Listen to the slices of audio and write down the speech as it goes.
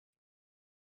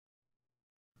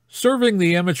Serving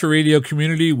the amateur radio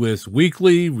community with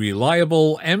weekly,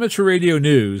 reliable amateur radio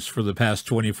news for the past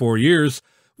 24 years,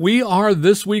 we are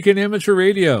This Week in Amateur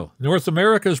Radio, North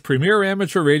America's premier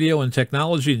amateur radio and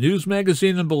technology news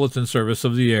magazine and bulletin service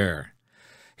of the air.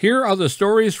 Here are the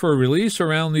stories for release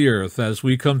around the earth as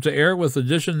we come to air with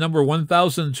edition number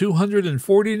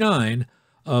 1249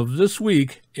 of This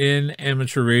Week in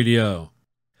Amateur Radio.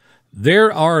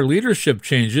 There are leadership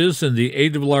changes in the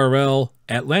ARRL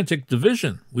Atlantic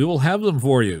Division. We will have them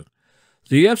for you.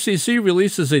 The FCC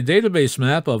releases a database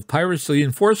map of piracy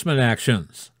enforcement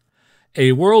actions.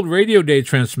 A World Radio Day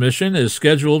transmission is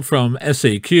scheduled from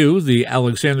SAQ, the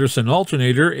Alexanderson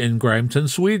Alternator in Grimton,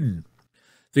 Sweden.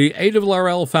 The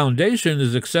ARRL Foundation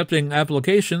is accepting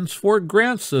applications for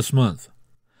grants this month.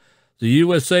 The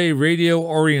USA Radio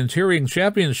Orienteering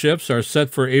Championships are set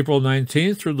for April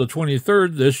 19th through the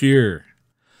 23rd this year.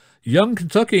 Young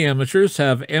Kentucky amateurs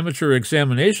have amateur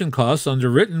examination costs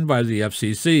underwritten by the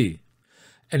FCC.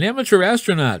 An amateur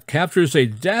astronaut captures a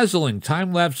dazzling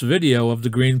time-lapse video of the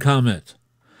Green Comet.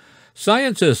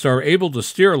 Scientists are able to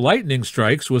steer lightning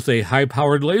strikes with a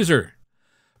high-powered laser.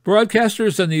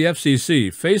 Broadcasters and the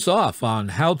FCC face off on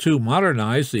how to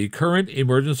modernize the current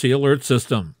emergency alert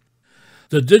system.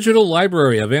 The Digital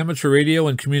Library of Amateur Radio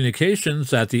and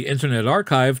Communications at the Internet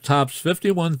Archive tops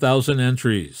 51,000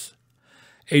 entries.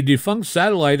 A defunct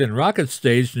satellite and rocket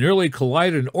stage nearly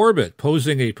collide in orbit,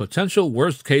 posing a potential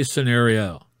worst-case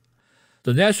scenario.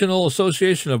 The National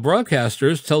Association of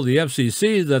Broadcasters tell the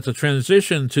FCC that the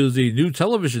transition to the new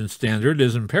television standard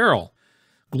is in peril.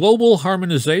 Global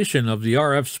harmonization of the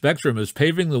RF spectrum is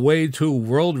paving the way to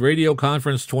World Radio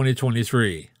Conference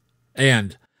 2023.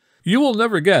 And you will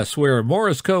never guess where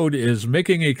Morse code is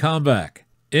making a comeback.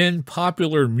 In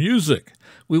popular music.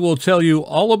 We will tell you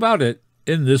all about it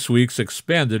in this week's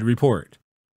expanded report.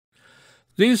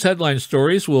 These headline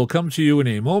stories will come to you in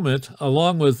a moment,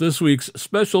 along with this week's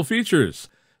special features.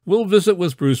 We'll visit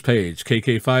with Bruce Page,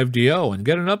 KK5DO, and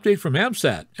get an update from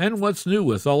AMSAT and what's new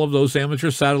with all of those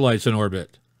amateur satellites in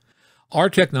orbit.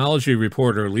 Our technology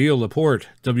reporter, Leo Laporte,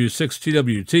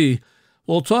 W6TWT,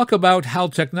 will talk about how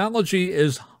technology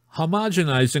is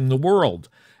homogenizing the world,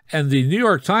 and the New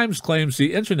York Times claims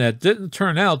the Internet didn't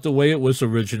turn out the way it was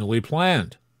originally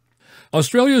planned.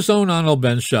 Australia's own Onno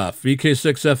Benshoff,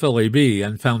 VK6FLAB,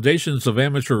 and Foundations of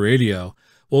Amateur Radio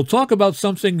will talk about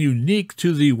something unique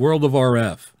to the world of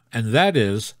RF, and that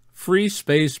is free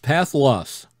space path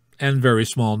loss and very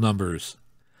small numbers.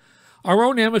 Our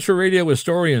own amateur radio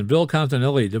historian Bill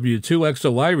Continelli,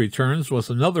 W2XOI, returns with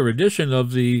another edition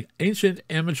of the Ancient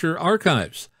Amateur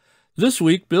Archives. This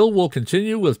week, Bill will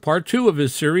continue with part 2 of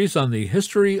his series on the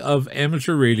history of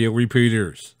amateur radio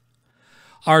repeaters.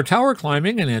 Our tower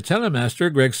climbing and antenna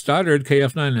master, Greg Stoddard,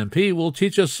 KF9MP, will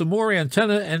teach us some more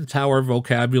antenna and tower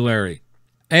vocabulary.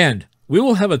 And we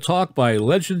will have a talk by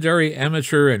legendary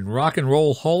amateur and rock and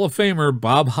roll Hall of Famer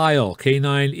Bob Heil,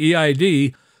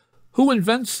 K9EID, who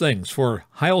invents things for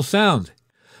Heil Sound.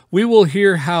 We will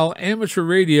hear how amateur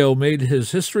radio made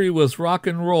his history with rock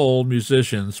and roll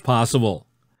musicians possible.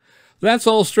 That's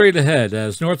all straight ahead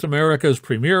as North America's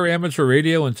premier amateur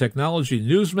radio and technology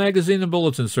news magazine and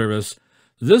bulletin service,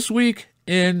 This Week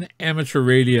in Amateur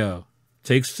Radio,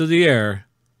 takes to the air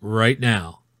right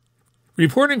now.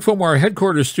 Reporting from our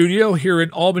headquarters studio here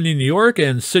in Albany, New York,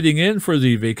 and sitting in for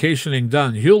the vacationing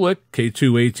Don Hulick,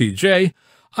 K2ATJ,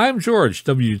 I'm George,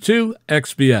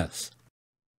 W2XBS.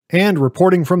 And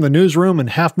reporting from the newsroom in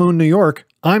Half Moon, New York,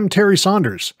 I'm Terry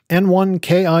Saunders,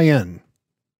 N1KIN.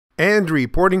 And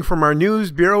reporting from our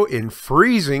news bureau in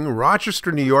freezing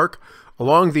Rochester, New York,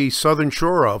 along the southern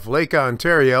shore of Lake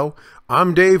Ontario,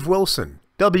 I'm Dave Wilson,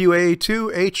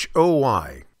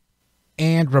 WA2HOY.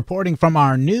 And reporting from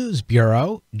our news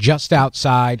bureau just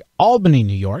outside Albany,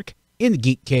 New York, in the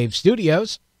Geek Cave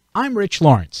studios, I'm Rich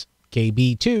Lawrence,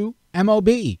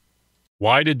 KB2MOB.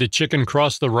 Why did the chicken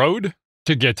cross the road?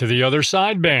 To get to the other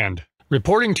side band.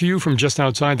 Reporting to you from just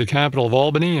outside the capital of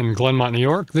Albany in Glenmont, New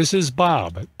York, this is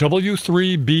Bob,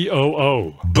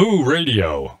 W3BOO, Boo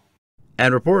Radio.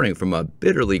 And reporting from a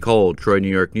bitterly cold Troy, New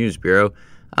York News Bureau,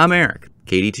 I'm Eric,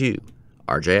 KD2,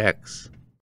 RJX.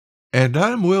 And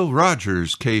I'm Will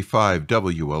Rogers,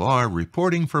 K5WLR,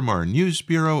 reporting from our news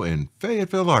bureau in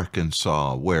Fayetteville,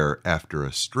 Arkansas, where, after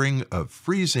a string of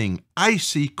freezing,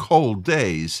 icy cold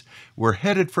days, we're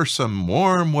headed for some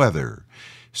warm weather.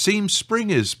 Seems spring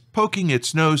is poking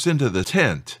its nose into the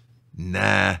tent.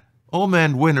 Nah, Old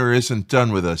Man Winter isn't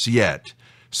done with us yet.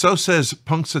 So says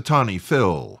Punxsutawney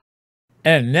Phil.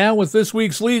 And now with this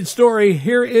week's lead story,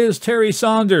 here is Terry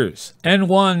Saunders,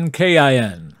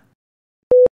 N1KIN.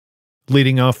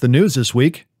 Leading off the news this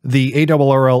week, The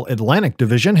ARRL Atlantic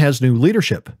Division has new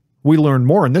leadership. We learn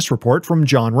more in this report from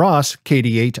John Ross,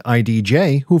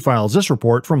 KD8IDJ, who files this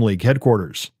report from League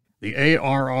headquarters. The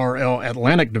ARRL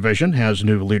Atlantic Division has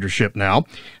new leadership now.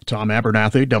 Tom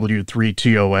Abernathy,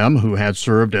 W3TOM, who had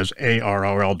served as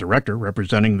ARRL Director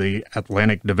representing the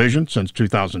Atlantic Division since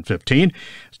 2015,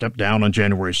 stepped down on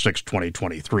January 6,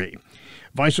 2023.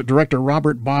 Vice Director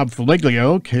Robert Bob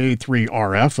Filiglio,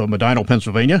 K3RF of Medina,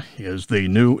 Pennsylvania, is the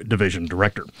new division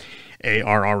director.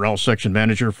 ARRL Section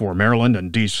Manager for Maryland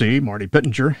and D.C., Marty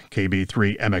Pittenger,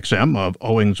 KB3MXM of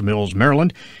Owings Mills,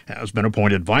 Maryland, has been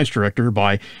appointed Vice Director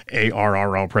by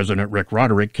ARRL President Rick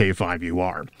Roderick,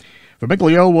 K5UR.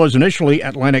 Famiglio was initially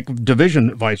Atlantic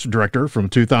Division Vice Director from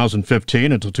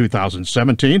 2015 until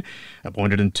 2017,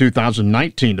 appointed in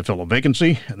 2019 to fill a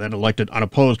vacancy, and then elected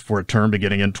unopposed for a term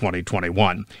beginning in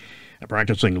 2021. A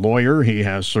practicing lawyer, he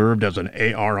has served as an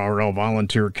ARRL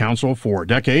volunteer counsel for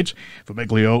decades.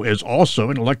 Famiglio is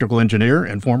also an electrical engineer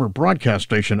and former broadcast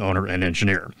station owner and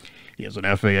engineer. He is an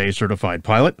FAA-certified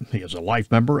pilot. He is a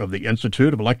life member of the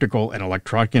Institute of Electrical and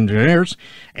Electronic Engineers,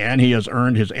 and he has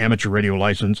earned his amateur radio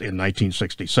license in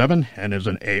 1967 and is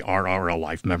an ARRL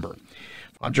life member.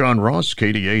 I'm John Ross,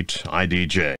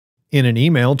 KD8IDJ. In an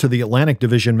email to the Atlantic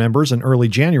Division members in early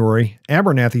January,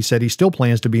 Abernathy said he still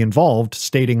plans to be involved,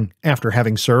 stating, "After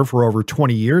having served for over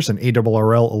 20 years in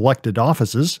ARRL elected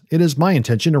offices, it is my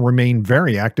intention to remain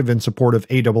very active in support of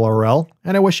ARRL,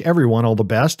 and I wish everyone all the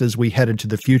best as we head into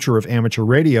the future of amateur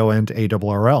radio and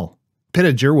ARRL."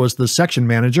 Pittenger was the section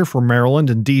manager for Maryland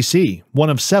and D.C., one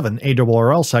of 7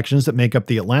 ARRL sections that make up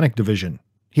the Atlantic Division.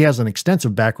 He has an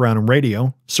extensive background in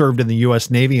radio, served in the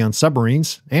U.S. Navy on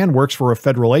submarines, and works for a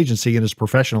federal agency in his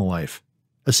professional life.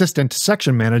 Assistant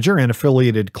Section Manager and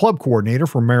Affiliated Club Coordinator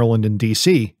for Maryland and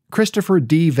D.C., Christopher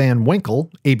D. Van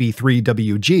Winkle,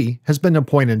 AB3WG, has been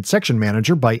appointed Section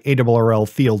Manager by ARRL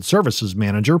Field Services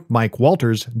Manager Mike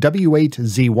Walters,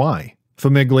 W8ZY.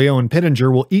 Famiglio and Pittenger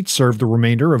will each serve the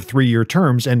remainder of 3-year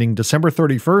terms ending December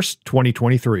 31st,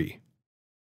 2023.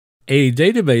 A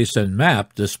database and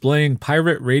map displaying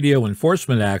pirate radio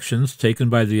enforcement actions taken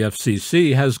by the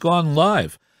FCC has gone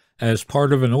live as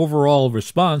part of an overall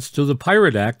response to the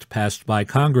Pirate Act passed by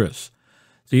Congress.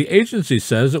 The agency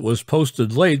says it was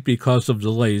posted late because of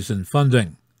delays in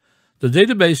funding. The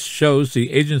database shows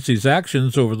the agency's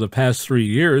actions over the past 3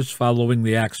 years following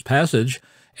the Act's passage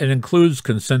and includes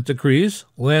consent decrees,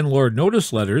 landlord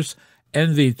notice letters,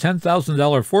 and the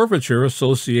 $10,000 forfeiture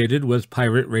associated with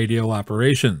pirate radio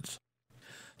operations.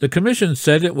 The Commission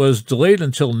said it was delayed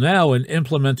until now in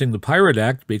implementing the Pirate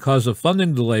Act because of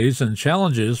funding delays and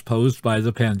challenges posed by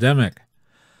the pandemic.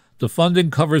 The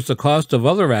funding covers the cost of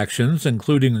other actions,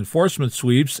 including enforcement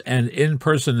sweeps and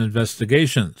in-person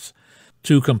investigations.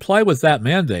 To comply with that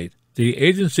mandate, the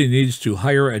agency needs to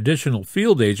hire additional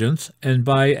field agents and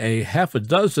buy a half a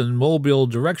dozen mobile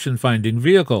direction-finding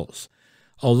vehicles.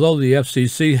 Although the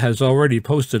FCC has already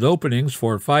posted openings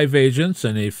for 5 agents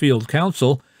and a field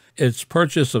counsel, its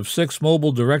purchase of 6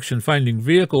 mobile direction-finding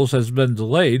vehicles has been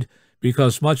delayed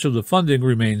because much of the funding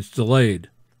remains delayed.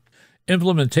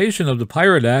 Implementation of the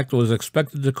Pirate Act was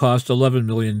expected to cost $11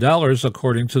 million,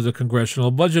 according to the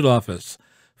Congressional Budget Office.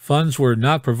 Funds were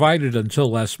not provided until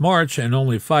last March, and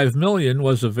only $5 million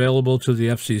was available to the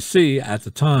FCC at the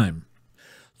time.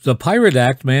 The Pirate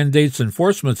Act mandates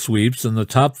enforcement sweeps in the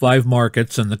top 5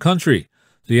 markets in the country.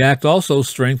 The Act also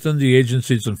strengthened the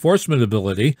agency's enforcement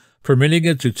ability, permitting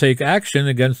it to take action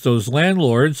against those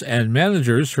landlords and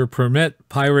managers who permit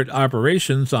pirate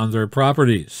operations on their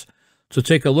properties. To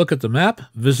take a look at the map,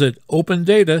 visit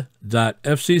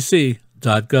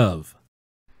opendata.fcc.gov.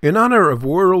 In honor of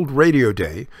World Radio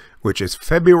Day, which is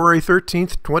February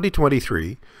 13th,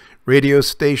 2023, radio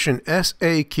station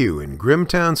SAQ in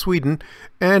Grimtown, Sweden,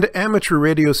 and amateur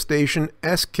radio station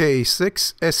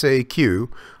SK6SAQ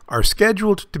are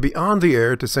scheduled to be on the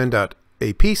air to send out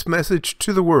a peace message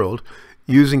to the world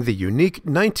using the unique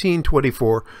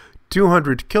 1924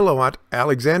 200 kilowatt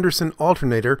Alexanderson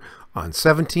alternator on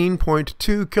 17.2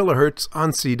 kilohertz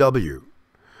on CW.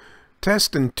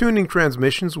 Test and tuning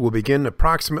transmissions will begin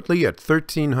approximately at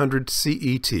 1300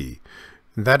 CET,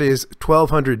 that is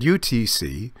 1200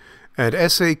 UTC, and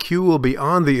SAQ will be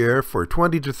on the air for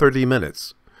 20 to 30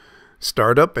 minutes.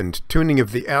 Startup and tuning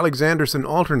of the Alexanderson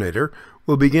alternator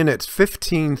will begin at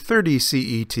 1530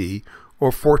 CET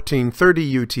or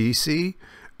 1430 UTC,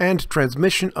 and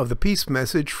transmission of the peace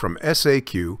message from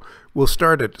SAQ will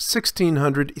start at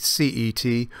 1600 CET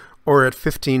or at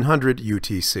 1500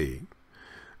 UTC.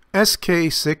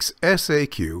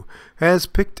 SK6SAQ has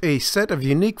picked a set of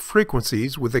unique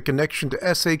frequencies with a connection to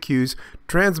SAQ's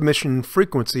transmission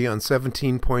frequency on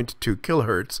 17.2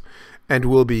 kHz and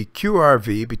will be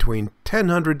QRV between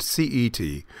 1000 CET,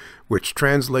 which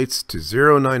translates to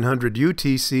 0900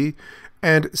 UTC,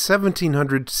 and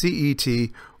 1700 CET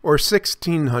or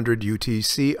 1600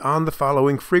 UTC on the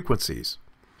following frequencies: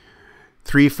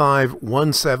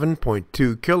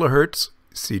 3517.2 kHz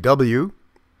CW,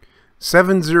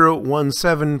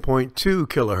 7017.2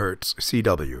 kHz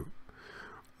CW,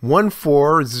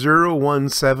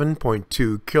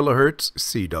 14017.2 kHz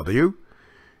CW,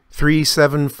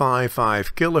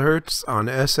 3755 kHz on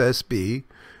SSB,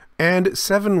 and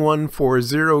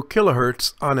 7140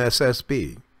 kHz on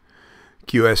SSB.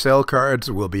 QSL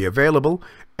cards will be available,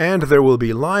 and there will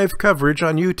be live coverage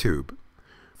on YouTube.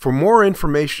 For more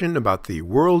information about the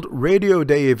World Radio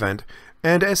Day event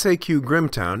and SAQ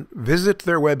Grimtown, visit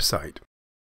their website.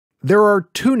 There are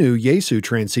 2 new Yaesu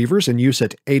transceivers in use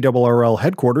at ARRL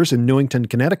headquarters in Newington,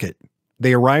 Connecticut.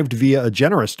 They arrived via a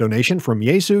generous donation from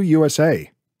Yaesu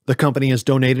USA. The company has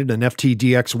donated an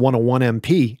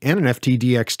FTDX101MP and an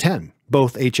FTDX10,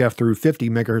 both HF through 50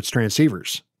 MHz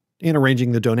transceivers. In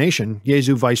arranging the donation,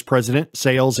 Yaesu Vice President,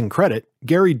 Sales and Credit,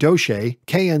 Gary Doche,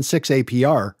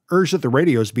 KN6APR, urged that the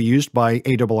radios be used by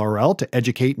ARRL to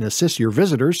educate and assist your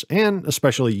visitors, and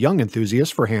especially young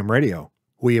enthusiasts for ham radio.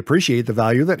 We appreciate the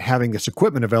value that having this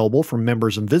equipment available for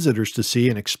members and visitors to see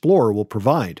and explore will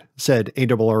provide, said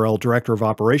ARRL Director of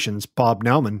Operations Bob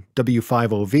Nauman,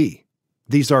 W50V.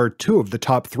 These are 2 of the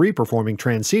top 3 performing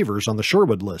transceivers on the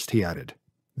Sherwood list, he added.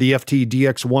 The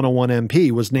FTDX101MP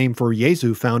was named for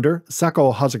Yaesu founder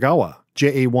Sako Hasegawa,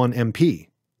 JA1MP.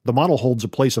 The model holds a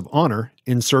place of honor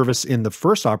in service in the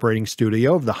first operating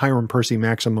studio of the Hiram Percy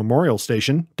Maxim Memorial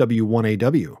Station,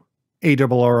 W1AW.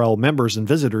 ARRL members and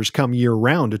visitors come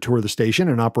year-round to tour the station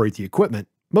and operate the equipment,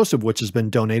 most of which has been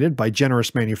donated by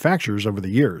generous manufacturers over the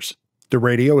years. The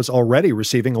radio is already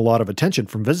receiving a lot of attention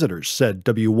from visitors, said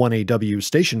W1AW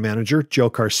station manager Joe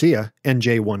Garcia,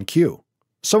 NJ1Q.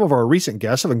 Some of our recent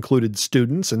guests have included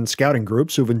students and scouting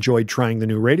groups who've enjoyed trying the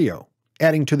new radio,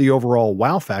 adding to the overall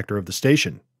wow factor of the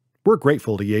station. We're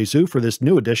grateful to Yaesu for this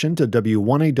new addition to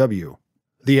W1AW.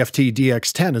 The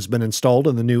FTDX10 has been installed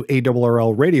in the new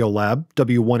ARRL Radio Lab,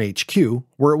 W1HQ,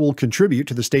 where it will contribute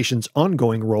to the station's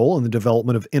ongoing role in the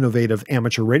development of innovative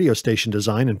amateur radio station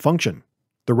design and function.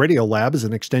 The Radio Lab is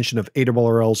an extension of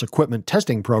ARRL's equipment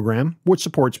testing program, which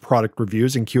supports product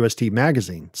reviews in QST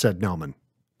Magazine, said Nauman.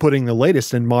 Putting the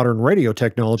latest in modern radio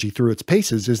technology through its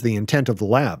paces is the intent of the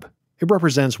lab. It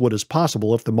represents what is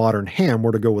possible if the modern ham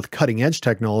were to go with cutting-edge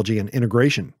technology and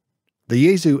integration. The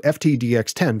Yaesu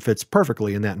FTDX10 fits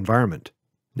perfectly in that environment.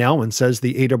 Nauman says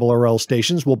the ARRL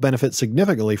stations will benefit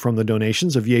significantly from the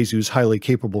donations of Yaesu's highly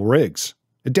capable rigs.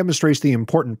 It demonstrates the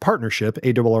important partnership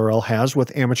ARRL has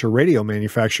with amateur radio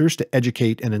manufacturers to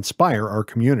educate and inspire our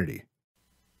community.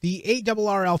 The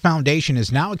ARRL Foundation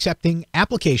is now accepting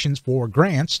applications for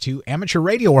grants to amateur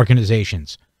radio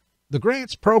organizations. The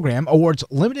grants program awards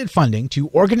limited funding to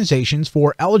organizations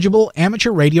for eligible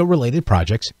amateur radio-related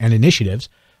projects and initiatives,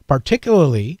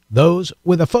 particularly those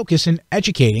with a focus in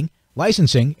educating,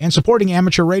 licensing, and supporting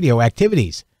amateur radio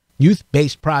activities.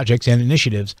 Youth-based projects and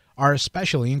initiatives are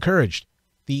especially encouraged.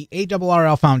 The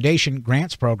ARRL Foundation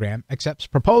Grants Program accepts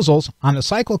proposals on a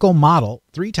cyclical model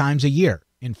 3 times a year,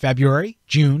 in February,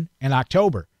 June, and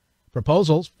October.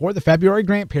 Proposals for the February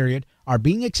grant period are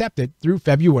being accepted through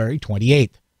February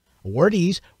 28th.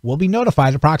 Awardees will be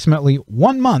notified approximately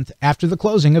 1 month after the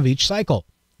closing of each cycle.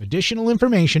 Additional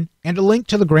information and a link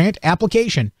to the grant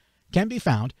application can be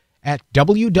found at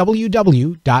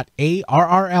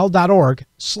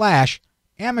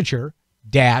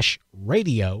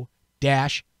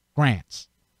www.arrl.org/amateur-radio-grants.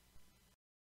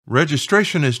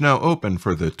 Registration is now open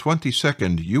for the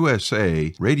 22nd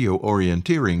USA Radio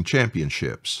Orienteering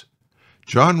Championships.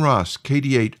 John Ross,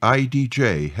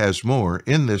 KD8IDJ, has more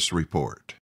in this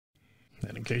report.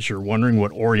 And in case you're wondering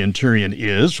what orienteering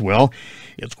is, well,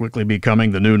 it's quickly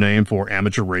becoming the new name for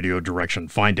amateur radio direction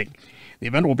finding. The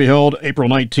event will be held April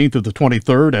 19th to the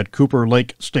 23rd at Cooper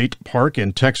Lake State Park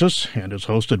in Texas and is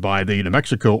hosted by the New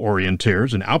Mexico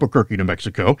Orienteers in Albuquerque, New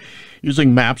Mexico,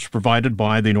 using maps provided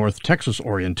by the North Texas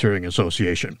Orienteering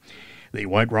Association. The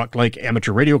White Rock Lake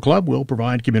Amateur Radio Club will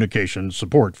provide communication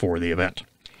support for the event.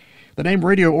 The name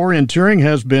Radio Orienteering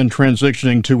has been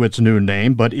transitioning to its new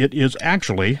name, but it is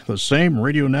actually the same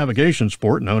radio navigation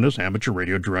sport known as amateur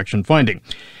radio direction finding.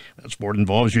 That sport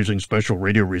involves using special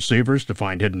radio receivers to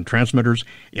find hidden transmitters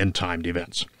in timed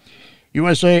events.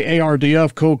 USA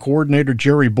ARDF co-coordinator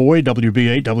Jerry Boyd,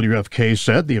 WBA WFK,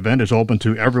 said the event is open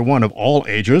to everyone of all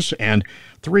ages, and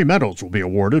 3 medals will be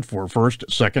awarded for first,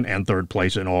 second, and third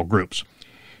place in all groups.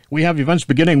 We have events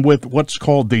beginning with what's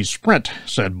called the Sprint,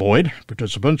 said Boyd.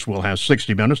 Participants will have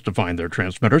 60 minutes to find their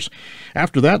transmitters.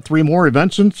 After that, 3 more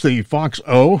events in the Fox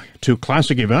O, 2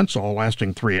 classic events, all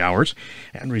lasting 3 hours.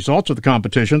 And results of the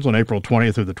competitions on April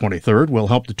 20th through the 23rd will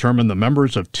help determine the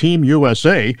members of Team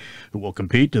USA who will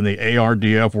compete in the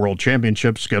ARDF World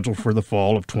Championship scheduled for the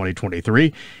fall of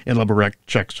 2023 in Liberec,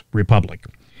 Czech Republic.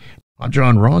 I'm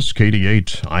John Ross,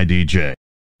 KD8 IDJ.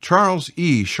 Charles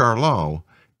E. Charlot,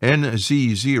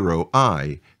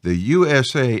 NZ0I, the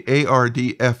USA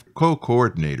ARDF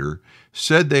co-coordinator,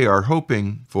 said they are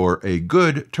hoping for a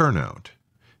good turnout.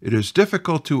 It is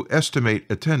difficult to estimate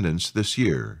attendance this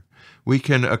year. We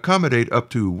can accommodate up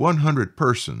to 100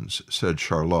 persons, said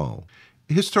Charlot.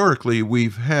 Historically,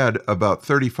 we've had about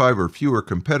 35 or fewer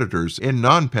competitors in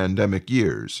non-pandemic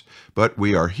years, but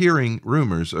we are hearing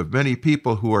rumors of many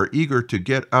people who are eager to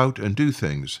get out and do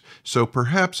things, so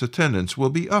perhaps attendance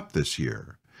will be up this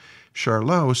year.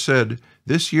 Charlot said,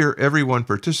 this year everyone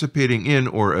participating in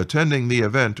or attending the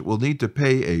event will need to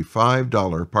pay a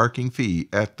 $5 parking fee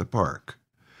at the park.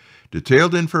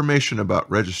 Detailed information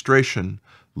about registration,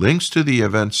 links to the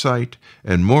event site,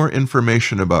 and more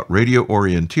information about radio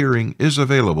orienteering is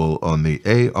available on the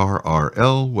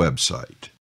ARRL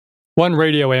website. One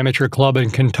radio amateur club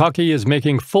in Kentucky is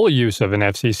making full use of an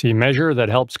FCC measure that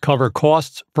helps cover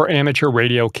costs for amateur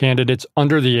radio candidates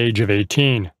under the age of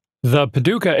 18. The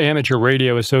Paducah Amateur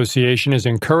Radio Association is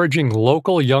encouraging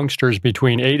local youngsters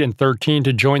between 8 and 13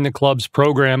 to join the club's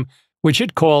program, which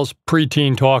it calls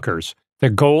Preteen Talkers.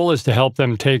 The goal is to help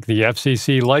them take the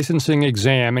FCC licensing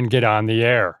exam and get on the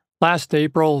air. Last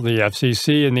April, the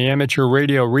FCC and the Amateur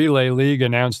Radio Relay League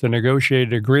announced a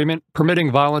negotiated agreement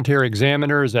permitting volunteer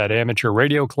examiners at amateur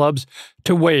radio clubs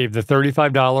to waive the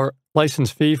 $35 license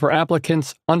fee for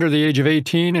applicants under the age of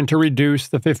 18 and to reduce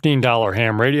the $15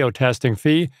 ham radio testing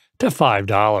fee to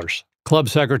 $5. Club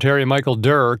Secretary Michael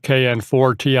Durr,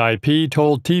 KN4TIP,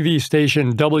 told TV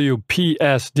station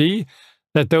WPSD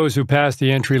that those who pass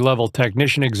the entry-level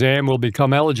technician exam will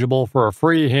become eligible for a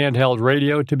free handheld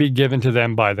radio to be given to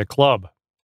them by the club.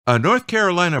 A North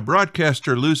Carolina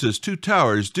broadcaster loses 2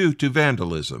 towers due to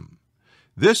vandalism.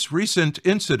 This recent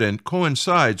incident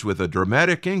coincides with a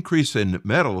dramatic increase in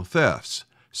metal thefts,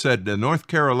 said the North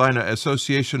Carolina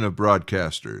Association of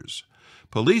Broadcasters.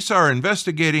 Police are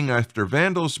investigating after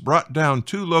vandals brought down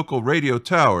 2 local radio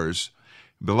towers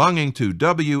belonging to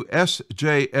WSJS-AM,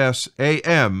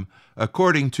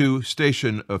 according to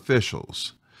station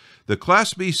officials. The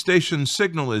Class B station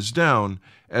signal is down,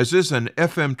 as is an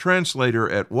FM translator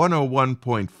at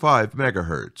 101.5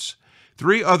 MHz.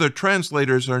 3 other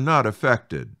translators are not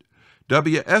affected.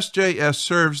 WSJS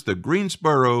serves the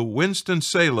Greensboro,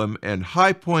 Winston-Salem, and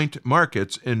High Point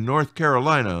markets in North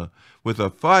Carolina with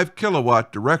a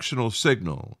 5-kilowatt directional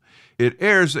signal. It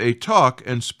airs a talk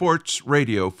and sports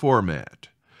radio format.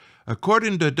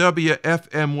 According to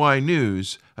WFMY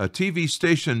News, a TV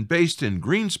station based in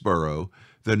Greensboro,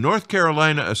 the North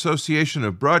Carolina Association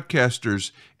of Broadcasters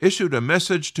issued a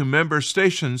message to member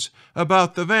stations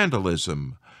about the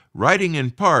vandalism, writing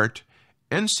in part,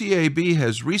 NCAB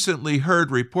has recently heard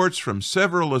reports from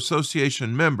several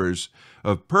association members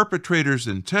of perpetrators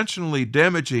intentionally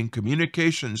damaging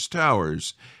communications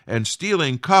towers and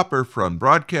stealing copper from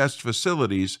broadcast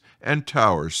facilities and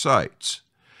tower sites.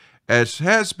 As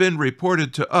has been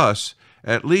reported to us,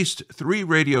 at least 3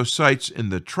 radio sites in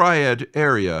the Triad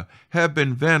area have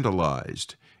been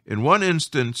vandalized. In one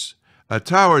instance, a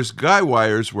tower's guy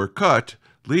wires were cut,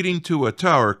 leading to a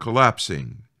tower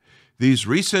collapsing. These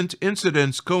recent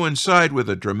incidents coincide with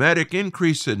a dramatic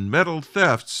increase in metal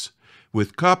thefts,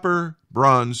 with copper,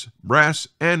 bronze, brass,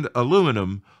 and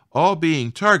aluminum all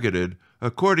being targeted,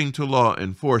 according to law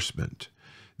enforcement.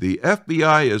 The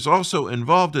FBI is also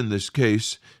involved in this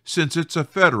case since it's a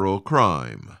federal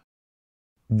crime.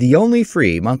 The only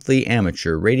free monthly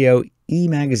amateur radio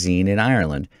e-magazine in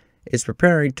Ireland is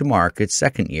preparing to mark its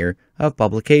 2nd year of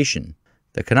publication.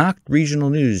 The Connacht Regional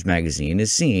News magazine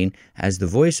is seen as the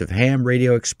voice of ham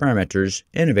radio experimenters,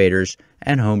 innovators,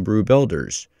 and homebrew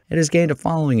builders. It has gained a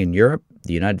following in Europe,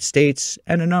 the United States,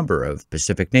 and a number of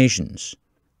Pacific nations.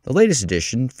 The latest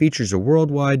edition features a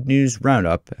worldwide news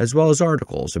roundup as well as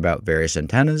articles about various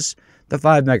antennas, the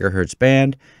 5 MHz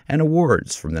band, and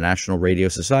awards from the National Radio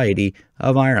Society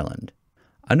of Ireland.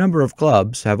 A number of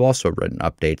clubs have also written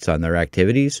updates on their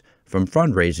activities, from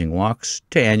fundraising walks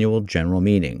to annual general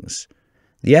meetings.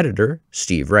 The editor,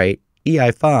 Steve Wright,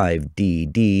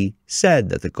 EI5DD, said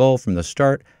that the goal from the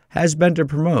start has been to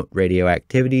promote radio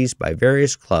activities by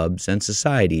various clubs and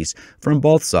societies from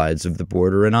both sides of the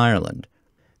border in Ireland.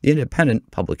 The independent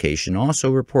publication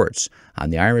also reports on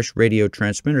the Irish Radio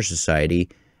Transmitter Society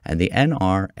and the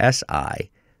NRSI,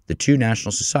 the two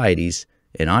national societies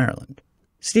in Ireland.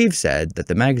 Steve said that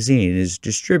the magazine is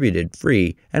distributed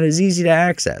free and is easy to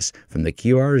access from the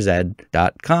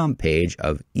QRZ.com page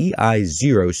of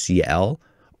EI0CL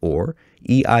or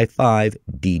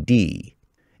EI5DD.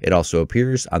 It also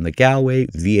appears on the Galway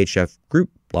VHF group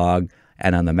blog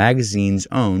and on the magazine's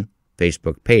own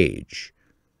Facebook page.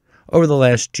 Over the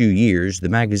last 2 years, the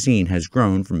magazine has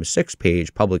grown from a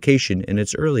 6-page publication in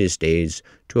its earliest days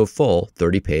to a full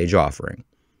 30-page offering.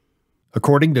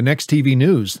 According to Next TV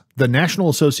News, the National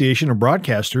Association of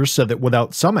Broadcasters said that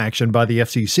without some action by the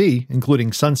FCC,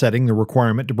 including sunsetting the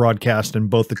requirement to broadcast in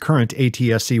both the current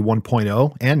ATSC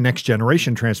 1.0 and Next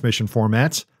Generation transmission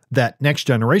formats, that Next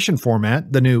Generation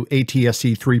format, the new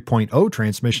ATSC 3.0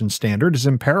 transmission standard, is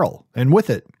in peril, and with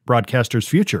it, broadcasters'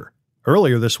 future.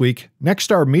 Earlier this week,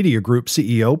 Nexstar Media Group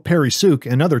CEO Perry Sook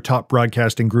and other top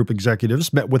broadcasting group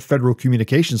executives met with Federal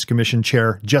Communications Commission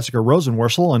Chair Jessica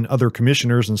Rosenworcel and other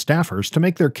commissioners and staffers to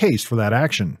make their case for that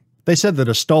action. They said that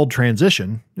a stalled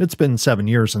transition, it's been 7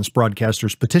 years since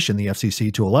broadcasters petitioned the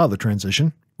FCC to allow the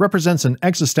transition, represents an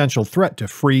existential threat to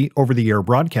free over-the-air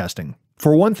broadcasting.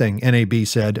 For one thing, NAB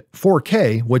said,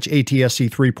 4K, which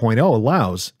ATSC 3.0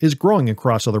 allows, is growing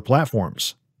across other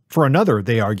platforms. For another,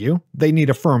 they argue, they need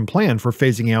a firm plan for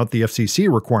phasing out the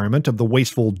FCC requirement of the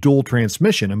wasteful dual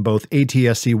transmission in both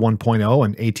ATSC 1.0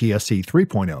 and ATSC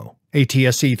 3.0.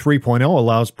 ATSC 3.0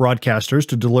 allows broadcasters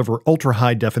to deliver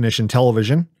ultra-high-definition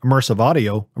television, immersive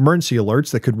audio, emergency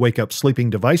alerts that could wake up sleeping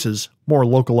devices, more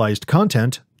localized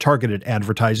content, targeted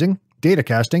advertising,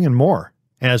 datacasting, and more.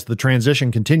 As the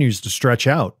transition continues to stretch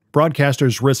out,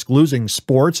 broadcasters risk losing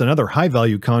sports and other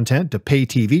high-value content to pay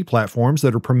TV platforms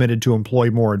that are permitted to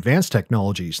employ more advanced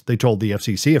technologies, they told the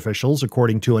FCC officials,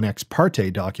 according to an ex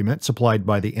parte document supplied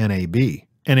by the NAB.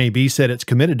 NAB said it's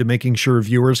committed to making sure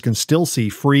viewers can still see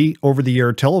free,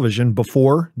 over-the-air television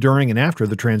before, during, and after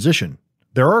the transition.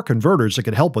 There are converters that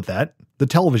could help with that. The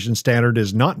television standard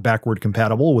is not backward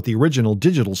compatible with the original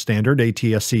digital standard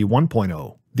ATSC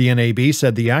 1.0. The NAB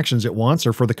said the actions it wants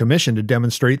are for the Commission to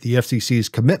demonstrate the FCC's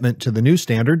commitment to the new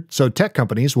standard so tech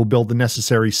companies will build the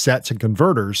necessary sets and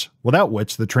converters, without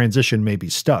which the transition may be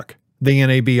stuck. The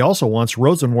NAB also wants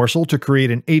Rosenworcel to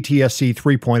create an ATSC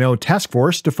 3.0 task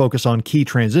force to focus on key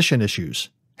transition issues.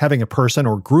 Having a person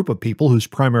or group of people whose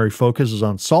primary focus is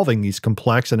on solving these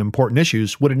complex and important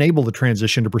issues would enable the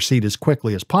transition to proceed as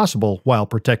quickly as possible while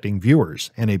protecting viewers,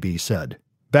 NAB said.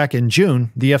 Back in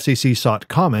June, the FCC sought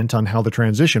comment on how the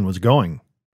transition was going.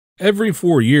 Every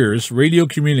 4 years, radio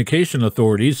communication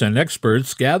authorities and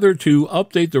experts gather to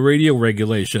update the radio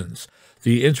regulations,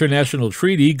 the international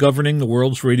treaty governing the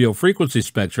world's radio frequency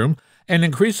spectrum, and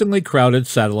increasingly crowded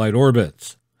satellite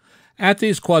orbits. At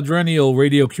these quadrennial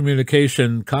radio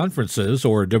communication conferences,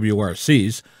 or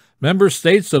WRCs, member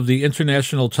states of the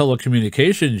International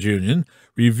Telecommunications Union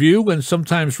review and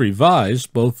sometimes revise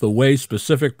both the way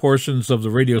specific portions of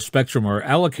the radio spectrum are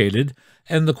allocated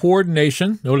and the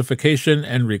coordination, notification,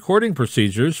 and recording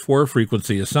procedures for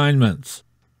frequency assignments.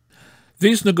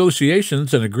 These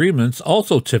negotiations and agreements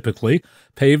also typically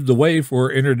paved the way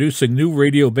for introducing new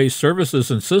radio-based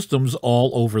services and systems all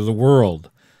over the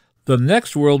world. The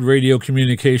next World Radio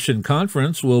Communication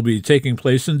Conference will be taking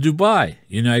place in Dubai,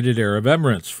 United Arab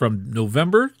Emirates, from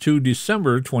November to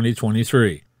December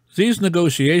 2023. These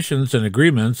negotiations and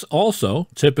agreements also,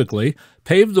 typically,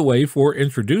 pave the way for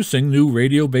introducing new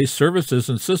radio-based services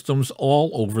and systems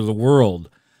all over the world.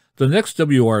 The next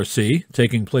WRC,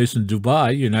 taking place in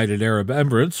Dubai, United Arab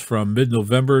Emirates, from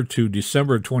mid-November to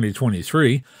December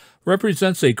 2023,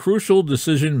 represents a crucial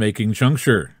decision-making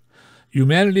juncture.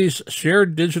 Humanity's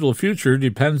shared digital future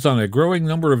depends on a growing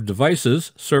number of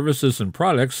devices, services, and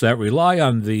products that rely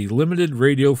on the limited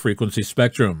radio frequency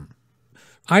spectrum.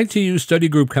 ITU Study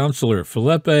Group Counselor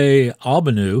Philippe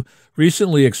Albineau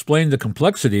recently explained the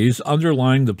complexities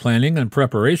underlying the planning and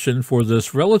preparation for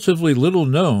this relatively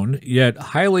little-known, yet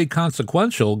highly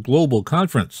consequential global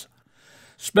conference.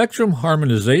 Spectrum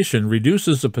harmonization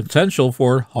reduces the potential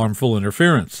for harmful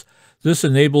interference. This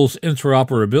enables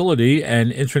interoperability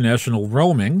and international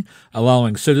roaming,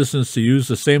 allowing citizens to use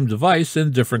the same device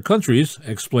in different countries,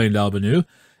 explained Albineau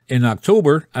in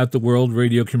October at the World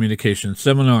Radio Communication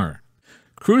Seminar.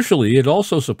 Crucially, it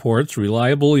also supports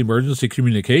reliable emergency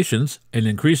communications, an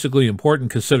increasingly important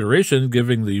consideration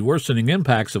given the worsening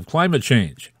impacts of climate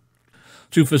change.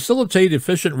 To facilitate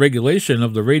efficient regulation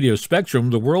of the radio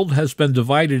spectrum, the world has been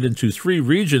divided into 3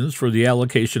 regions for the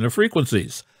allocation of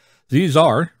frequencies. These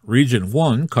are Region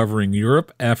 1, covering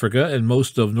Europe, Africa, and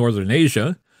most of Northern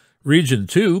Asia, Region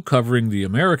 2, covering the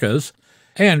Americas,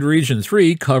 and Region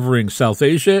 3, covering South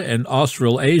Asia and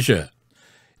Australasia.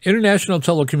 International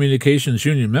Telecommunications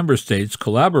Union member states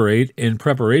collaborate in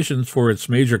preparations for its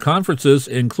major conferences,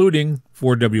 including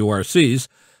 4 WRCs,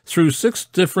 through 6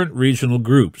 different regional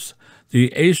groups: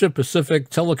 the Asia-Pacific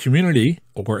Telecommunity,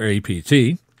 or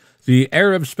APT, the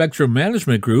Arab Spectrum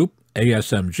Management Group,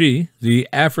 ASMG, the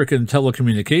African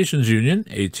Telecommunications Union,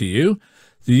 ATU,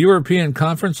 the European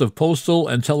Conference of Postal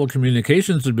and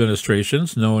Telecommunications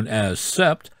Administrations, known as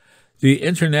CEPT, the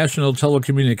International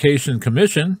Telecommunication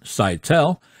Commission,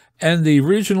 Zittel, and the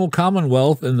Regional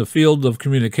Commonwealth in the Field of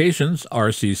Communications,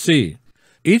 RCC.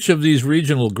 Each of these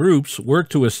regional groups work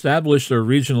to establish their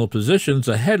regional positions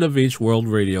ahead of each World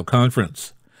Radio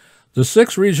Conference. The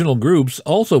 6 regional groups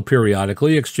also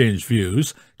periodically exchange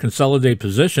views, consolidate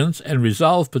positions, and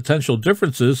resolve potential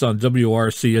differences on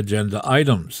WRC agenda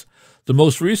items. The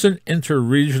most recent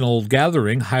interregional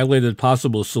gathering highlighted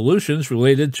possible solutions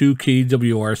related to key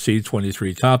WRC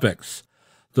 23 topics.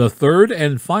 The third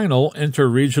and final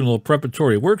interregional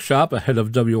preparatory workshop ahead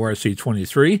of WRC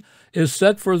 23 is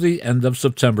set for the end of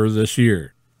September this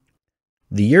year.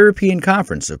 The European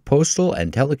Conference of Postal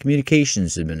and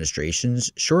Telecommunications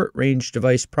Administration's Short-Range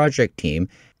Device Project Team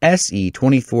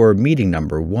SE24 meeting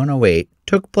number 108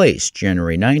 took place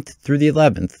January 9th through the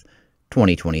 11th,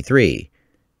 2023.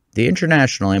 The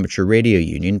International Amateur Radio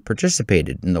Union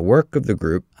participated in the work of the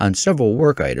group on several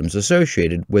work items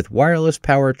associated with wireless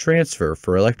power transfer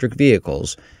for electric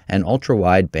vehicles and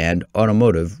ultra-wideband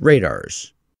automotive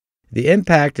radars. The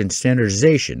impact and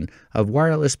standardization of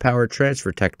wireless power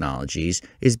transfer technologies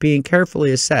is being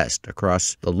carefully assessed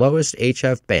across the lowest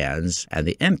HF bands, and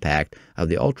the impact of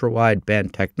the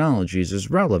ultra-wideband technologies is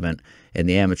relevant in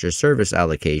the amateur service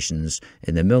allocations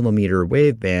in the millimeter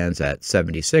wave bands at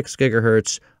 76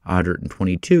 GHz,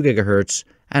 122 GHz,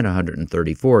 and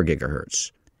 134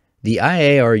 GHz. The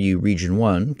IARU Region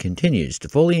 1 continues to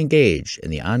fully engage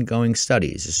in the ongoing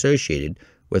studies associated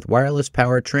with wireless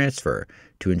power transfer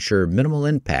to ensure minimal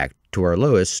impact to our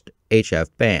lowest HF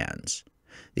bands.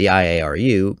 The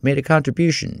IARU made a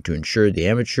contribution to ensure the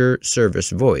amateur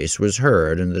service voice was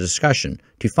heard in the discussion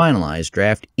to finalize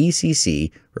draft ECC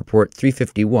Report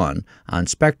 351 on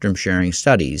spectrum sharing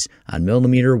studies on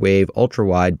millimeter wave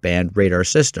ultra-wideband radar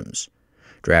systems.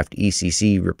 Draft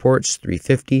ECC Reports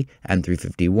 350 and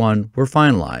 351 were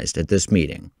finalized at this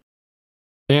meeting.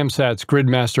 AMSAT's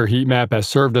Gridmaster heat map has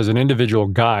served as an individual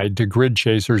guide to grid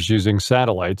chasers using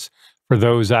satellites for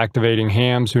those activating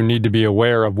hams who need to be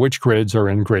aware of which grids are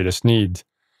in greatest need.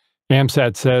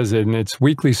 AMSAT says in its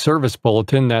weekly service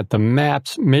bulletin that the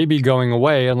maps may be going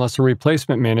away unless a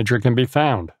replacement manager can be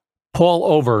found. Paul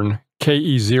Overn,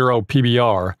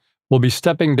 KE0PBR, will be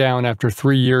stepping down after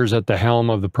 3 years at the helm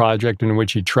of the project in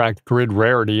which he tracked grid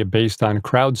rarity based on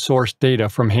crowdsourced data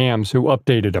from hams who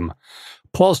updated him.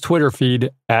 Paul's Twitter feed,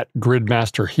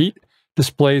 @GridmasterHeat,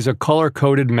 displays a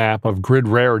color-coded map of grid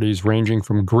rarities ranging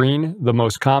from green, the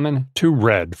most common, to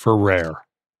red for rare.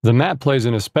 The map plays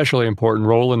an especially important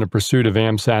role in the pursuit of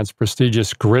AMSAT's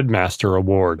prestigious Gridmaster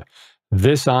Award.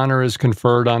 This honor is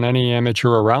conferred on any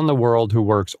amateur around the world who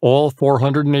works all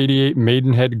 488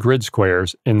 Maidenhead grid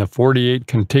squares in the 48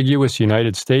 contiguous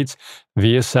United States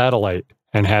via satellite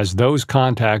and has those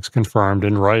contacts confirmed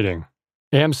in writing.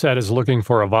 AMSAT is looking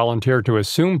for a volunteer to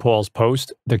assume Paul's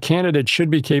post. The candidate should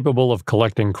be capable of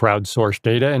collecting crowdsourced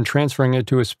data and transferring it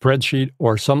to a spreadsheet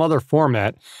or some other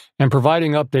format and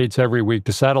providing updates every week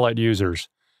to satellite users.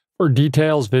 For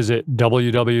details, visit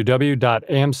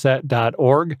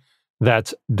www.amsat.org.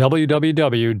 That's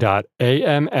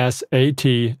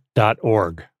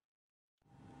www.amsat.org.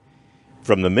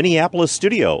 From the Minneapolis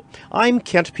studio, I'm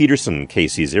Kent Peterson,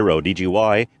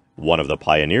 KC0DGY. One of the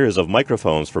pioneers of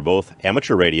microphones for both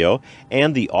amateur radio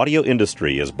and the audio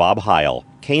industry is Bob Heil,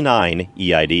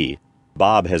 K9EID.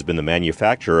 Bob has been the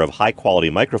manufacturer of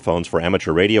high-quality microphones for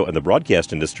amateur radio and the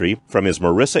broadcast industry from his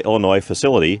Marissa, Illinois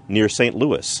facility near St.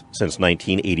 Louis since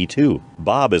 1982.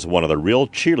 Bob is one of the real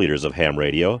cheerleaders of ham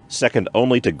radio, second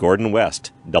only to Gordon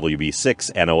West,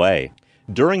 WB6 NOA.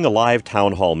 During the live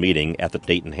town hall meeting at the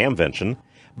Dayton Hamvention,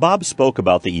 Bob spoke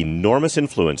about the enormous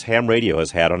influence ham radio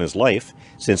has had on his life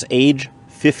since age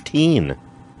 15.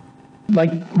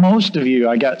 Like most of you,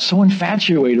 I got so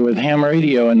infatuated with ham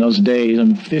radio in those days.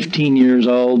 I'm 15 years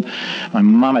old. My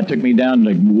mama took me down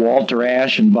to Walter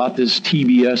Ash and bought this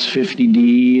TBS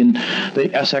 50D and the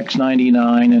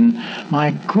SX99. And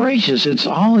my gracious, it's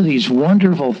all of these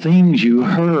wonderful things you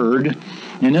heard.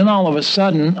 And then all of a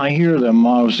sudden, I hear the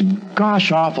most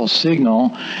gosh-awful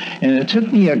signal, and it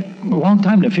took me a long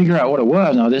time to figure out what it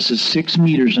was. Now, this is 6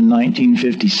 meters in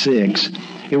 1956.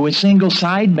 It was single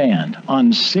sideband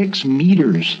on 6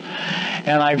 meters.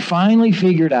 And I finally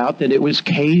figured out that it was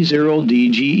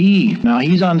K0DGE. Now,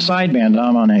 he's on sideband,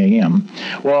 I'm on AM.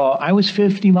 Well, I was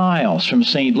 50 miles from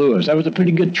St. Louis. That was a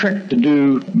pretty good trick to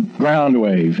do ground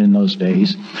wave in those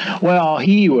days. Well,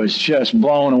 he was just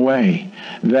blown away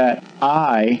that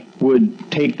I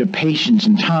would take the patience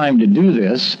and time to do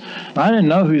this. I didn't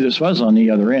know who this was on the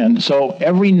other end. So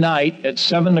every night at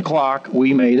 7 o'clock,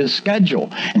 we made a schedule.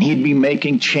 And he'd be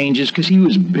making changes because he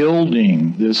was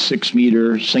building this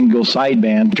 6-meter single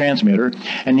sideband transmitter.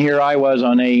 And here I was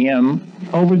on AM.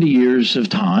 Over the years of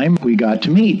time, we got to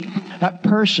meet. That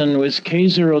person was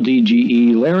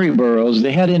K0DGE, Larry Burroughs,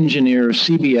 the head engineer of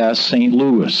CBS St.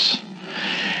 Louis.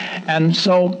 And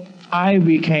so I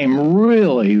became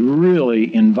really,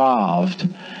 really involved.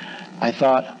 I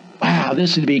thought, wow,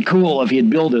 this would be cool if he'd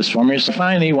build this for me. So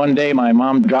finally, one day, my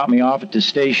mom dropped me off at the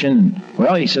station.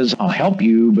 Well, he says, I'll help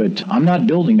you, but I'm not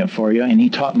building it for you. And he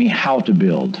taught me how to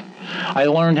build. I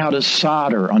learned how to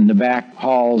solder on the back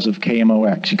halls of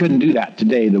KMOX. You couldn't do that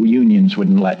today. The unions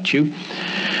wouldn't let you.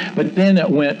 But then it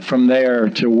went from there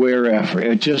to wherever.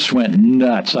 It just went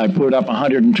nuts. I put up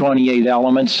 128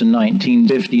 elements in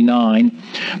 1959.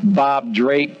 Bob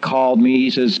Drake called me. He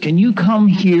says, can you come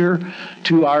here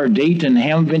to our Dayton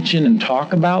Hamvention and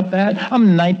talk about that? I'm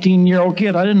a 19-year-old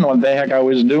kid. I didn't know what the heck I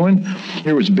was doing.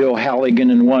 Here was Bill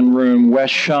Halligan in one room, Wes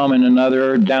Shum in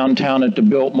another, downtown at the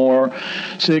Biltmore,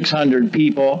 600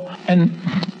 people. And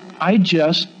I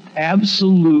just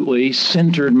absolutely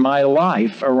centered my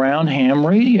life around ham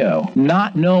radio,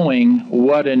 not knowing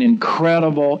what an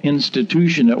incredible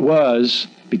institution it was,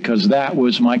 because that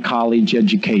was my college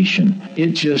education. It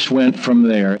just went from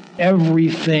there.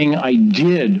 Everything I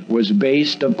did was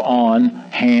based upon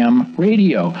ham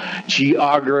radio.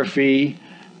 Geography,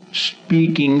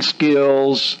 speaking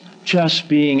skills, just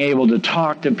being able to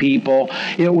talk to people.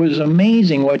 It was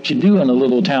amazing what you do in a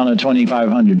little town of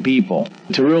 2,500 people.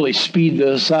 To really speed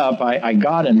this up, I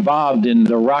got involved in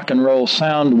the rock and roll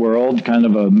sound world, kind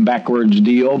of a backwards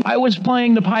deal. I was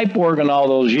playing the pipe organ all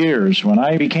those years. When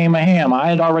I became a ham, I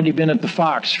had already been at the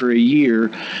Fox for a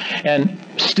year and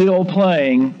still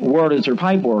playing Wurlitzer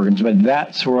pipe organs, but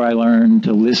that's where I learned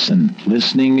to listen.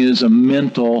 Listening is a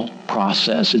mental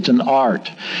process. It's an art.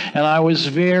 And I was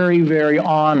very, very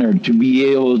honored to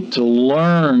be able to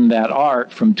learn that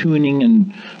art from tuning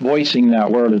and voicing that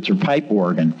Wurlitzer pipe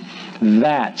organ.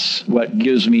 That's what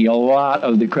gives me a lot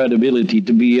of the credibility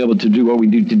to be able to do what we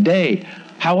do today.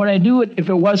 How would I do it if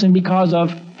it wasn't because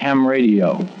of ham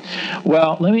radio?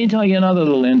 Well, let me tell you another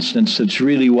little instance that's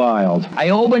really wild. I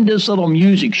opened this little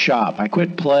music shop. I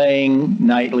quit playing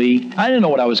nightly. I didn't know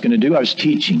what I was going to do. I was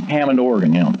teaching Hammond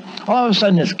organ, you know. All of a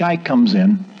sudden, this guy comes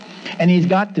in, and he's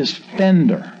got this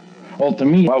Fender. Well, to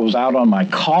me, I was out on my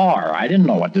car. I didn't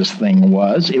know what this thing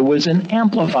was. It was an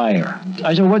amplifier.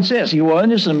 I said, what's this? He said, well,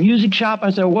 this is a music shop. I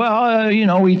said,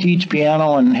 well, we teach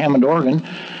piano and Hammond organ.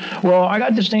 Well, I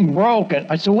got this thing broke. And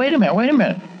I said, wait a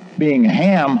minute. Being a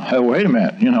ham, wait a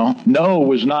minute, no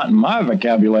was not in my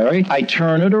vocabulary. I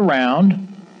turn it around.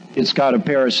 It's got a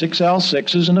pair of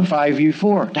 6L6s and a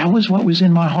 5U4. That was what was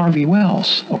in my Harvey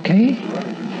Wells, okay?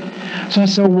 So I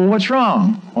said, well, what's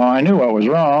wrong? Well, I knew what was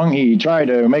wrong. He tried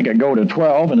to make it go to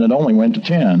 12, and it only went to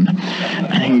 10.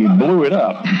 He blew it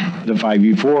up. The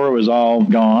 5U4 was all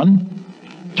gone.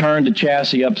 Turned the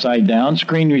chassis upside down.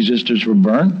 Screen resistors were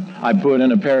burnt. I put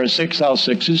in a pair of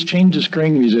 6L6s, changed the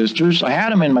screen resistors. I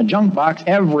had them in my junk box.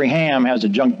 Every ham has a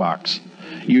junk box.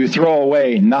 You throw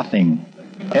away nothing.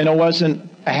 And it wasn't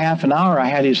a half an hour I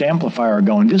had his amplifier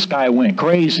going. This guy went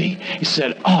crazy. He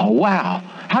said, oh, wow.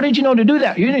 How did you know to do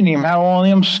that? You didn't even have all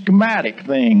them schematic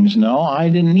things. No, I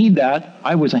didn't need that.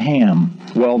 I was a ham.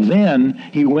 Well, then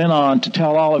he went on to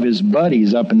tell all of his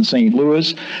buddies up in St.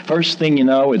 Louis. First thing you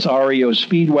know, it's REO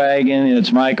Speedwagon, and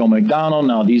it's Michael McDonald.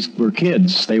 Now, these were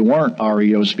kids. They weren't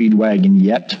REO Speedwagon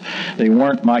yet. They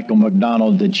weren't Michael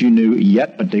McDonald that you knew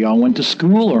yet, but they all went to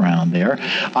school around there.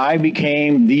 I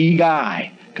became the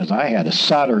guy because I had a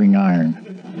soldering iron.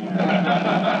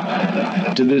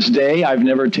 To this day, I've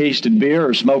never tasted beer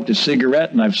or smoked a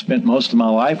cigarette, and I've spent most of my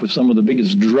life with some of the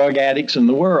biggest drug addicts in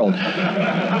the world.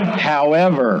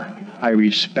 However, I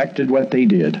respected what they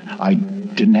did. I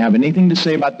didn't have anything to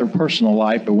say about their personal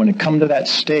life, but when it come to that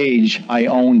stage, I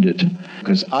owned it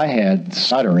because I had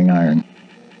soldering iron.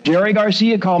 Jerry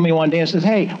Garcia called me one day and says,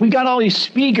 hey, we got all these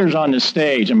speakers on the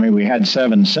stage. I mean, we had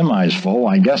 7 semis full.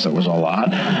 I guess it was a lot.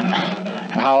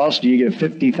 How else do you get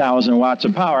 50,000 watts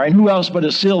of power? And who else but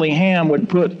a silly ham would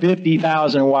put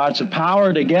 50,000 watts of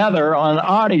power together on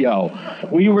audio?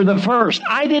 We were the first.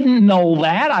 I didn't know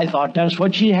that. I thought that's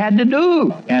what you had to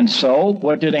do. And so,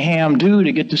 what did a ham do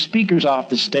to get the speakers off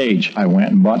the stage? I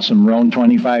went and bought some Roan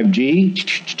 25G.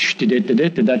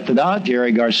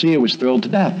 Jerry Garcia was thrilled to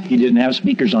death. He didn't have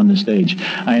speakers on the stage.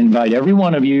 I invite every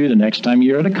one of you, the next time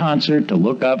you're at a concert, to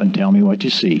look up and tell me what you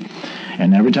see.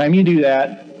 And every time you do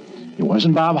that, it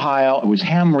wasn't Bob Heil, it was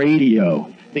ham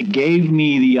radio that gave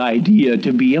me the idea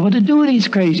to be able to do these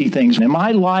crazy things. And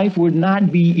my life would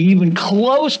not be even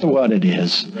close to what it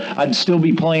is. I'd still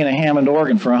be playing a Hammond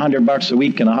organ for $100 a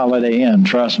week in a Holiday Inn,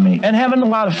 trust me, and having a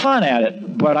lot of fun at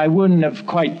it. But I wouldn't have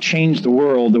quite changed the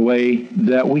world the way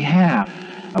that we have.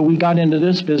 We got into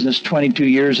this business 22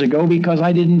 years ago because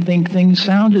I didn't think things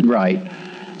sounded right.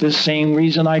 The same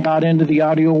reason I got into the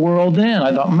audio world then.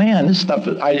 I thought, man, this stuff,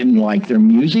 I didn't like their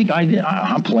music.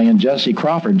 I'm playing Jesse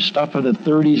Crawford, stuff of the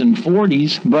 30s and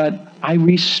 40s, but I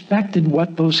respected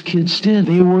what those kids did.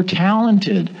 They were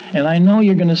talented. And I know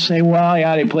you're going to say, well,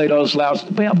 yeah, they played those loud,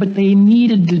 but they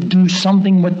needed to do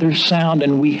something with their sound,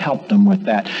 and we helped them with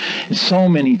that. So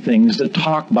many things. The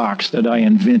talk box that I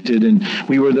invented, and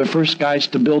we were the first guys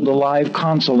to build a live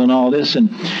console and all this. And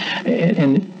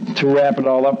to wrap it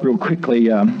all up real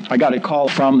quickly, I got a call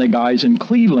from the guys in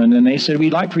Cleveland, and they said,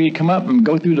 we'd like for you to come up and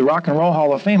go through the Rock and Roll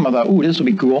Hall of Fame. I thought, ooh, this will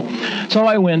be cool. So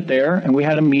I went there, and we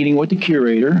had a meeting with the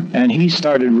curator, and he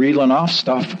started reeling off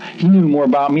stuff. He knew more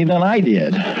about me than I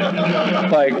did.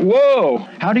 Like, whoa,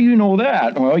 how do you know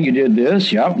that? Well, you did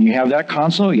this, yeah. You have that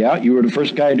console, yeah. You were the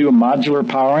first guy to do a modular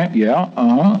power amp,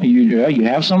 yeah. You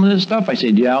have some of this stuff? I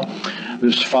said, yeah.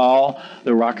 This fall,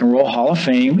 the Rock and Roll Hall of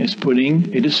Fame is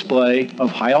putting a display of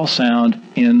Heil sound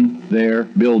in their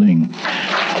building.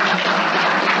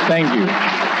 Thank you.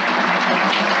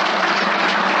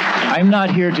 I'm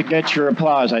not here to get your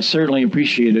applause. I certainly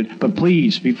appreciate it. But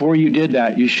please, before you did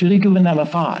that, you should have given that a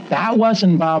thought. That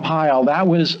wasn't Bob Heil. That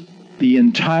was the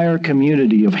entire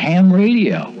community of ham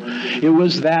radio. It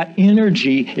was that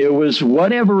energy. It was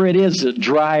whatever it is that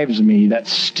drives me, that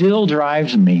still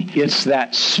drives me. It's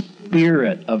that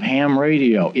spirit of ham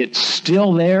radio. It's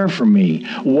still there for me.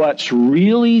 What's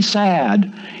really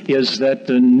sad is that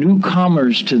the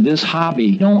newcomers to this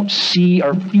hobby don't see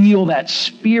or feel that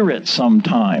spirit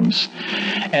sometimes.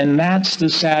 And that's the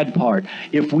sad part.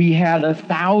 If we had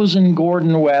 1,000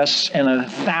 Gordon Wests and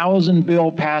 1,000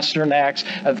 Bill Pasternaks,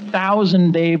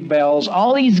 1,000 Dave Bells,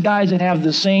 all these guys that have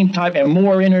the same type and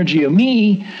more energy of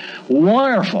me,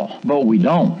 wonderful, but we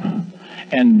don't.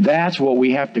 And that's what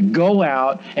we have to go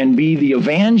out and be the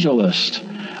evangelist.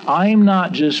 I'm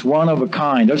not just one of a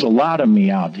kind. There's a lot of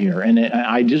me out here. And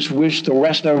I just wish the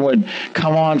rest of them would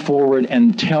come on forward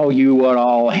and tell you what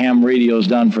all ham radio's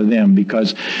done for them,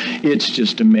 because it's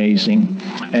just amazing.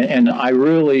 And I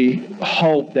really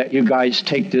hope that you guys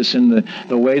take this in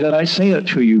the way that I say it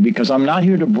to you, because I'm not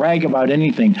here to brag about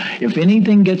anything. If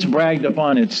anything gets bragged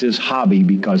upon, it's this hobby,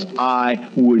 because I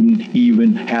wouldn't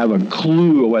even have a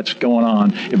clue of what's going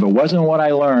on if it wasn't what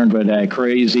I learned with that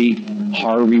crazy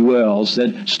Harvey Wells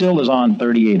that still is on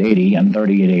 3880 and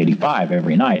 3885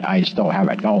 every night. I still have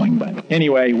it going. But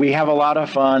anyway, we have a lot of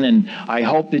fun, and I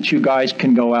hope that you guys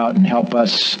can go out and help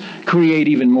us create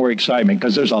even more excitement,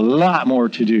 because there's a lot more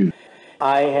to do.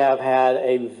 I have had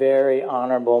a very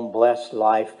honorable and blessed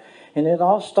life. And it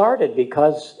all started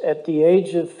because at the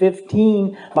age of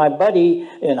 15, my buddy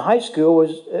in high school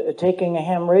was taking a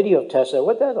ham radio test. I said,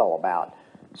 what's that all about?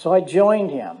 So I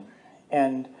joined him,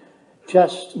 and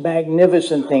just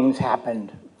magnificent things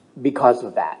happened because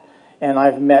of that. And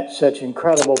I've met such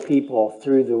incredible people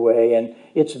through the way, and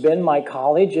it's been my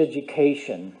college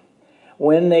education.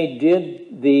 When they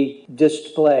did the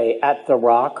display at the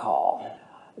Rock Hall,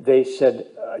 they said,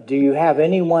 do you have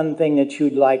any one thing that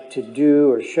you'd like to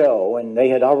do or show? And they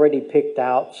had already picked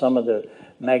out some of the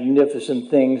magnificent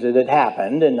things that had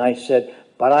happened, and I said,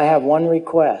 but I have one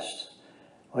request.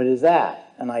 What is that?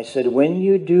 And I said, when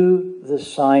you do the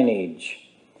signage,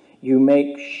 you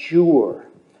make sure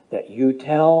that you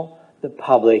tell the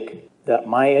public that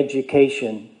my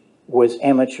education was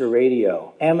amateur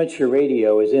radio. Amateur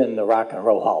radio is in the Rock and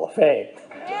Roll Hall of Fame.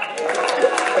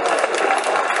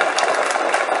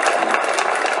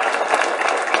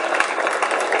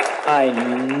 I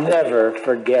never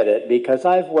forget it, because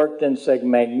I've worked in some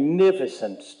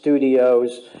magnificent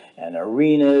studios and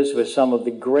arenas with some of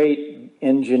the great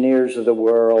engineers of the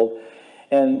world,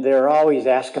 and they're always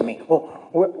asking me, well,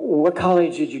 what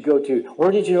college did you go to?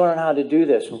 Where did you learn how to do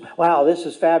this? Wow, this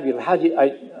is fabulous. How did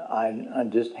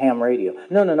I'm just ham radio.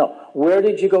 No. Where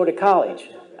did you go to college?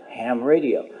 Ham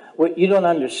radio. Well, you don't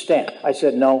understand. I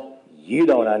said, no, You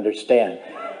don't understand.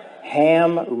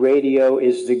 Ham radio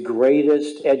is the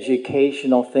greatest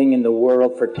educational thing in the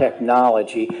world for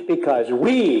technology because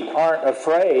we aren't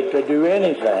afraid to do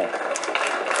anything.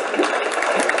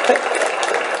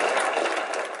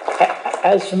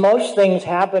 As most things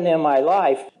happen in my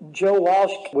life, Joe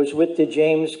Walsh was with the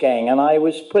James Gang, and I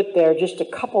was put there just a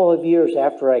couple of years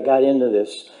after I got into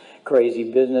this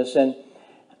crazy business, and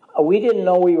we didn't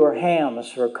know we were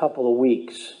hams for a couple of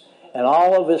weeks. And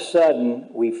all of a sudden,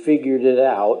 we figured it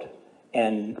out,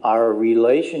 and our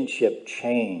relationship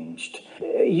changed.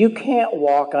 You can't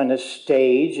walk on a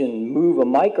stage and move a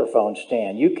microphone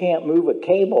stand. You can't move a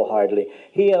cable hardly.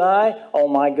 He and I, oh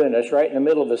my goodness, right in the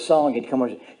middle of the song, he'd come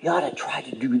over and say, you ought to try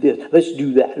to do this. Let's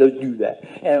do that. Let's do that.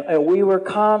 And we were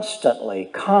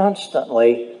constantly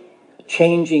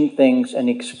changing things and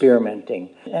experimenting.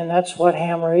 And that's what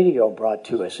ham radio brought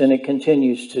to us, and it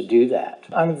continues to do that.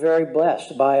 I'm very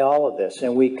blessed by all of this,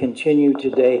 and we continue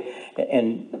today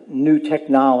in new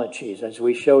technologies, as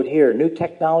we showed here, new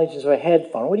technologies of a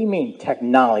headphone. What do you mean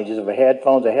technologies of a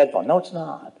headphone's a headphone? No, it's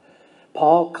not.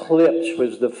 Paul Klipsch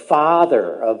was the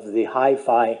father of the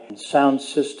hi-fi sound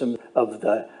system of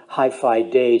the hi-fi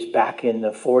days back in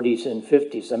the 40s and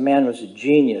 50s. The man was a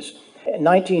genius. In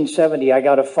 1970, I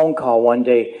got a phone call one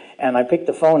day, and I picked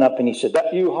the phone up, and he said,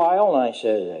 "That you, Heil?" And I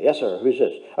said, "Yes, sir. Who's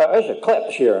this?" "There's a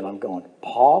Klipsch here." And I'm going,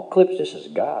 "Paul Klipsch? This is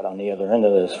God on the other end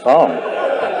of this phone."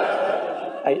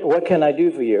 "What can I do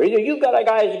for you?" He said, "You got a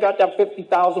guy who's got that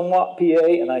 50,000 watt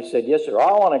PA?" And I said, "Yes, sir.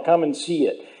 I want to come and see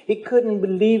it." He couldn't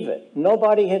believe it.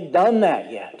 Nobody had done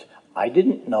that yet. I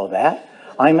didn't know that.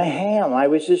 I'm a ham. I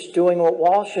was just doing what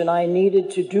Walsh and I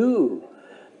needed to do.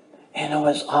 And it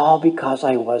was all because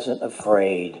I wasn't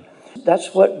afraid.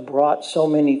 That's what brought so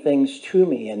many things to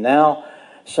me. And now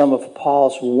some of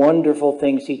Paul's wonderful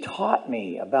things he taught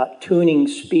me about tuning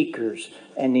speakers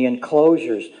and the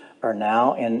enclosures are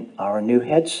now in our new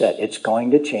headset. It's going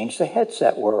to change the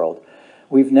headset world.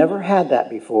 We've never had that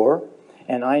before,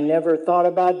 and I never thought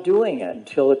about doing it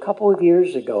until a couple of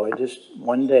years ago. It just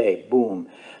one day, boom.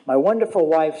 My wonderful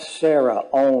wife, Sarah,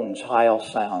 owns Heil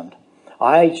Sound.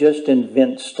 I just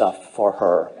invent stuff for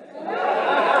her.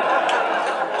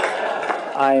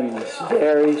 I'm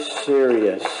very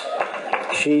serious.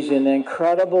 She's an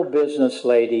incredible business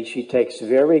lady. She takes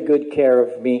very good care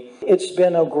of me. It's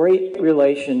been a great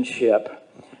relationship.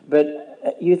 But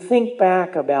you think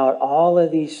back about all of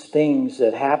these things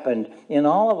that happened in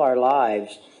all of our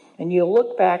lives, and you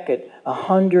look back at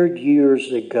 100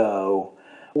 years ago.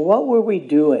 What were we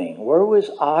doing? Where was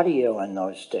audio in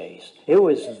those days? It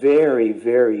was very,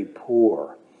 very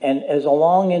poor. And as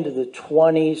along into the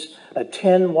 20s, a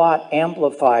 10-watt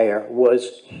amplifier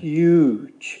was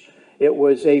huge. It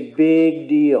was a big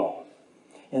deal.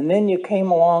 And then you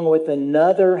came along with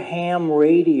another ham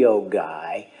radio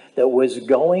guy that was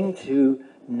going to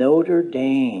Notre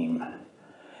Dame.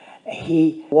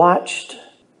 He watched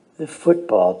the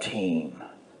football team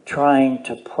trying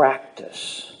to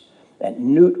practice.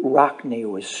 And Newt Rockney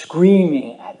was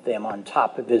screaming at them on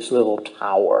top of his little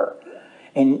tower.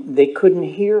 And they couldn't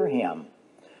hear him.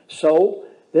 So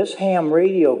this ham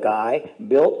radio guy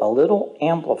built a little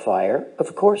amplifier.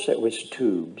 Of course it was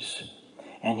tubes.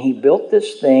 And he built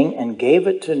this thing and gave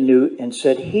it to Newt and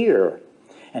said, "Here."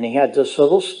 And he had this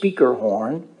little speaker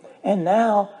horn. And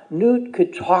now Newt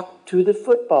could talk to the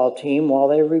football team while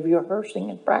they were rehearsing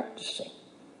and practicing.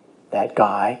 That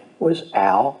guy was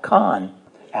Al Kahn.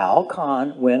 Al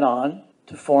Kahn went on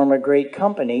to form a great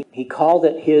company. He called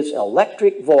it his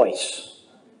Electric Voice.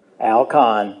 Al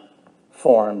Kahn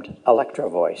formed Electro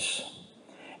Voice.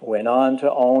 Went on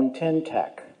to own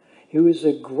Tintec. He was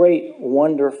a great,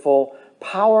 wonderful,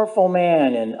 powerful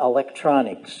man in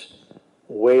electronics.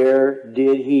 Where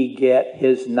did he get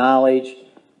his knowledge?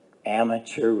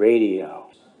 Amateur radio.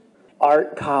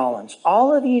 Art Collins.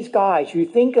 All of these guys, you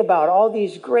think about all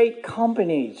these great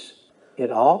companies. It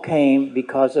all came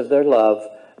because of their love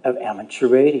of amateur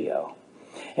radio.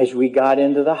 As we got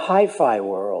into the hi-fi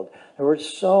world, there were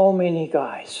so many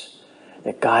guys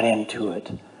that got into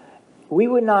it. We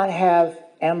would not have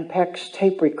Ampex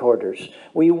tape recorders.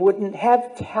 We wouldn't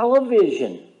have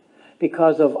television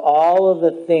because of all of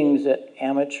the things that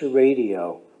amateur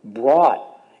radio brought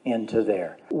into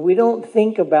there. We don't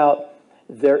think about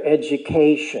their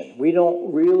education. We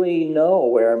don't really know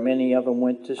where many of them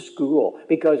went to school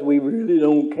because we really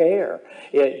don't care.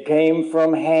 It came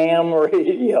from ham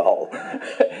radio.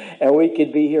 And we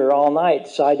could be here all night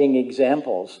citing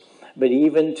examples. But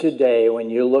even today, when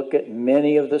you look at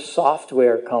many of the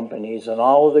software companies and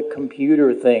all of the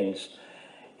computer things,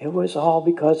 it was all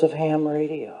because of ham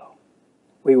radio.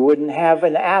 We wouldn't have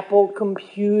an Apple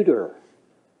computer.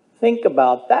 Think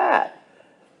about that.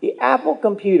 The Apple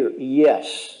computer,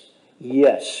 yes,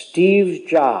 Steve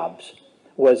Jobs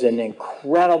was an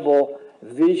incredible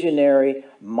visionary,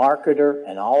 marketer,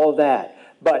 and all of that.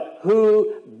 But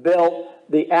who built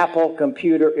the Apple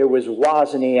computer? It was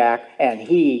Wozniak, and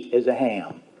he is a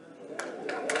ham.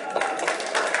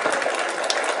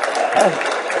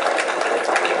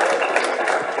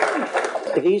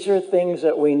 These are things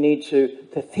that we need to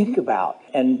think about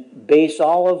and base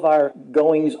all of our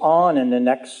goings on in the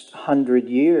next 100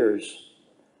 years.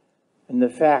 And the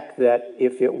fact that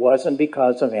if it wasn't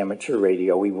because of amateur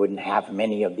radio, we wouldn't have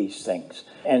many of these things.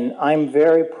 And I'm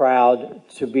very proud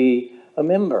to be a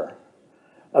member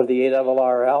of the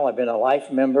ARRL. I've been a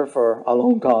life member for a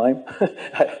long time,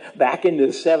 back in the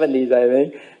 70s, I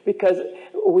think, because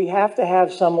we have to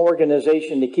have some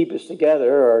organization to keep us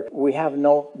together, or we have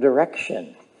no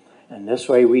direction. And this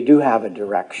way we do have a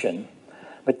direction.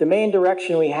 But the main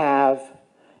direction we have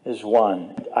is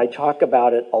one. I talk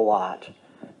about it a lot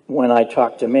when I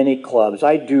talk to many clubs.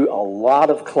 I do a lot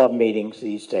of club meetings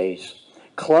these days.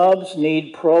 Clubs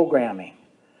need programming.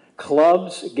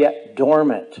 Clubs get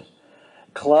dormant.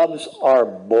 Clubs are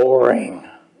boring.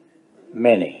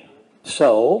 Many.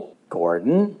 So,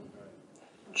 Gordon,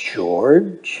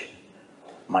 George,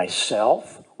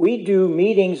 myself, we do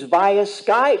meetings via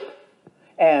Skype.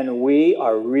 And we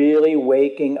are really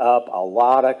waking up a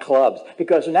lot of clubs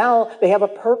because now they have a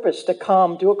purpose to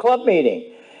come to a club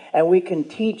meeting. And we can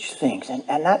teach things.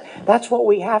 And that's what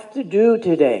we have to do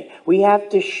today. We have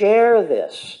to share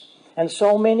this. And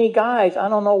so many guys, I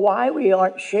don't know why we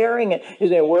aren't sharing it. You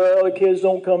say, well, the kids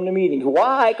don't come to meetings.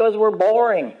 Why? Because we're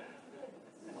boring.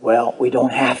 Well, we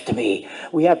don't have to be.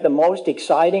 We have the most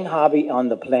exciting hobby on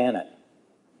the planet.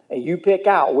 And you pick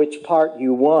out which part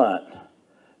you want.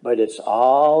 But it's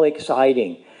all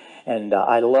exciting. And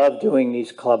I love doing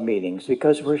these club meetings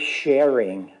because we're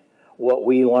sharing what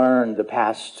we learned the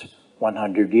past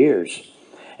 100 years.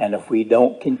 And if we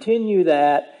don't continue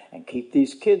that and keep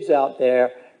these kids out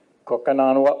there cooking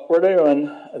on what we're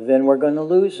doing, then we're going to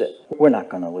lose it. We're not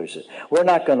going to lose it. We're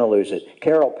not going to lose it.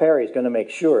 Carol Perry is going to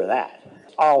make sure of that.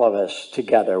 All of us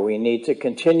together, we need to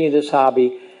continue this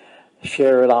hobby,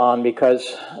 share it on,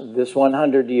 because this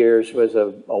 100 years was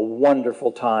a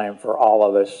wonderful time for all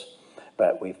of us.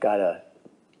 But we've got to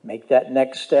make that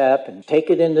next step and take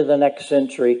it into the next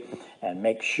century and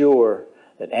make sure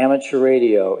that amateur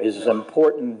radio is as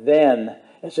important then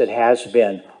as it has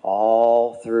been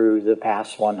all through the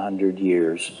past 100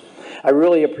 years. I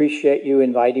really appreciate you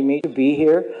inviting me to be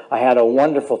here. I had a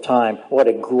wonderful time. What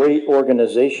a great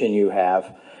organization you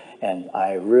have. And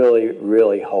I really,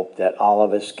 really hope that all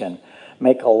of us can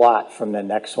make a lot from the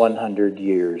next 100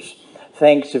 years.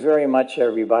 Thanks very much,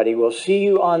 everybody. We'll see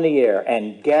you on the air,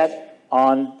 and get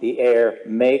on the air.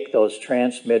 Make those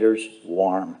transmitters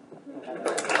warm.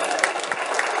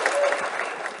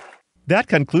 That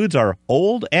concludes our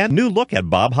old and new look at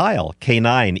Bob Heil,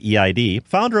 K9 EID,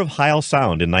 founder of Heil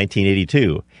Sound in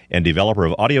 1982, and developer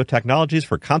of audio technologies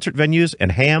for concert venues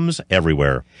and hams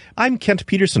everywhere. I'm Kent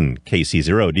Peterson,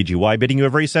 KC0DGY, bidding you a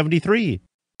very 73.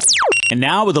 And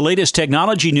now with the latest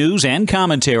technology news and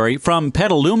commentary from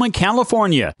Petaluma,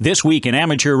 California. This Week in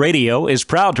Amateur Radio is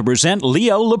proud to present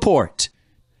Leo Laporte.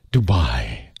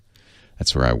 Dubai.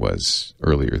 That's where I was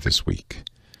earlier this week.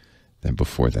 Then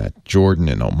before that, Jordan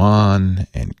and Oman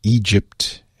and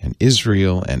Egypt and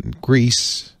Israel and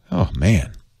Greece. Oh,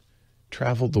 man.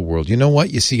 Traveled the world. You know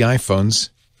what? You see iPhones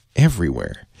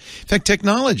everywhere. In fact,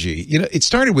 technology, it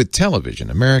started with television,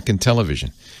 American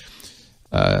television.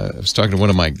 I was talking to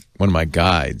one of my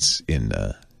guides in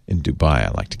Dubai.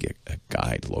 I like to get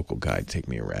a local guide, take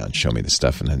me around, show me the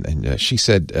stuff. And she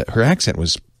said her accent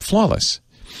was flawless.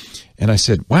 And I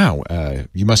said, wow,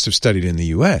 you must have studied in the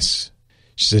U.S.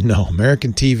 She said, no,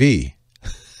 American TV.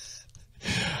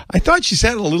 I thought she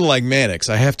sounded a little like Mannix,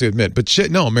 I have to admit. But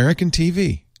no, American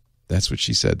TV. That's what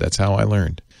she said. That's how I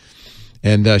learned.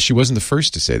 And she wasn't the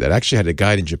first to say that. I actually had a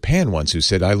guide in Japan once who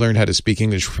said, I learned how to speak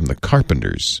English from the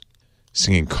Carpenters,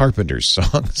 singing Carpenters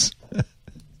songs.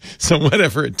 So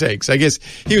whatever it takes. I guess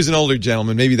he was an older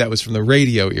gentleman. Maybe that was from the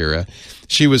radio era.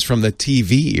 She was from the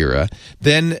TV era.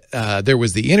 Then there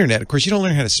was the internet. Of course, you don't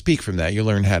learn how to speak from that. You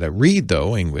learn how to read,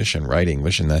 though, English and write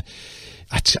English. And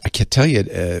I can tell you,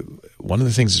 one of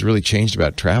the things that's really changed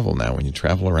about travel now, when you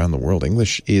travel around the world,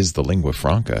 English is the lingua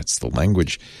franca. It's the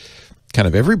language kind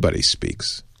of everybody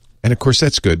speaks. And, of course,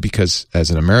 that's good because as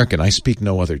an American, I speak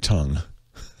no other tongue.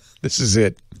 This is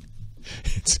it.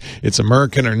 It's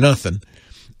American or nothing.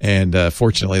 And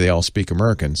fortunately, they all speak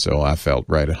American, so I felt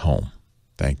right at home.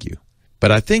 Thank you.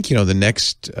 But I think, the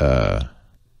next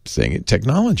thing,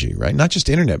 technology, right? Not just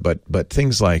internet, but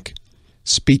things like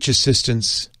speech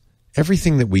assistants,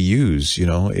 everything that we use,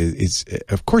 it's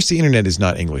of course the internet is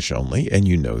not English only, and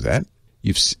you know that.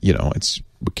 It's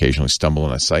occasionally stumble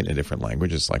on a site in a different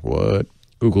language. It's like, what?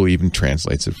 Google even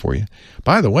translates it for you.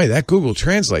 By the way, that Google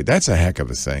Translate, that's a heck of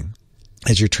a thing.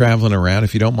 As you're traveling around,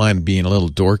 if you don't mind being a little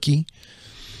dorky,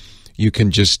 you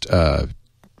can just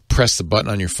press the button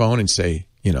on your phone and say,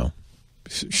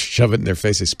 shove it in their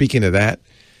face. Say, speaking of that,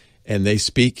 and they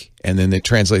speak, and then it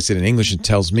translates it in English and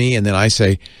tells me, and then I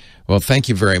say, well, thank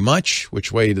you very much.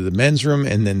 Which way to the men's room?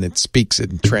 And then it speaks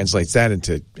it and translates that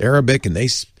into Arabic, and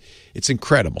it's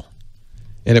incredible.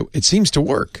 And it seems to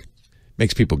work.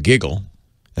 Makes people giggle.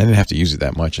 I didn't have to use it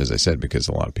that much, as I said, because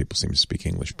a lot of people seem to speak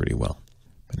English pretty well.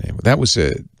 But anyway, that was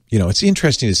it's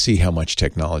interesting to see how much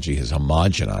technology has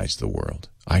homogenized the world.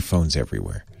 iPhones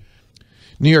everywhere.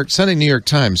 Sunday New York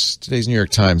Times, today's New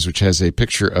York Times, which has a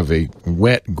picture of a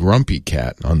wet, grumpy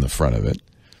cat on the front of it,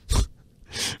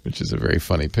 which is a very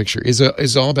funny picture,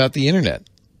 is all about the internet.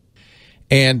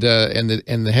 And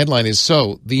the headline is,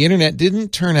 so the internet didn't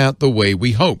turn out the way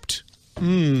we hoped.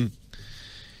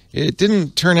 It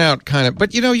didn't turn out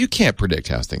but you can't predict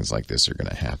how things like this are going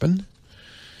to happen.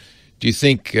 Do you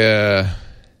think, when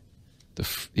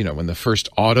the first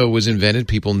auto was invented,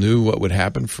 people knew what would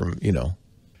happen from,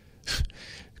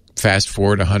 fast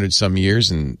forward 100 some years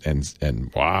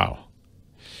and wow.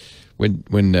 When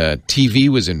TV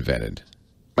was invented,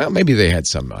 well, maybe they had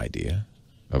some idea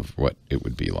of what it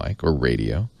would be like, or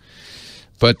radio.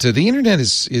 But the internet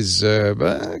is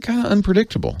kind of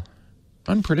unpredictable.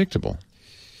 Unpredictable.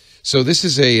 So this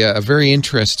is a very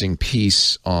interesting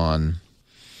piece on,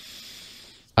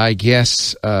 I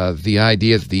guess, the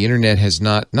idea that the internet has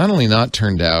not only not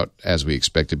turned out as we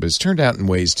expected, but it's turned out in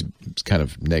ways to kind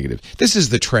of negative. This is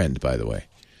the trend, by the way.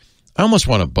 I almost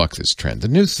want to buck this trend. The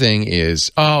new thing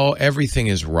is, everything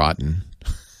is rotten.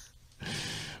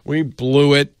 We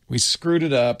blew it. We screwed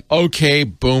it up. Okay,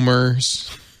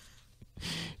 boomers.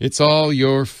 It's all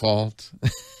your fault.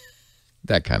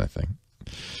 That kind of thing.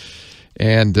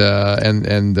 And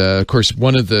of course,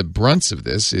 one of the brunts of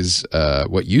this is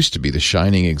what used to be the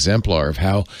shining exemplar of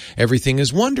how everything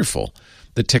is wonderful,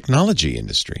 the technology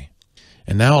industry.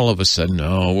 And now all of a sudden,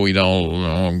 we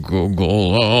don't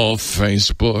Google,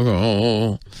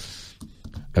 Facebook.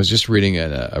 I was just reading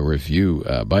a review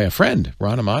by a friend,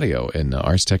 Ron Amadio, in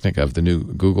Ars Technica of the new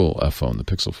Google phone, the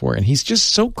Pixel 4, and he's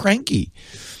just so cranky.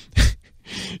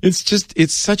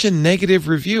 It's such a negative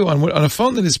review on a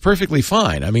phone that is perfectly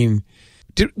fine. I mean,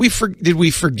 did we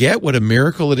forget what a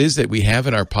miracle it is that we have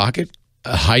in our pocket?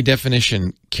 A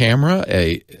high-definition camera,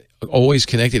 a always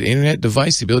connected internet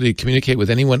device, the ability to communicate with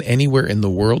anyone anywhere in the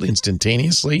world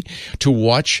instantaneously, to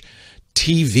watch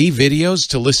TV videos,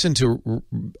 to listen to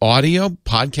audio,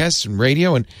 podcasts, and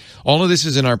radio, and all of this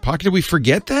is in our pocket. Did we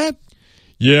forget that?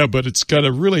 Yeah, but it's got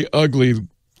a really ugly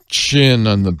chin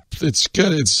on the.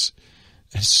 It's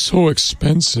so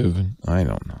expensive. I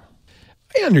don't know.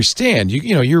 I understand.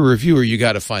 You're a reviewer. You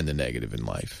got to find the negative in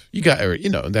life.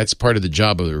 That's part of the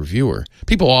job of the reviewer.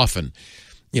 People often,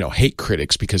 hate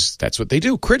critics because that's what they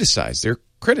do. Criticize. They're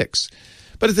critics.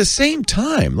 But at the same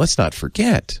time, let's not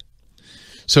forget.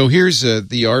 So here's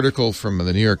the article from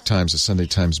the New York Times, the Sunday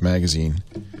Times Magazine,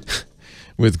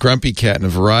 with Grumpy Cat in a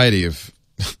variety of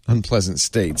unpleasant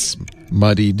states,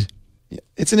 muddied.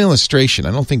 It's an illustration.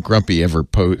 I don't think Grumpy ever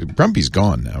Grumpy's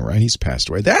gone now, right? He's passed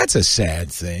away. That's a sad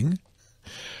thing.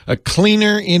 A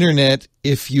cleaner internet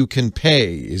if you can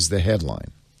pay is the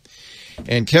headline.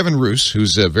 And Kevin Roos,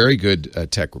 who's a very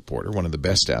good tech reporter, one of the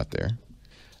best out there,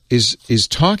 is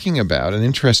talking about an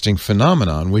interesting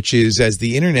phenomenon, which is as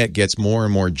the internet gets more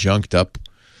and more junked up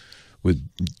with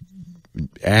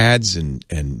ads and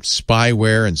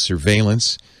spyware and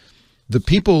surveillance, the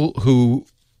people who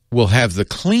will have the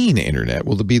clean internet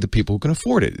will be the people who can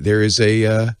afford it. There is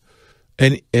an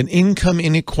income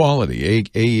inequality,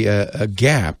 a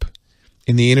gap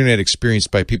in the internet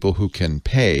experienced by people who can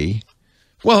pay.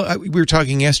 Well, we were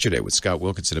talking yesterday with Scott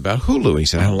Wilkinson about Hulu. He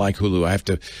said, I don't like Hulu. I have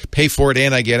to pay for it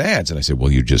and I get ads. And I said,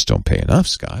 well, you just don't pay enough,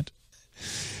 Scott.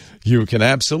 You can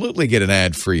absolutely get an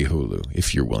ad-free Hulu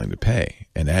if you're willing to pay.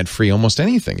 And ad-free almost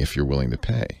anything if you're willing to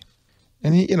pay.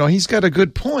 And, he's got a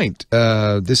good point.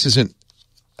 This isn't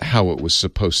how it was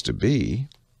supposed to be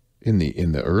in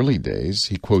the early days.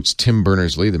 He quotes Tim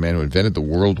Berners-Lee, the man who invented the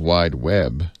World Wide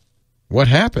Web. What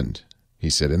happened? He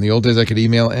said, in the old days, I could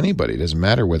email anybody. It doesn't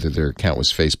matter whether their account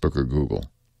was Facebook or Google.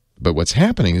 But what's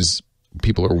happening is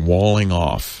people are walling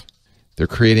off. They're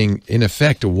creating, in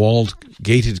effect, a walled,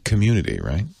 gated community,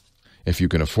 right? If you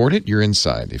can afford it, you're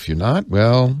inside. If you're not,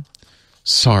 well,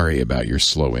 sorry about your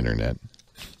slow internet.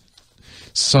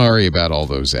 Sorry about all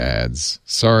those ads.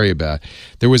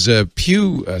 There was a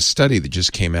Pew study that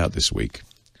just came out this week.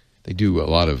 They do a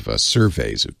lot of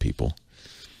surveys of people.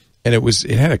 And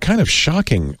it had a kind of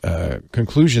shocking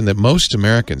conclusion that most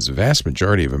Americans, the vast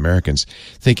majority of Americans,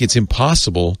 think it's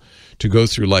impossible to go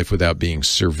through life without being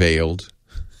surveilled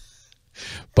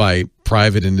by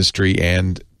private industry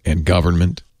and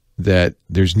government, that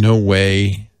there's no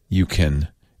way you can,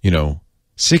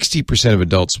 60% of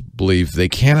adults believe they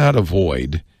cannot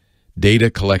avoid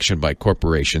data collection by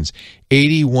corporations.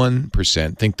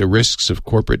 81% think the risks of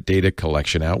corporate data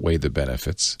collection outweigh the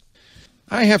benefits.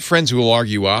 I have friends who will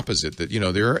argue opposite, that,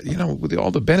 there are, with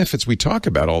all the benefits we talk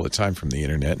about all the time from the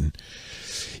internet and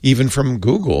even from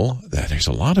Google, that there's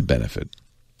a lot of benefit.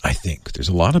 I think there's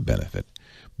a lot of benefit.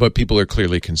 But people are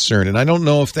clearly concerned. And I don't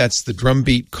know if that's the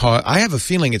drumbeat cause. I have a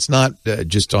feeling it's not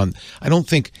just on, I don't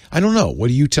know. What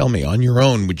do you tell me? On your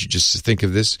own, would you just think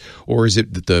of this? Or is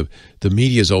it that the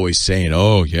media is always saying,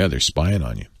 oh, yeah, they're spying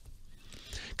on you?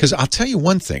 Because I'll tell you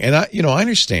one thing, and I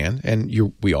understand, and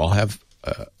we all have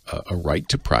a right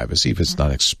to privacy if it's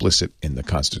not explicit in the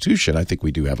Constitution. I think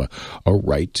we do have a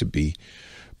right to be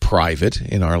private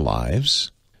in our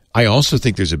lives. I also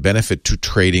think there's a benefit to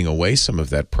trading away some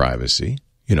of that privacy.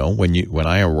 When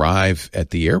I arrive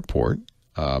at the airport,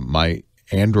 my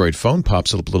Android phone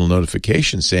pops up a little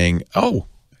notification saying, "Oh,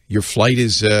 your flight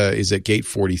is at gate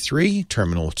 43,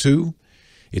 terminal 2.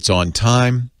 It's on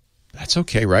time." That's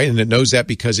okay, right? And it knows that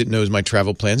because it knows my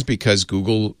travel plans, because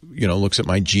Google, looks at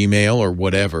my Gmail or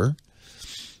whatever.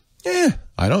 Yeah,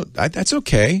 that's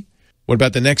okay. What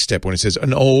about the next step when it says,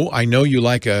 "Oh, I know you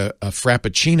like a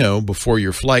Frappuccino before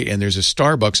your flight, and there's a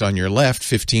Starbucks on your left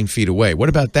 15 feet away." What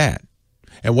about that?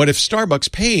 And what if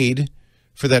Starbucks paid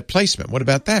for that placement? What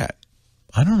about that?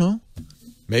 I don't know.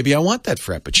 Maybe I want that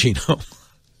Frappuccino.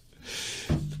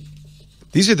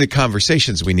 These are the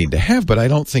conversations we need to have, but I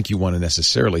don't think you want to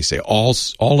necessarily say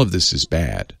all of this is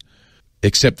bad,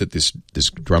 except that this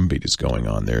drumbeat is going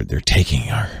on. They're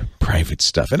taking our private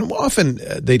stuff. And often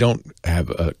they don't have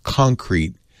a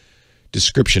concrete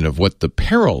description of what the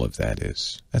peril of that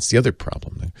is. That's the other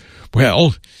problem.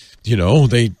 Well,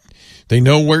 they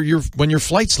know when your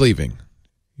flight's leaving.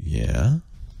 Yeah.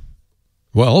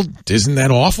 Well, isn't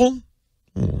that awful?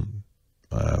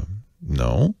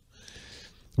 No.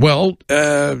 Well,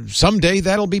 someday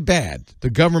that'll be bad. The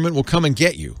government will come and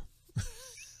get you.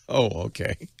 Oh,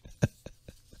 okay.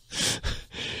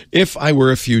 If I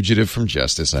were a fugitive from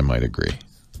justice, I might agree.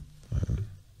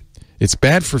 It's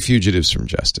bad for fugitives from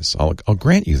justice. I'll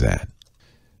grant you that.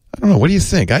 I don't know. What do you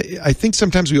think? I think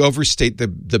sometimes we overstate the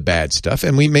bad stuff,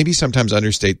 and we maybe sometimes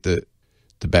understate the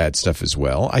bad stuff as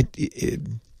well.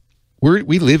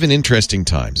 We live in interesting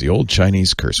times. The old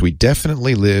Chinese curse. We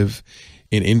definitely live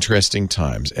in interesting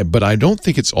times, but I don't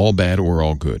think it's all bad or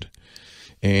all good.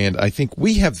 And I think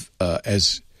we have,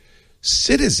 as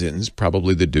citizens,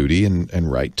 probably the duty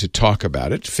and right to talk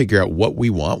about it, to figure out what we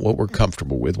want, what we're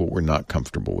comfortable with, what we're not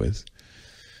comfortable with.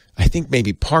 I think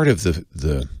maybe part of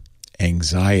the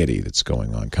anxiety that's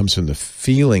going on comes from the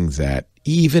feeling that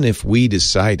even if we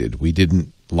decided we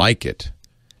didn't like it,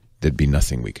 there'd be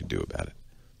nothing we could do about it.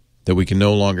 That we can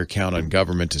no longer count on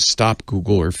government to stop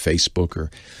Google or Facebook or,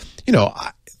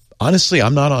 honestly,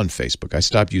 I'm not on Facebook. I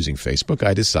stopped using Facebook.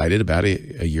 I decided about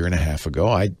a year and a half ago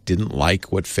I didn't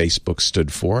like what Facebook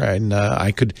stood for, and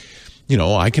I can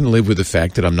live with the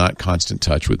fact that I'm not in constant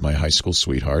touch with my high school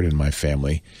sweetheart and my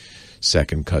family,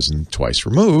 second cousin twice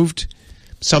removed.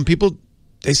 Some people,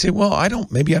 they say, well,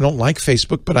 maybe I don't like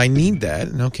Facebook, but I need that.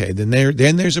 And okay, then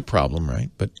there's a problem, right?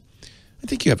 But I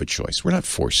think you have a choice. We're not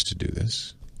forced to do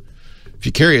this. If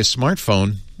you carry a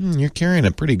smartphone, you're carrying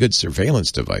a pretty good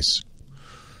surveillance device.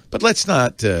 But let's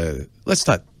not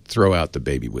throw out the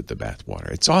baby with the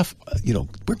bathwater. It's off.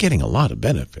 We're getting a lot of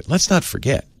benefit. Let's not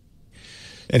forget.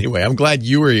 Anyway, I'm glad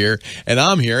you were here, and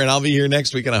I'm here, and I'll be here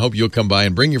next week, and I hope you'll come by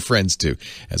and bring your friends too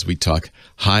as we talk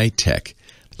high tech.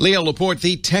 Leo Laporte,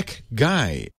 the tech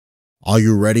guy. Are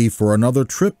you ready for another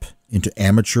trip into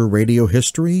amateur radio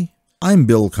history? I'm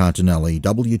Bill Continelli,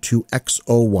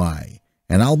 W2XOY,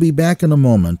 and I'll be back in a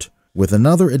moment with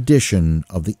another edition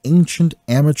of the Ancient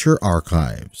Amateur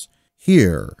Archives,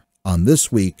 here on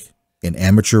This Week in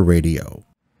Amateur Radio.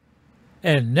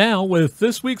 And now with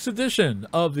this week's edition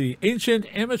of the Ancient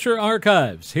Amateur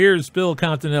Archives, here's Bill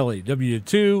Continelli,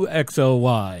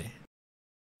 W2XOY.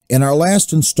 In our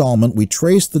last installment, we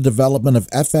traced the development of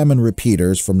FM and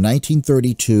repeaters from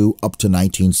 1932 up to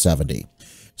 1970.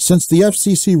 Since the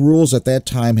FCC rules at that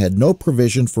time had no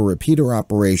provision for repeater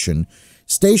operation,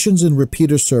 stations in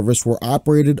repeater service were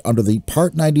operated under the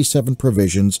Part 97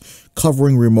 provisions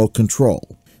covering remote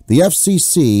control. The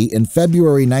FCC, in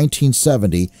February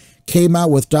 1970, came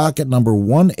out with docket number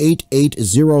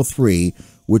 18803,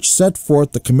 which set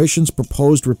forth the Commission's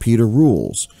proposed repeater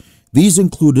rules. These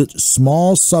included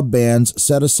small subbands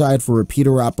set aside for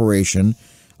repeater operation,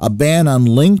 a ban on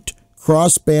linked,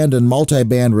 crossband, and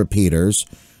multiband repeaters,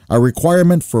 a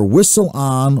requirement for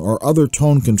whistle-on or other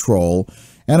tone control,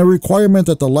 and a requirement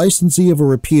that the licensee of a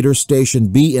repeater station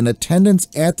be in attendance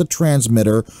at the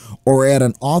transmitter or at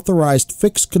an authorized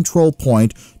fixed control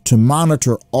point to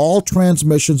monitor all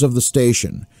transmissions of the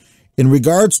station. In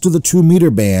regards to the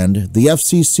 2-meter band, the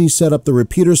FCC set up the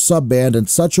repeater subband in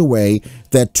such a way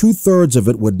that 2/3 of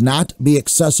it would not be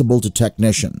accessible to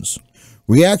technicians.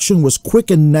 Reaction was quick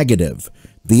and negative.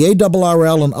 The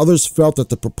ARRL and others felt that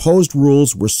the proposed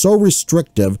rules were so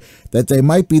restrictive that they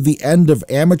might be the end of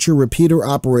amateur repeater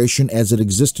operation as it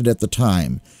existed at the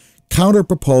time.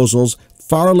 Counter-proposals,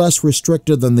 far less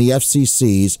restrictive than the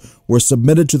FCC's, were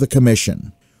submitted to the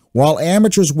Commission. While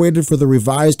amateurs waited for the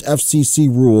revised FCC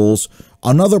rules,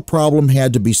 another problem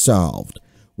had to be solved.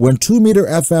 When 2-meter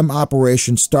FM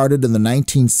operation started in the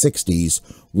 1960s,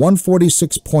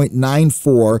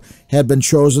 146.94 had been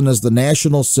chosen as the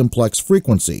national simplex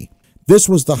frequency. This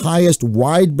was the highest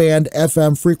wideband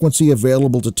FM frequency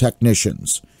available to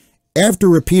technicians. After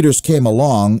repeaters came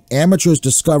along, amateurs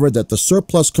discovered that the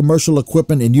surplus commercial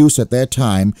equipment in use at that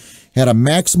time had a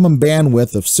maximum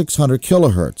bandwidth of 600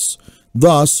 kilohertz.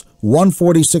 Thus,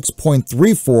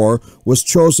 146.34 was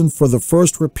chosen for the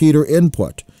first repeater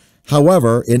input.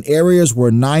 However, in areas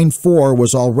where 9.4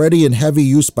 was already in heavy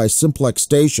use by simplex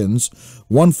stations,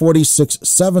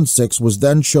 146.76 was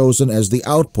then chosen as the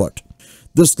output.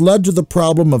 This led to the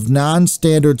problem of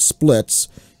non-standard splits,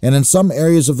 and in some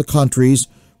areas of the countries,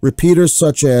 repeaters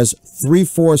such as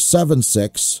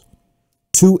 3476,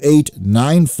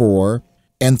 2894,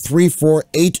 and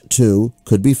 3482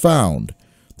 could be found.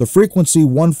 The frequency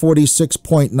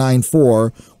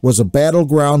 146.94 was a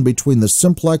battleground between the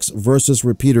simplex versus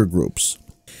repeater groups.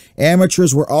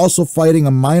 Amateurs were also fighting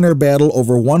a minor battle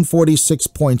over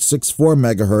 146.64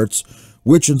 MHz,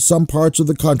 which in some parts of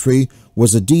the country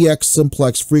was a DX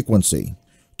simplex frequency.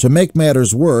 To make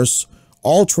matters worse,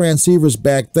 all transceivers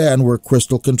back then were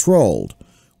crystal controlled.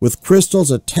 With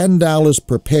crystals at $10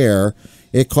 per pair,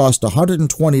 it cost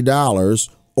 $120,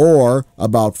 or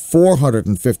about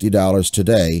 $450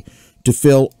 today, to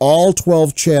fill all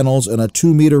 12 channels in a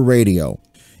 2-meter radio.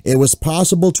 It was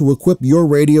possible to equip your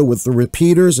radio with the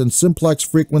repeaters and simplex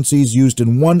frequencies used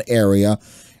in one area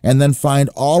and then find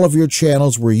all of your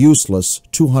channels were useless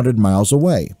 200 miles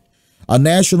away. A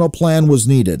national plan was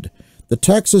needed. The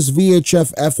Texas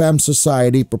VHF-FM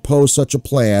Society proposed such a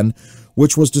plan,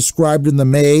 which was described in the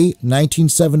May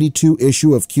 1972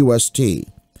 issue of QST.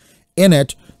 In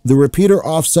it, the repeater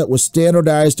offset was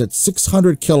standardized at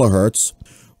 600 kilohertz,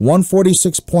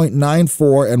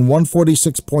 146.94 and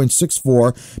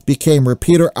 146.64 became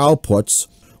repeater outputs,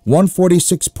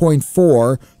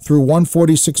 146.4 through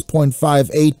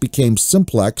 146.58 became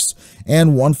simplex,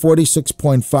 and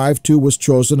 146.52 was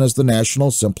chosen as the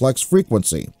national simplex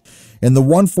frequency. In the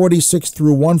 146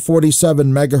 through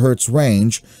 147 megahertz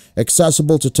range,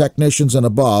 accessible to technicians and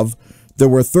above, there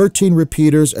were 13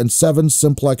 repeaters and 7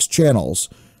 simplex channels.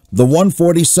 The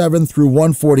 147 through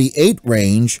 148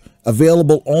 range,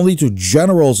 available only to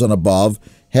generals and above,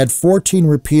 had 14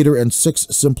 repeater and 6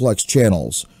 simplex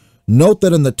channels. Note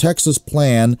that in the Texas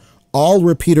plan, all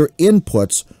repeater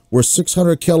inputs were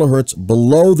 600 kilohertz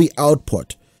below the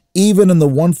output, even in the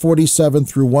 147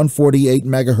 through 148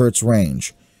 megahertz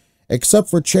range. Except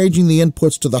for changing the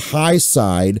inputs to the high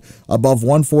side above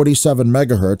 147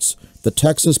 megahertz, the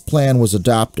Texas plan was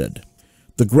adopted.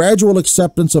 The gradual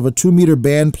acceptance of a 2-meter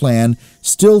band plan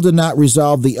still did not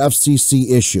resolve the FCC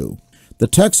issue. The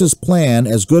Texas plan,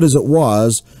 as good as it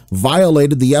was,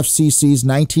 violated the FCC's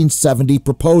 1970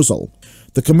 proposal.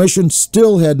 The Commission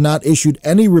still had not issued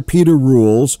any repeater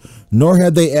rules, nor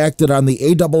had they acted on the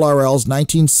ARRL's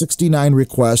 1969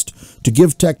 request to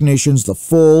give technicians the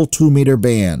full 2-meter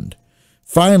band.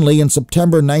 Finally, in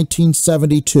September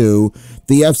 1972,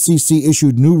 the FCC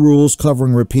issued new rules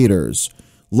covering repeaters,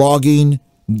 logging,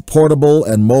 portable,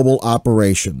 and mobile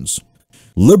operations.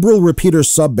 Liberal repeater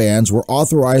subbands were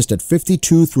authorized at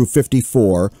 52 through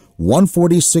 54,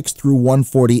 146 through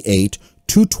 148,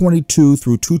 222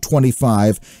 through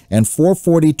 225, and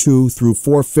 442 through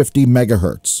 450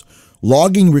 megahertz.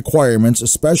 Logging requirements,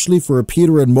 especially for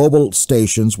repeater and mobile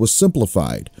stations, was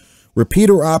simplified.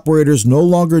 Repeater operators no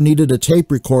longer needed a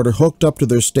tape recorder hooked up to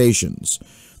their stations.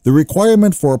 The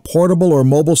requirement for a portable or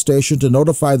mobile station to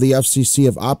notify the FCC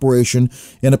of operation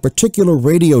in a particular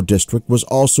radio district was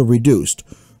also reduced.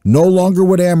 No longer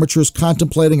would amateurs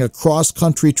contemplating a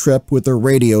cross-country trip with their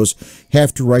radios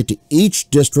have to write to each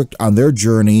district on their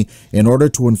journey in order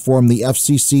to inform the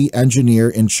FCC engineer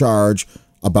in charge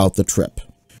about the trip.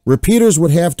 Repeaters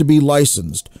would have to be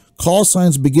licensed. Call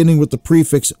signs beginning with the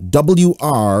prefix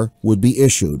WR would be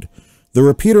issued. The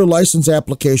repeater license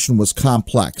application was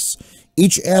complex.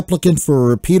 Each applicant for a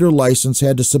repeater license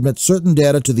had to submit certain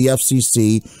data to the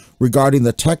FCC regarding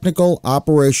the technical,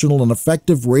 operational, and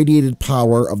effective radiated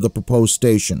power of the proposed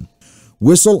station.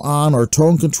 Whistle on or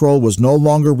tone control was no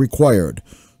longer required.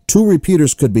 2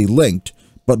 repeaters could be linked,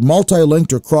 but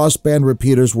multi-linked or cross-band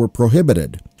repeaters were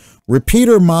prohibited.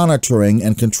 Repeater monitoring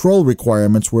and control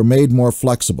requirements were made more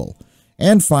flexible.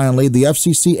 And finally, the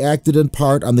FCC acted in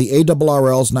part on the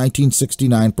ARRL's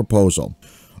 1969 proposal.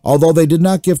 Although they did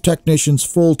not give technicians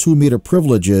full 2-meter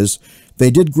privileges, they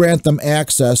did grant them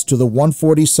access to the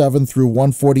 147 through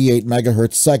 148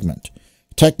 megahertz segment.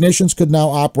 Technicians could now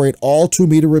operate all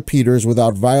 2-meter repeaters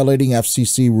without violating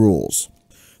FCC rules.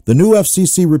 The new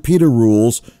FCC repeater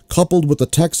rules, coupled with the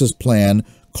Texas plan,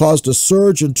 caused a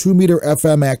surge in 2-meter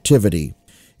FM activity.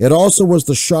 It also was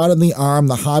the shot in the arm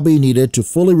the hobby needed to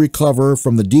fully recover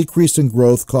from the decrease in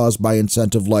growth caused by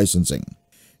incentive licensing.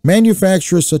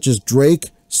 Manufacturers such as Drake,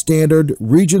 Standard,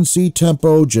 Regency,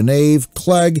 Tempo, Geneve,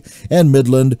 Clegg, and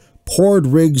Midland poured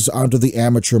rigs onto the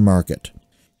amateur market.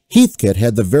 Heathkit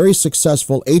had the very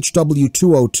successful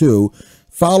HW202,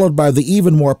 followed by the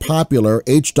even more popular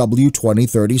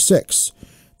HW2036.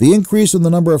 The increase in the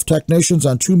number of technicians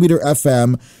on 2-meter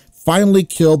FM finally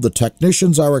killed the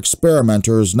technicians are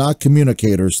experimenters, not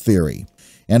communicators theory.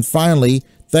 And finally,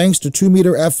 thanks to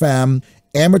 2-meter FM,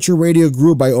 amateur radio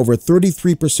grew by over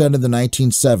 33% in the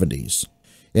 1970s.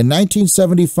 In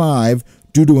 1975,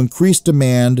 due to increased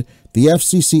demand, the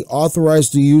FCC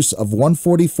authorized the use of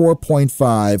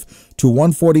 144.5 to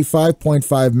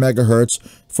 145.5 megahertz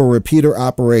for repeater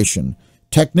operation.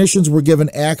 Technicians were given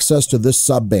access to this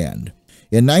subband.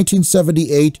 In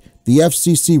 1978, the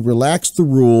FCC relaxed the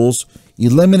rules,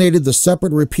 eliminated the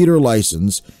separate repeater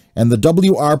license and the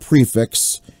WR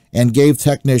prefix, and gave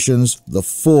technicians the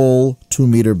full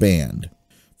 2-meter band.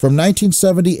 From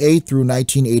 1978 through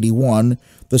 1981,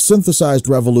 the synthesized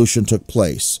revolution took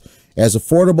place, as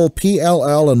affordable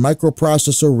PLL and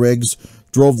microprocessor rigs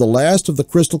drove the last of the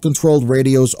crystal-controlled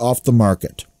radios off the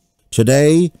market.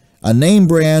 Today, a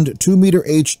name-brand 2-meter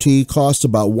HT costs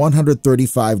about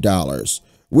 $135.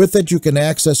 With it, you can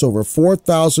access over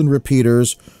 4,000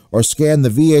 repeaters or scan the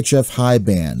VHF high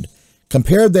band.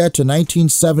 Compare that to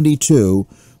 1972,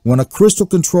 when a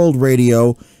crystal-controlled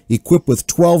radio equipped with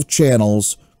 12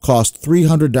 channels cost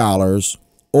 $300,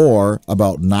 or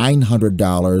about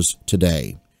 $900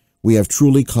 today. We have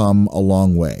truly come a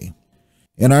long way.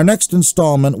 In our next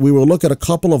installment, we will look at a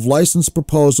couple of license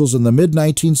proposals in the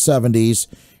mid-1970s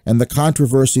and the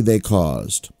controversy they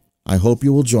caused. I hope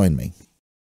you will join me.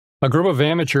 A group of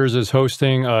amateurs is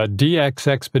hosting a DX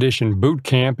Expedition boot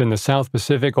camp in the South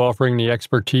Pacific, offering the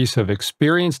expertise of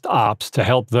experienced ops to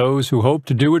help those who hope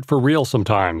to do it for real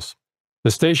sometimes. The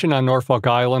station on Norfolk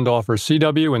Island offers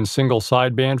CW and single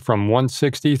sideband from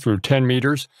 160 through 10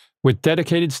 meters, with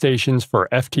dedicated stations for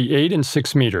FT8 and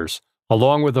 6 meters,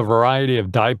 along with a variety of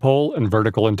dipole and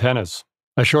vertical antennas.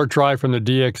 A short drive from the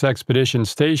DX Expedition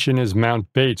station is Mount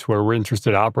Bates, where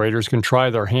interested operators can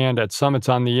try their hand at Summits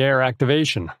on the Air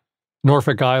activation.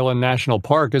 Norfolk Island National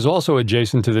Park is also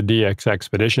adjacent to the DX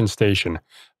Expedition station.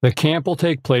 The camp will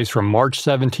take place from March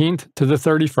 17th to the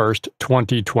 31st,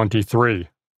 2023.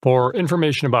 For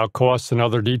information about costs and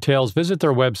other details, visit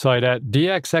their website at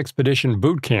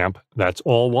dxexpeditionbootcamp, that's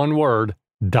all one word,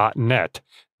 .net,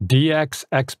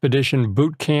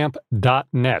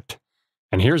 dxexpeditionbootcamp.net.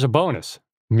 And here's a bonus.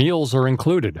 Meals are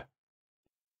included.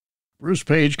 Bruce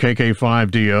Page,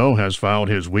 KK5DO, has filed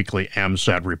his weekly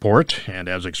AMSAT report, and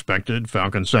as expected,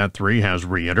 FalconSat 3 has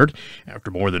re-entered.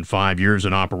 After more than 5 years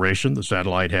in operation, the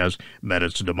satellite has met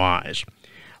its demise.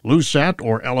 LuSat,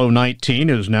 or LO-19,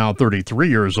 is now 33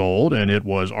 years old, and it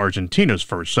was Argentina's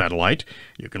first satellite.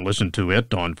 You can listen to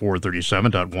it on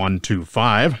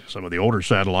 437.125. Some of the older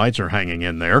satellites are hanging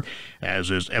in there, as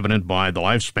is evident by the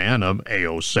lifespan of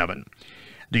AO-7.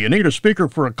 Do you need a speaker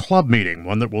for a club meeting,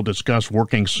 one that will discuss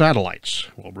working satellites?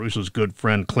 Well, Bruce's good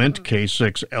friend Clint,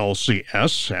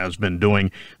 K6LCS, has been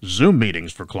doing Zoom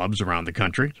meetings for clubs around the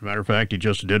country. As a matter of fact, he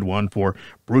just did one for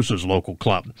Bruce's local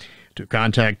club. To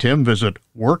contact him, visit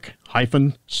work-sat.com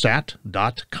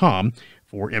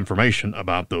for information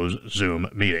about those Zoom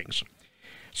meetings.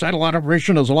 Satellite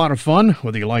operation is a lot of fun.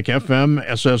 Whether you like FM,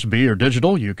 SSB, or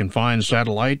digital, you can find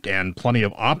satellite and plenty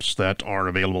of ops that are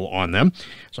available on them.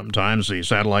 Sometimes the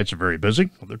satellites are very busy,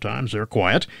 other times they're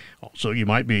quiet. Also, you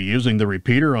might be using the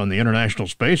repeater on the International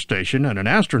Space Station, and an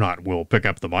astronaut will pick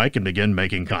up the mic and begin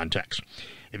making contacts.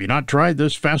 If you've not tried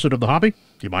this facet of the hobby,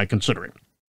 you might consider it.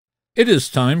 It is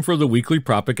time for the weekly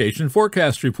propagation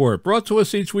forecast report, brought to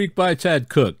us each week by Tad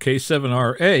Cook,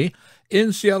 K7RA,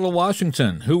 in Seattle,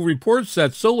 Washington, who reports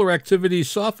that solar activity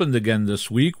softened again this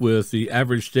week, with the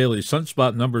average daily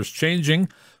sunspot numbers changing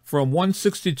from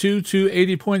 162 to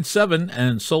 80.7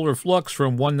 and solar flux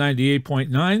from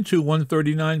 198.9 to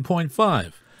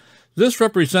 139.5. This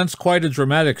represents quite a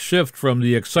dramatic shift from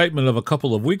the excitement of a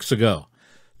couple of weeks ago.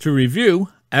 To review,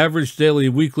 average daily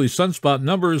weekly sunspot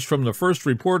numbers from the first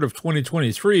report of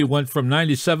 2023 went from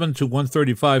 97 to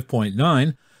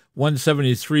 135.9,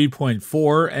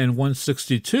 173.4, and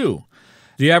 162.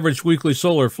 The average weekly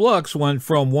solar flux went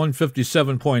from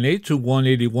 157.8 to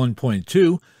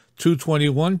 181.2,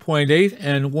 221.8,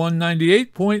 and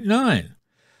 198.9.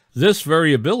 This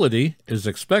variability is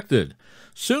expected.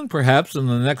 Soon, perhaps in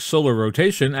the next solar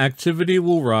rotation, activity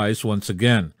will rise once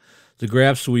again. The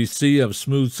graphs we see of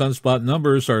smooth sunspot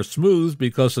numbers are smooth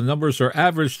because the numbers are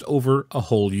averaged over a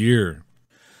whole year.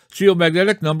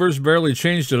 Geomagnetic numbers barely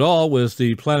changed at all, with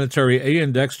the planetary A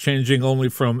index changing only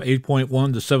from 8.1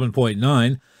 to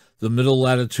 7.9. The middle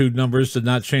latitude numbers did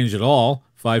not change at all,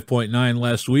 5.9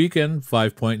 last week and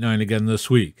 5.9 again this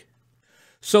week.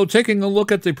 So taking a look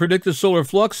at the predicted solar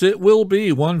flux, it will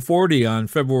be 140 on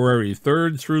February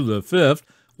 3rd through the 5th,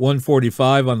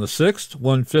 145 on the 6th,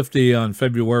 150 on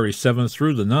February 7th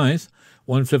through the 9th,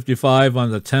 155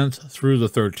 on the 10th through the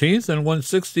 13th, and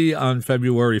 160 on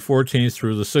February 14th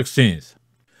through the 16th.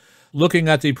 Looking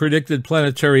at the predicted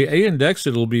planetary A index,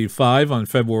 it'll be 5 on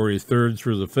February 3rd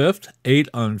through the 5th, 8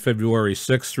 on February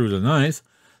 6th through the 9th,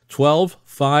 12,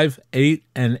 5, 8,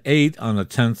 and 8 on the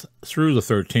 10th through the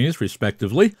 13th,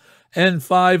 respectively, and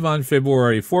 5 on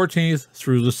February 14th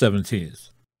through the 17th.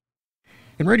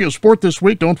 In Radio Sport this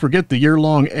week, don't forget the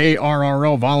year-long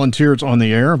ARRL Volunteers on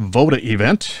the Air VOTA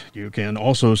event. You can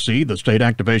also see the state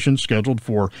activations scheduled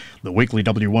for the weekly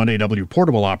W1AW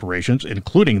portable operations,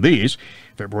 including these: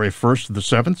 February 1st to the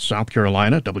 7th, South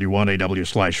Carolina,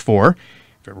 W1AW/4,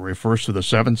 February 1st to the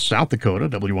 7th, South Dakota,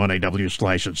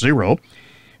 W1AW/0,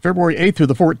 February 8th through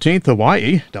the 14th,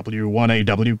 Hawaii,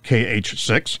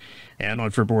 W1AW/KH6, and on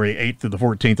February 8th through the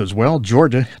 14th as well,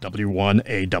 Georgia,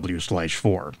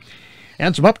 W1AW/4.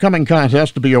 And some upcoming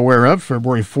contests to be aware of.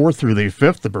 February 4th through the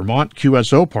 5th, the Vermont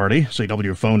QSO Party,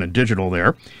 CW Phone and Digital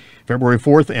there. February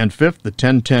 4th and 5th, the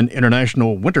 1010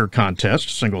 International Winter Contest,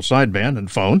 single sideband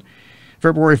and phone.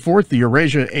 February 4th, the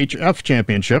Eurasia HF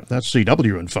Championship, that's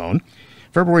CW and phone.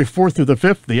 February 4th through the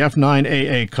 5th, the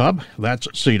F9AA Cub, that's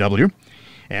CW.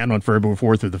 And on February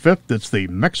 4th through the 5th, it's the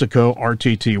Mexico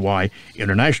RTTY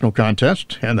International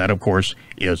Contest, and that, of course,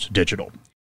 is digital.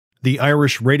 The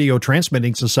Irish Radio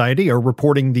Transmitting Society are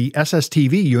reporting the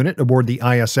SSTV unit aboard the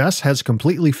ISS has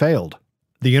completely failed.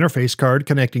 The interface card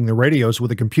connecting the radios with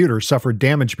the computer suffered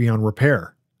damage beyond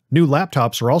repair. New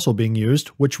laptops are also being used,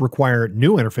 which require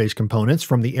new interface components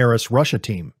from the ARIS Russia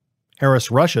team. ARIS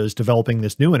Russia is developing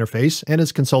this new interface and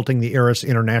is consulting the ARIS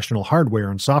International hardware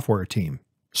and software team.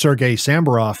 Sergei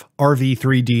Sambarov,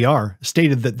 RV3DR,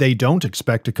 stated that they don't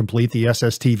expect to complete the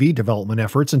SSTV development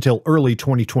efforts until early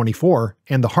 2024,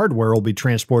 and the hardware will be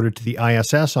transported to the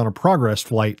ISS on a progress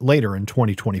flight later in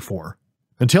 2024.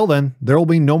 Until then, there will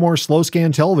be no more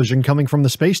slow-scan television coming from the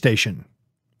space station.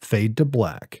 Fade to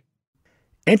black.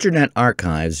 Internet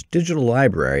Archive's digital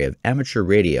library of amateur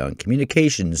radio and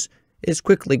communications is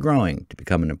quickly growing to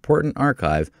become an important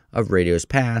archive of radio's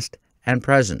past and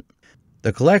present.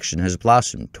 The collection has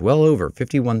blossomed to well over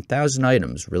 51,000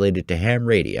 items related to ham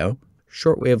radio,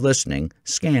 shortwave listening,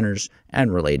 scanners,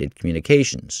 and related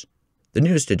communications. The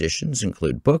newest editions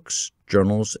include books,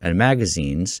 journals, and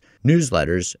magazines,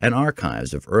 newsletters, and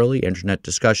archives of early Internet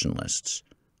discussion lists.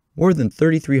 More than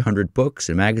 3,300 books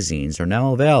and magazines are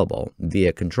now available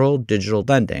via controlled digital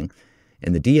lending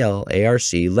in the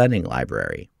DLARC Lending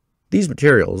Library. These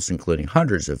materials, including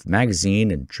hundreds of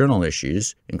magazine and journal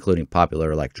issues, including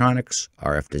Popular Electronics,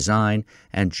 RF Design,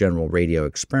 and General Radio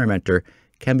Experimenter,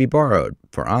 can be borrowed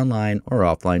for online or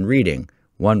offline reading,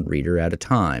 one reader at a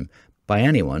time, by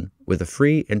anyone with a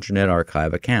free Internet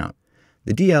Archive account.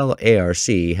 The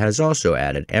DLARC has also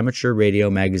added amateur radio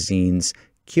magazines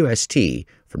QST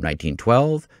from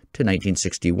 1912 to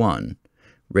 1961,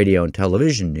 radio and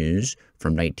television news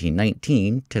from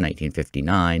 1919 to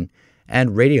 1959,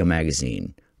 and Radio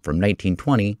Magazine from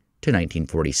 1920 to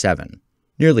 1947.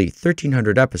 Nearly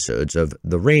 1,300 episodes of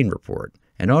The Rain Report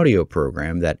an audio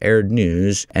program that aired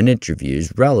news and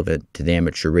interviews relevant to the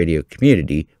amateur radio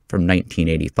community from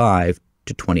 1985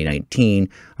 to 2019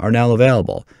 are now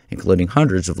available, including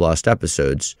hundreds of lost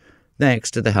episodes,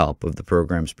 thanks to the help of the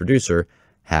program's producer,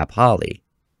 Hap Holly.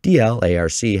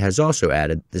 DLARC has also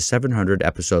added the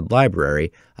 700-episode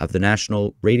library of the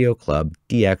National Radio Club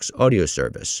DX audio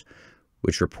service,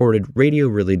 which reported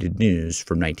radio-related news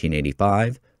from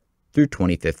 1985 through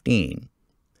 2015.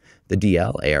 The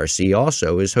DLARC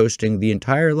also is hosting the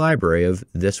entire library of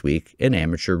This Week in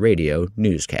Amateur Radio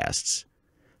newscasts.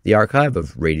 The archive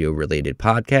of radio-related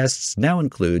podcasts now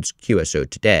includes QSO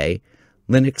Today,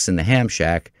 Linux in the Ham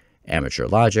Shack, Amateur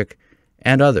Logic,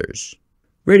 and others.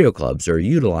 Radio clubs are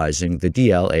utilizing the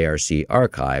DLARC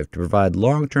archive to provide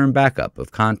long-term backup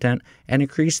of content and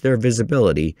increase their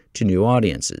visibility to new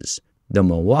audiences. The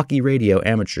Milwaukee Radio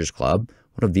Amateurs Club,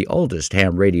 one of the oldest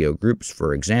ham radio groups,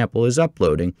 for example, is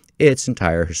uploading its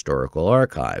entire historical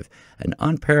archive, an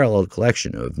unparalleled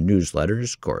collection of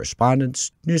newsletters,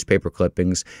 correspondence, newspaper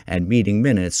clippings, and meeting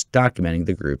minutes documenting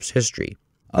the group's history.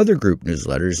 Other group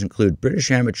newsletters include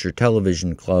British Amateur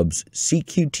Television Club's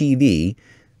CQTV,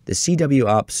 the CW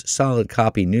Ops Solid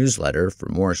Copy newsletter for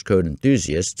Morse code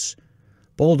enthusiasts,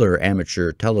 Boulder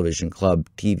Amateur Television Club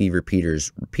TV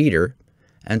Repeaters Repeater,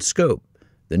 and Scope,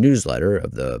 the newsletter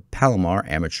of the Palomar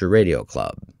Amateur Radio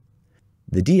Club.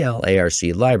 The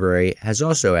DLARC library has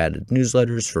also added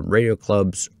newsletters from radio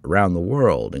clubs around the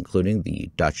world, including the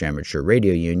Dutch Amateur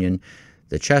Radio Union,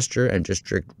 the Chester and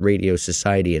District Radio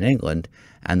Society in England,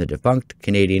 and the Defunct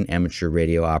Canadian Amateur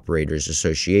Radio Operators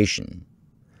Association.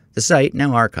 The site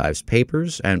now archives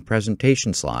papers and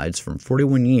presentation slides from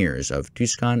 41 years of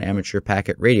Tucson Amateur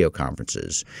Packet Radio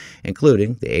Conferences,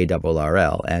 including the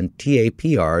ARRL and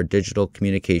TAPR Digital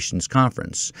Communications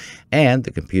Conference and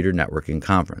the Computer Networking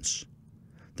Conference.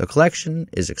 The collection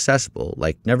is accessible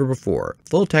like never before,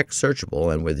 full-text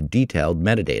searchable and with detailed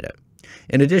metadata.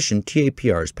 In addition,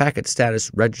 TAPR's Packet Status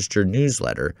Register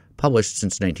newsletter, published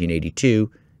since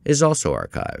 1982, is also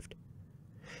archived.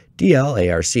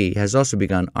 DLARC has also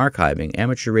begun archiving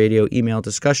amateur radio email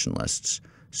discussion lists,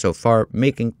 so far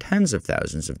making tens of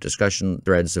thousands of discussion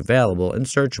threads available and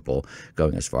searchable,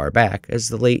 going as far back as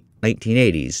the late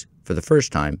 1980s for the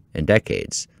first time in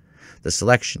decades. The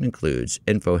selection includes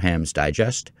InfoHams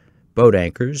Digest, Boat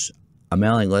Anchors, a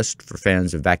mailing list for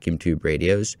fans of vacuum tube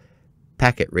radios,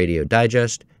 Packet Radio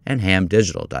Digest, and Ham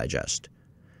Digital Digest.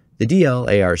 The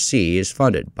DLARC is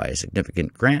funded by a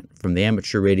significant grant from the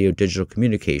Amateur Radio Digital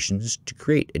Communications to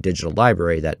create a digital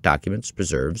library that documents,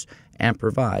 preserves, and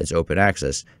provides open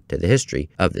access to the history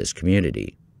of this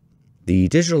community. The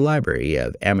Digital Library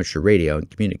of Amateur Radio and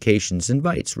Communications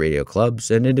invites radio clubs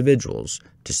and individuals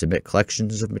to submit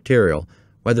collections of material,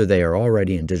 whether they are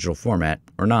already in digital format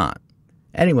or not.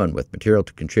 Anyone with material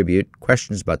to contribute,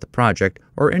 questions about the project,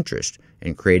 or interest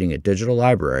in creating a digital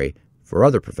library for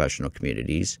other professional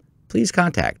communities, please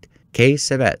contact K.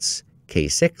 Savets,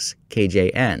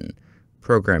 K6KJN,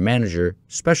 Program Manager,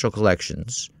 Special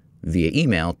Collections, via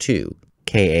email to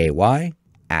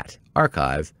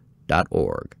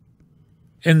kay@archive.org.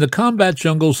 In the combat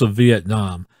jungles of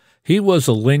Vietnam, he was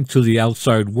a link to the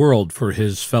outside world for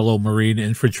his fellow Marine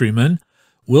infantrymen.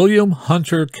 William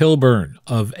Hunter Kilburn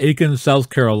of Aiken, South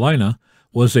Carolina,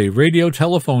 was a radio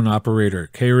telephone operator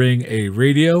carrying a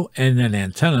radio and an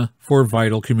antenna for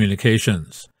vital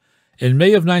communications. In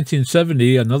May of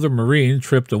 1970, another Marine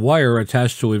tripped a wire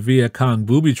attached to a Viet Cong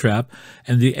booby trap,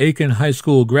 and the Aiken High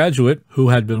School graduate, who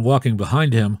had been walking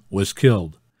behind him, was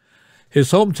killed.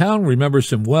 His hometown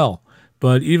remembers him well,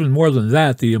 but even more than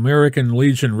that, the American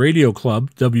Legion Radio Club,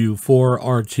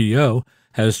 W4RTO,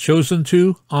 has chosen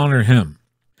to honor him.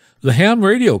 The Ham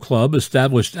Radio Club,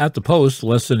 established at the post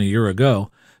less than a year ago,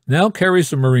 now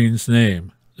carries the Marine's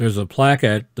name. There's a plaque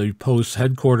at the post's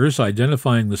headquarters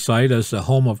identifying the site as the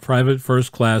home of Private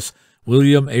First Class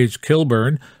William H.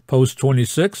 Kilburn, Post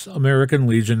 26, American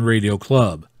Legion Radio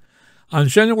Club. On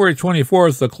January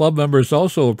 24th, the club members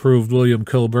also approved William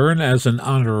Kilburn as an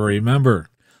honorary member.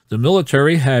 The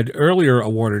military had earlier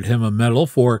awarded him a medal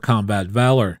for combat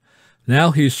valor.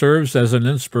 Now he serves as an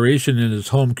inspiration in his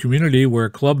home community, where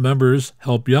club members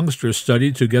help youngsters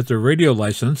study to get their radio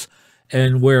license,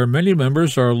 and where many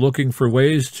members are looking for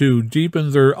ways to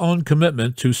deepen their own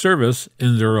commitment to service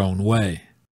in their own way.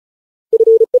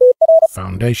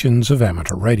 Foundations of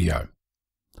Amateur Radio.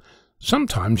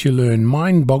 Sometimes you learn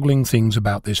mind-boggling things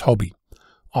about this hobby,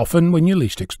 often when you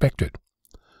least expect it.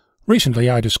 Recently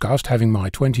I discussed having my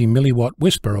 20 milliwatt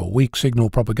whisper or weak signal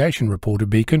propagation reporter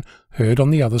beacon heard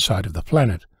on the other side of the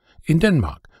planet, in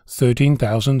Denmark,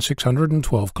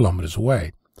 13,612 kilometers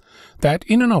away. That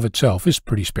in and of itself is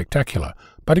pretty spectacular,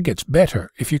 but it gets better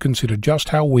if you consider just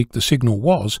how weak the signal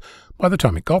was by the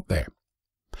time it got there.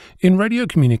 In radio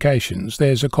communications,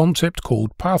 there's a concept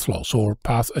called path loss or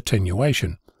path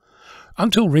attenuation.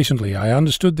 Until recently, I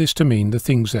understood this to mean the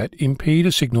things that impede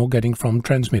a signal getting from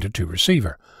transmitter to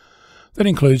receiver. That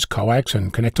includes coax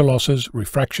and connector losses,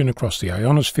 refraction across the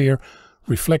ionosphere,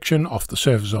 reflection off the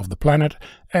surface of the planet,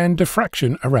 and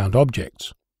diffraction around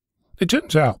objects. It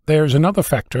turns out there is another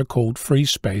factor called free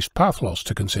space path loss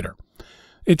to consider.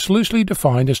 It's loosely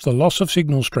defined as the loss of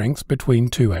signal strength between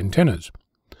two antennas.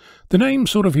 The name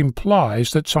sort of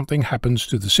implies that something happens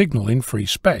to the signal in free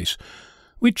space,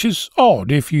 which is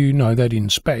odd if you know that in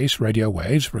space radio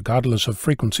waves, regardless of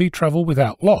frequency, travel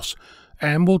without loss,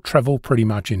 and will travel pretty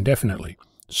much indefinitely.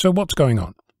 So what's going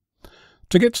on?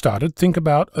 To get started, think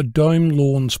about a dome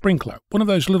lawn sprinkler, one of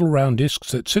those little round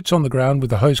discs that sits on the ground with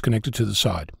the hose connected to the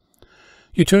side.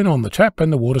 You turn on the tap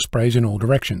and the water sprays in all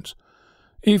directions.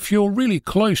 If you're really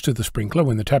close to the sprinkler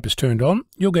when the tap is turned on,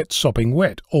 you'll get sopping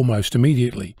wet almost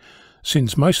immediately,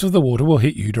 since most of the water will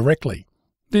hit you directly.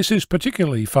 This is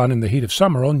particularly fun in the heat of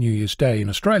summer on New Year's Day in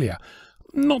Australia,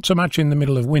 not so much in the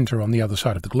middle of winter on the other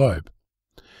side of the globe.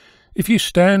 If you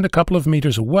stand a couple of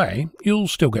meters away, you'll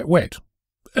still get wet,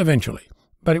 eventually,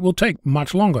 but it will take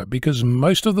much longer because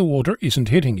most of the water isn't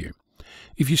hitting you.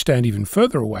 If you stand even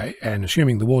further away, and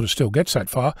assuming the water still gets that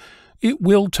far, it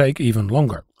will take even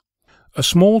longer. A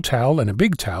small towel and a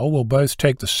big towel will both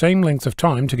take the same length of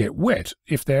time to get wet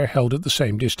if they're held at the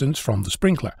same distance from the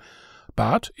sprinkler.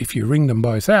 But if you wring them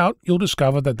both out, you'll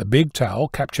discover that the big towel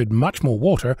captured much more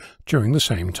water during the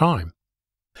same time.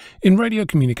 In radio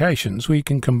communications, we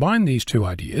can combine these two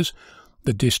ideas,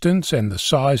 the distance and the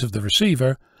size of the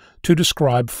receiver, to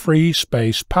describe free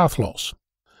space path loss.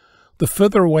 The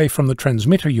further away from the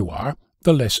transmitter you are,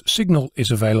 the less signal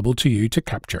is available to you to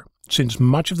capture, since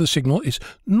much of the signal is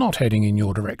not heading in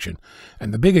your direction,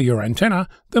 and the bigger your antenna,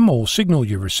 the more signal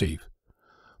you receive.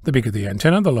 The bigger the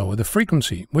antenna, the lower the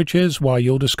frequency, which is why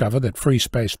you'll discover that free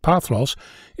space path loss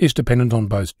is dependent on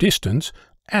both distance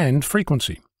and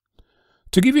frequency.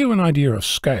 To give you an idea of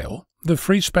scale, the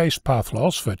free space path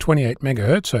loss for 28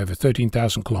 MHz over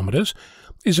 13,000 km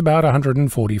is about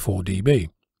 144 dB.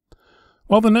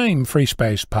 While the name free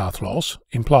space path loss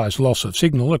implies loss of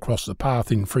signal across the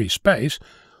path in free space,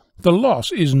 the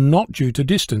loss is not due to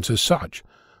distance as such.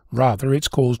 Rather, it's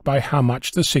caused by how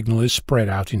much the signal is spread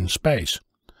out in space.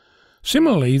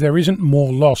 Similarly, there isn't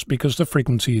more loss because the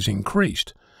frequency is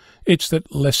increased. It's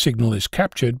that less signal is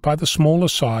captured by the smaller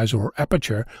size or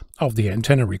aperture of the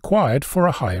antenna required for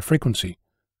a higher frequency.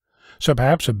 So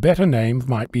perhaps a better name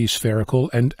might be spherical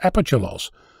and aperture loss,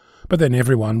 but then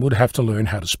everyone would have to learn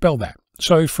how to spell that,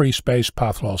 so free space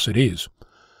path loss it is.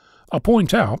 I'll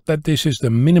point out that this is the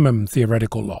minimum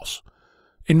theoretical loss.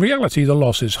 In reality, the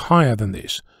loss is higher than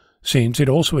this, since it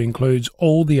also includes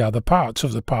all the other parts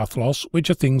of the path loss which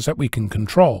are things that we can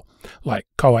control, like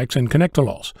coax and connector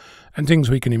loss, and things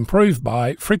we can improve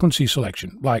by frequency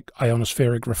selection, like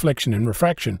ionospheric reflection and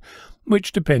refraction,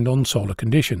 which depend on solar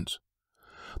conditions.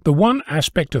 The one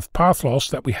aspect of path loss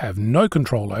that we have no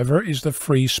control over is the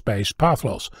free space path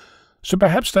loss, so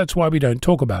perhaps that's why we don't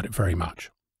talk about it very much.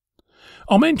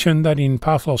 I'll mention that in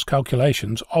path loss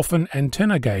calculations, often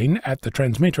antenna gain at the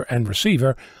transmitter and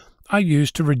receiver are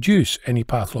used to reduce any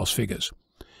path loss figures.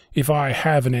 If I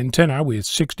have an antenna with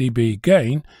 6 dB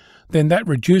gain, then that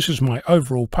reduces my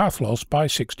overall path loss by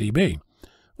 6 dB,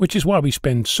 which is why we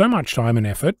spend so much time and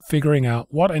effort figuring out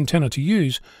what antenna to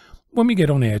use when we get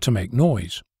on air to make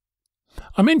noise.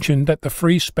 I mentioned that the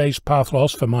free space path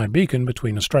loss for my beacon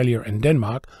between Australia and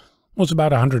Denmark was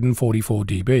about 144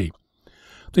 dB.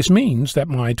 This means that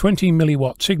my 20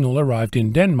 milliwatt signal arrived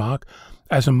in Denmark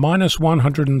as a minus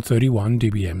 131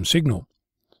 dBm signal.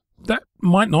 That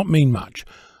might not mean much,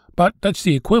 but that's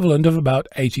the equivalent of about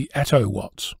 80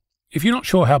 attowatts. If you're not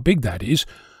sure how big that is,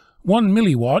 1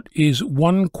 milliwatt is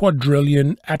 1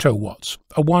 quadrillion attowatts,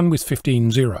 a 1 with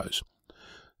 15 zeros.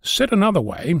 Said another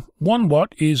way, 1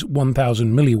 watt is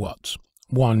 1000 milliwatts.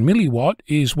 1 milliwatt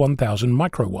is 1000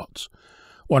 microwatts.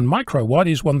 1 microwatt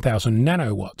is 1000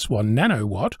 nanowatts. 1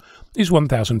 nanowatt is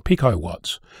 1000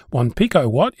 picowatts. 1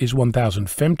 picowatt is 1000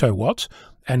 femtowatts,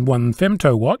 and 1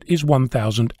 femtowatt is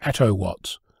 1000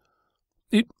 attowatts.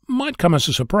 It might come as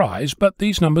a surprise, but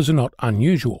these numbers are not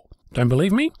unusual. Don't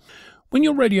believe me? When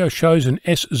your radio shows an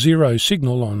S0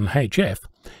 signal on HF,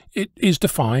 it is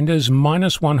defined as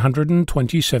minus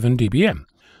 127 dBm.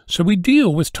 So we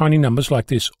deal with tiny numbers like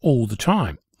this all the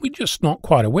time. We're just not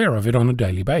quite aware of it on a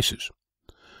daily basis.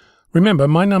 Remember,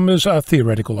 my numbers are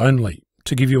theoretical only,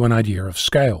 to give you an idea of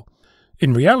scale.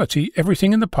 In reality,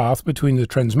 everything in the path between the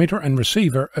transmitter and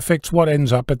receiver affects what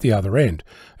ends up at the other end,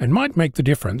 and might make the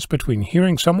difference between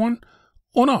hearing someone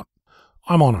or not.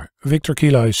 I'm Ono, Victor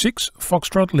Kilo 6,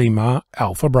 Foxtrot Lima,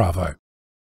 Alpha Bravo.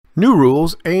 New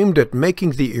rules aimed at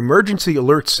making the emergency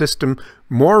alert system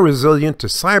more resilient to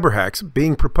cyber hacks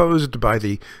being proposed by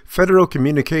the Federal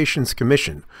Communications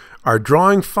Commission are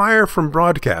drawing fire from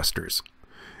broadcasters.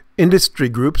 Industry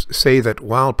groups say that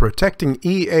while protecting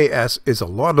EAS is a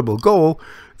laudable goal,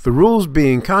 the rules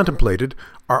being contemplated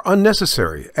are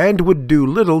unnecessary and would do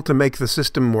little to make the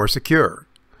system more secure.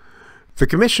 The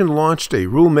Commission launched a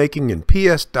rulemaking in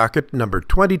PS Docket number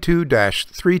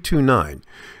 22-329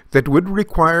 that would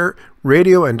require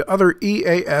radio and other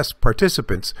EAS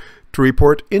participants to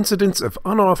report incidents of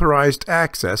unauthorized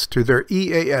access to their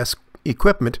EAS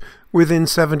equipment within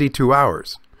 72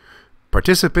 hours.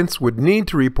 Participants would need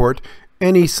to report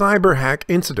any cyber hack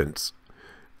incidents.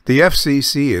 The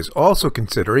FCC is also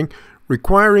considering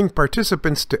requiring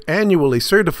participants to annually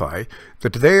certify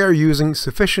that they are using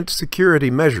sufficient security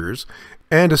measures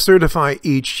and to certify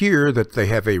each year that they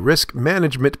have a risk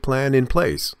management plan in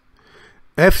place.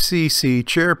 FCC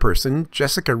Chairperson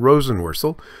Jessica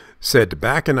Rosenworcel said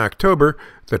back in October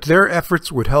that their efforts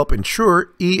would help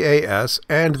ensure EAS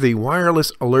and the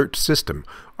wireless alert system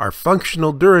are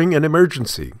functional during an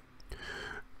emergency.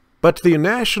 But the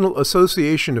National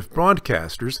Association of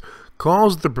Broadcasters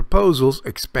calls the proposals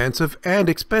expansive and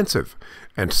expensive,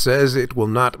 and says it will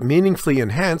not meaningfully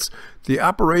enhance the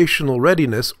operational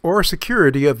readiness or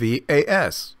security of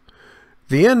EAS.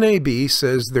 The NAB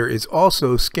says there is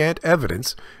also scant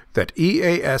evidence that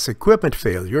EAS equipment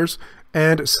failures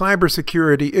and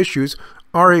cybersecurity issues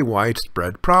are a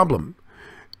widespread problem,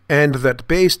 and that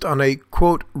based on a,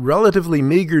 quote, relatively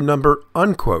meager number,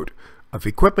 unquote, of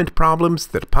equipment problems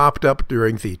that popped up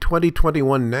during the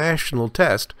 2021 national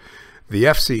test, the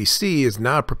FCC is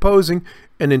now proposing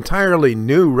an entirely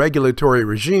new regulatory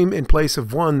regime in place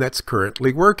of one that's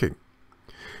currently working.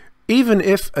 Even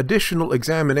if additional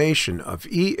examination of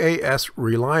EAS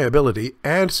reliability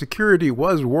and security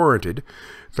was warranted,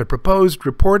 the proposed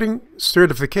reporting,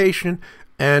 certification,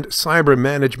 and cyber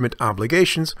management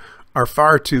obligations are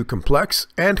far too complex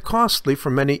and costly for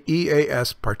many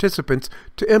EAS participants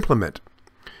to implement.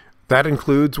 That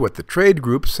includes what the trade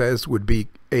group says would be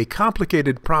a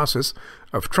complicated process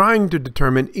of trying to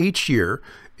determine each year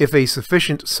if a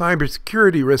sufficient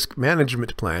cybersecurity risk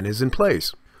management plan is in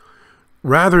place.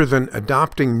 Rather than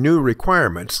adopting new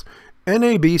requirements,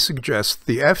 NAB suggests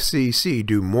the FCC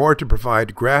do more to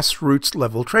provide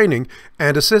grassroots-level training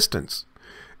and assistance.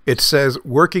 It says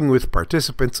working with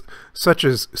participants such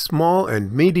as small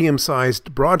and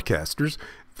medium-sized broadcasters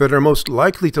that are most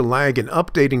likely to lag in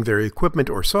updating their equipment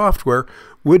or software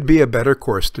would be a better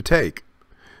course to take.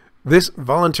 This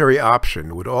voluntary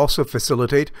option would also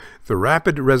facilitate the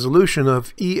rapid resolution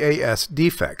of EAS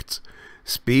defects,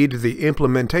 speed the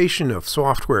implementation of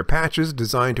software patches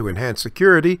designed to enhance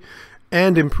security,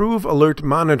 and improve alert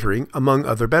monitoring, among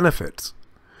other benefits.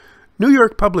 New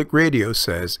York Public Radio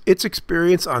says its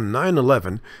experience on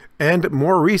 9/11 and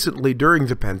more recently during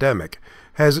the pandemic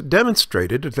has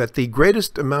demonstrated that the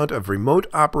greatest amount of remote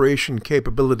operation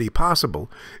capability possible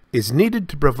is needed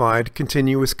to provide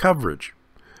continuous coverage.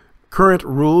 Current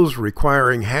rules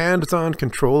requiring hands-on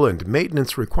control and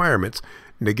maintenance requirements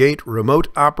negate remote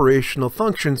operational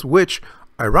functions which,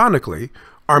 ironically,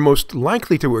 are most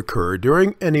likely to occur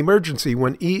during an emergency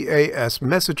when EAS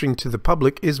messaging to the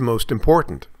public is most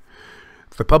important.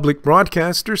 The public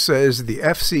broadcaster says the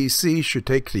FCC should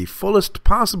take the fullest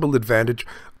possible advantage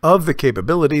of the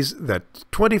capabilities that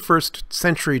 21st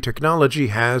century technology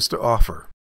has to offer.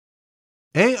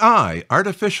 AI,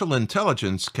 artificial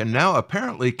intelligence, can now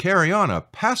apparently carry on a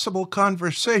passable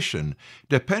conversation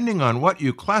depending on what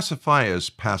you classify as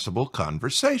passable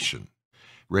conversation.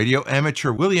 Radio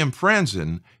amateur William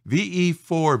Franzen,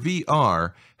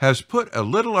 VE4VR, has put a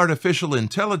little artificial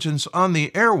intelligence on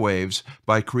the airwaves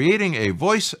by creating a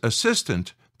voice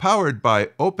assistant powered by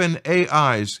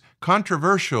OpenAI's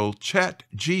controversial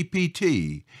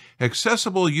ChatGPT,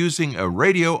 accessible using a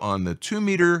radio on the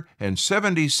 2-meter and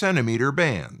 70-centimeter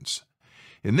bands.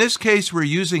 In this case, we're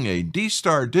using a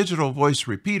D-Star digital voice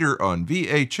repeater on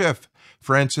VHF,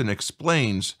 Franzen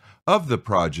explains, of the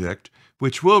project,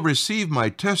 which will receive my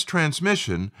test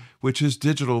transmission, which is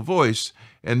digital voice,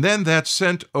 and then that's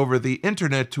sent over the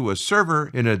internet to a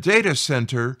server in a data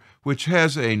center, which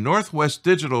has a Northwest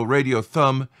Digital Radio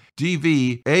Thumb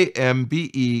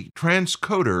DV-AMBE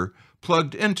transcoder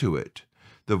plugged into it.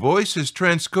 The voice is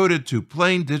transcoded to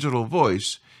plain digital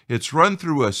voice. It's run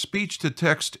through a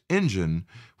speech-to-text engine,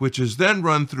 which is then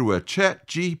run through a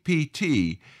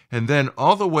ChatGPT, and then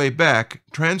all the way back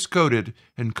transcoded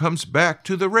and comes back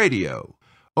to the radio.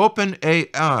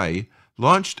 OpenAI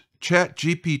launched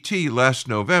ChatGPT last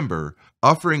November,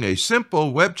 offering a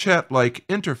simple web chat-like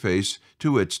interface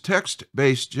to its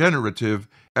text-based generative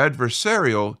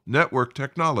adversarial network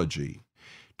technology.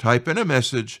 Type in a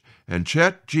message, and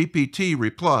ChatGPT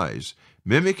replies,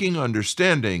 mimicking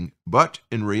understanding, but,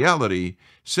 in reality,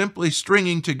 simply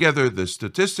stringing together the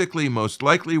statistically most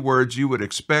likely words you would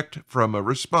expect from a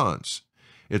response.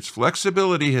 Its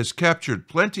flexibility has captured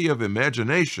plenty of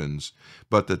imaginations,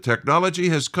 but the technology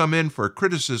has come in for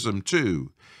criticism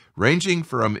too, ranging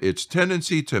from its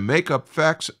tendency to make up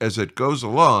facts as it goes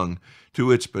along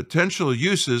to its potential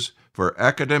uses for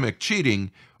academic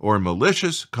cheating or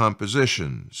malicious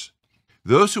compositions.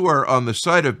 Those who are on the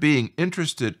side of being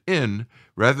interested in,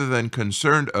 rather than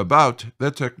concerned about,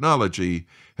 the technology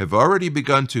have already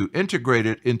begun to integrate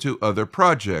it into other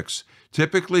projects,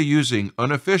 typically using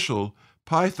unofficial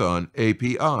Python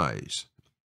APIs.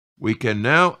 We can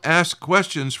now ask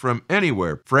questions from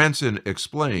anywhere, Franson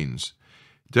explains,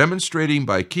 demonstrating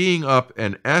by keying up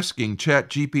and asking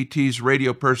ChatGPT's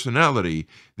radio personality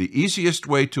the easiest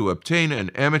way to obtain an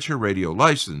amateur radio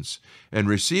license and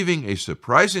receiving a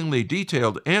surprisingly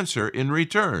detailed answer in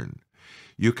return.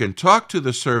 You can talk to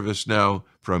the service now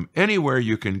from anywhere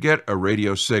you can get a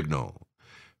radio signal.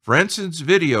 Franson's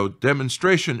video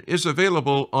demonstration is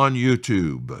available on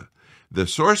YouTube. The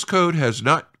source code has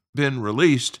not been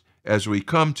released as we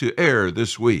come to air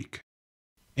this week.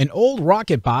 An old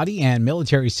rocket body and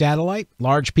military satellite,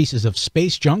 large pieces of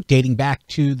space junk dating back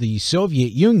to the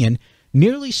Soviet Union,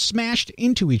 nearly smashed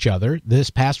into each other this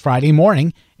past Friday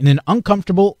morning in an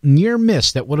uncomfortable near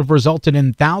miss that would have resulted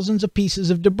in thousands of pieces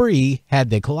of debris had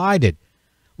they collided.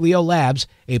 Leo Labs,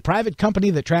 a private company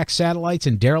that tracks satellites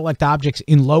and derelict objects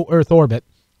in low Earth orbit,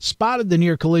 spotted the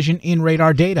near collision in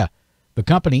radar data. The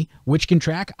company, which can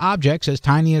track objects as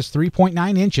tiny as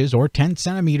 3.9 inches or 10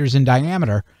 centimeters in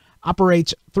diameter,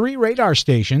 operates 3 radar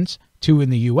stations, 2 in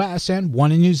the U.S. and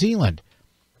 1 in New Zealand.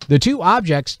 The 2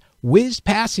 objects whizzed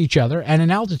past each other at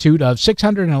an altitude of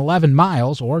 611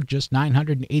 miles, or just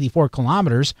 984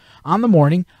 kilometers, on the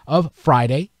morning of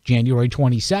Friday, January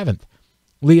 27th.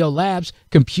 Leo Labs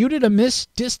computed a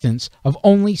missed distance of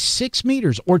only 6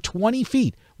 meters, or 20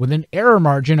 feet, with an error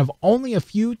margin of only a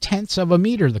few tenths of a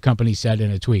meter, the company said in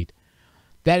a tweet.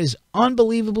 That is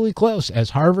unbelievably close,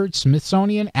 as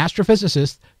Harvard-Smithsonian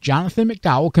astrophysicist Jonathan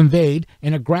McDowell conveyed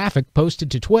in a graphic posted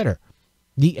to Twitter.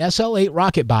 The SL-8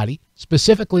 rocket body,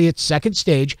 specifically its second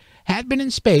stage, had been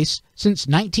in space since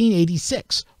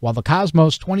 1986, while the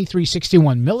Cosmos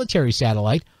 2361 military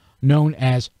satellite, known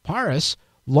as Pares,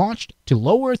 launched to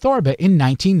low Earth orbit in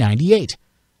 1998.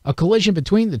 A collision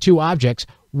between the 2 objects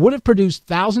would have produced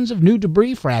thousands of new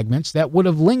debris fragments that would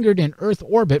have lingered in Earth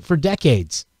orbit for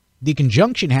decades. The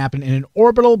conjunction happened in an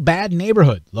orbital bad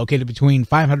neighborhood located between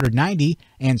 590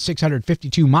 and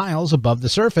 652 miles above the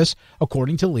surface,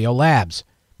 according to Leo Labs.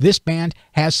 This band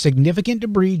has significant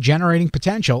debris generating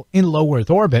potential in low Earth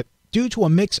orbit due to a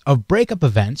mix of breakup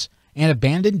events and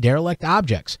abandoned derelict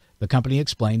objects, the company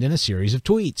explained in a series of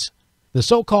tweets. The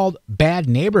so-called bad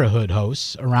neighborhood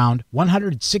hosts around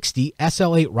 160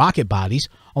 SL-8 rocket bodies,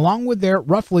 along with their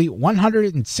roughly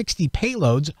 160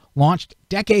 payloads launched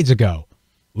decades ago.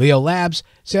 Leo Labs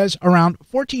says around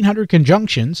 1,400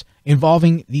 conjunctions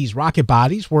involving these rocket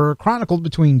bodies were chronicled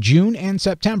between June and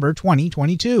September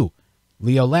 2022.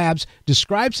 Leo Labs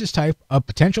describes this type of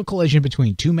potential collision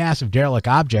between 2 massive derelict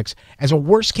objects as a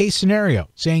worst-case scenario,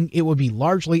 saying it would be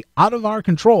largely out of our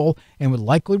control and would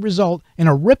likely result in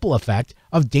a ripple effect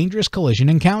of dangerous collision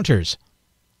encounters.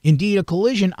 Indeed, a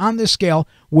collision on this scale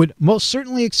would most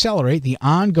certainly accelerate the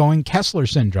ongoing Kessler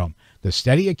syndrome, the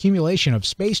steady accumulation of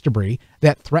space debris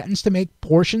that threatens to make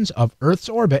portions of Earth's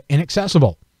orbit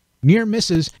inaccessible. Near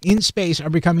misses in space are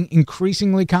becoming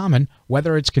increasingly common,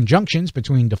 whether it's conjunctions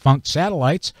between defunct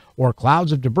satellites or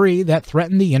clouds of debris that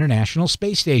threaten the International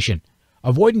Space Station.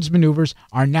 Avoidance maneuvers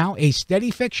are now a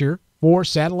steady fixture for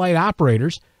satellite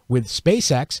operators, with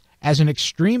SpaceX, as an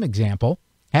extreme example,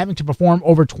 having to perform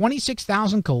over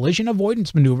 26,000 collision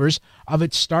avoidance maneuvers of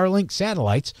its Starlink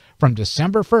satellites from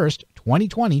December 1st,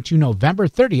 2020 to November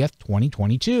 30th,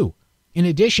 2022. In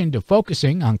addition to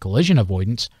focusing on collision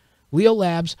avoidance, Leo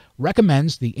Labs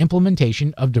recommends the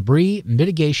implementation of debris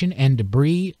mitigation and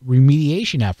debris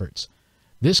remediation efforts.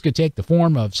 This could take the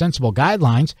form of sensible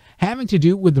guidelines having to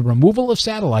do with the removal of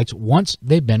satellites once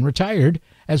they've been retired,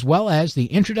 as well as the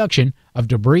introduction of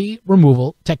debris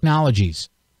removal technologies.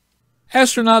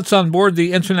 Astronauts on board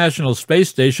the International Space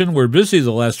Station were busy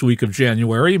the last week of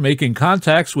January, making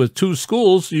contacts with 2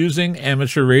 schools using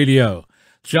amateur radio.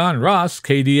 John Ross,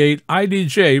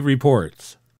 KD8IDJ,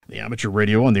 reports. The amateur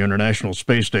radio on the International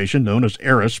Space Station, known as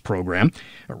ARIS program,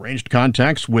 arranged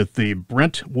contacts with the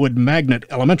Brentwood Magnet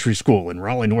Elementary School in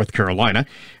Raleigh, North Carolina,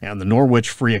 and the Norwich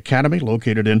Free Academy,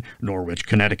 located in Norwich,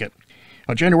 Connecticut.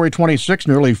 On January 26,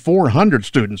 nearly 400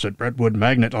 students at Brentwood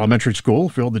Magnet Elementary School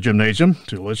filled the gymnasium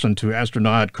to listen to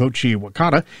astronaut Koichi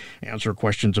Wakata answer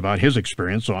questions about his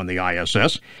experience on the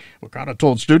ISS. Wakata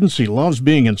told students he loves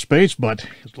being in space, but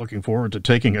is looking forward to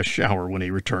taking a shower when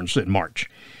he returns in March.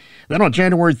 Then on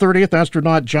January 30th,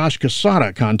 astronaut Josh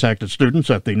Casada contacted students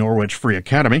at the Norwich Free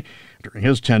Academy. During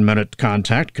his 10-minute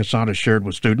contact, Casada shared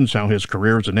with students how his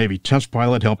career as a Navy test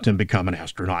pilot helped him become an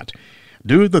astronaut.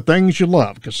 Do the things you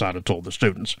love, Casada told the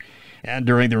students. And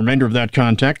during the remainder of that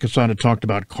contact, Casada talked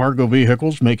about cargo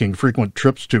vehicles making frequent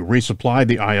trips to resupply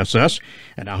the ISS,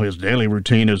 and how his daily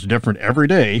routine is different every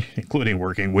day, including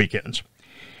working weekends.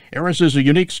 ARIS is a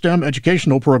unique STEM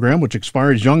educational program which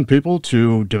inspires young people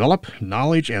to develop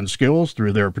knowledge and skills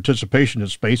through their participation in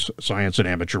space, science, and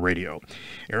amateur radio.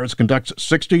 ARIS conducts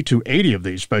 60 to 80 of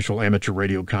these special amateur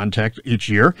radio contacts each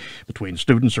year between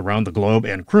students around the globe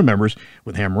and crew members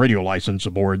with ham radio license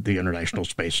aboard the International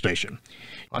Space Station.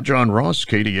 I'm John Ross,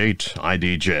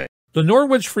 KD8IDJ. The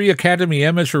Norwich Free Academy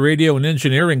Amateur Radio and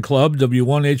Engineering Club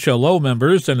W1HLO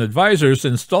members and advisors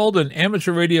installed an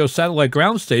amateur radio satellite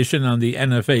ground station on the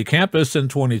NFA campus in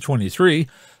 2023,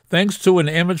 thanks to an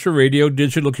amateur radio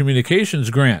digital communications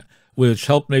grant, which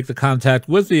helped make the contact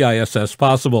with the ISS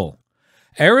possible.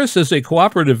 ARIS is a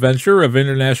cooperative venture of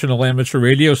international amateur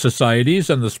radio societies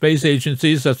and the space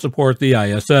agencies that support the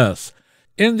ISS.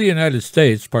 In the United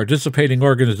States, participating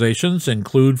organizations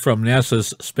include from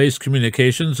NASA's Space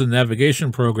Communications and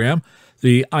Navigation Program,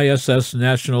 the ISS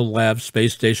National Lab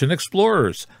Space Station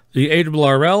Explorers, the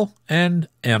ARRL, and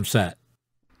AMSAT.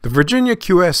 The Virginia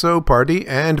QSO Party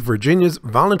and Virginia's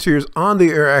Volunteers on the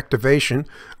Air activation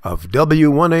of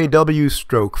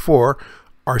W1AW-4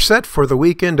 are set for the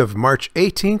weekend of March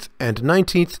 18th and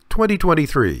 19th,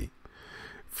 2023.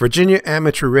 Virginia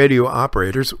amateur radio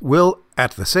operators will,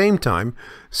 at the same time,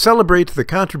 celebrate the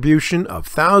contribution of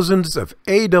thousands of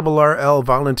ARRL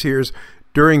volunteers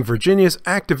during Virginia's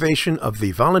activation of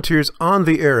the Volunteers on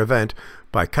the Air event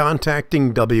by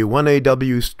contacting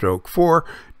W1AW-4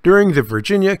 during the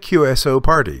Virginia QSO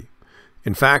Party.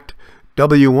 In fact,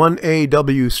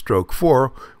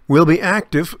 W1AW-4 will be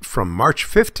active from March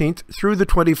 15th through the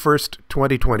 21st,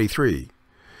 2023.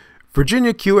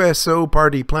 Virginia QSO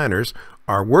Party planners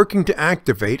are working to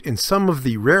activate in some of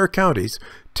the rare counties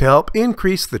to help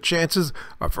increase the chances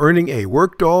of earning a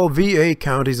Workdoll VA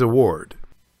Counties Award.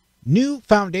 New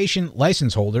foundation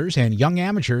license holders and young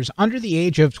amateurs under the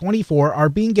age of 24 are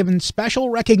being given special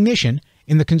recognition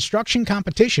in the construction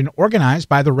competition organized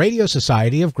by the Radio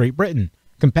Society of Great Britain.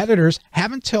 Competitors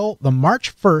have until the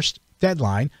March 1st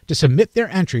deadline to submit their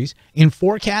entries in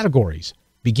 4 categories: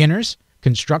 beginners,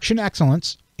 construction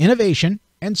excellence, innovation,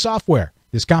 and software.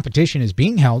 This competition is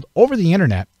being held over the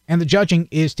internet, and the judging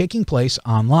is taking place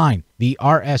online. The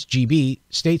RSGB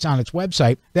states on its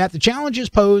website that the challenges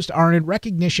posed are in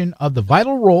recognition of the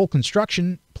vital role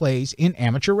construction plays in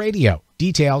amateur radio.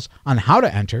 Details on how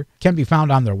to enter can be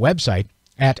found on their website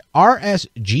at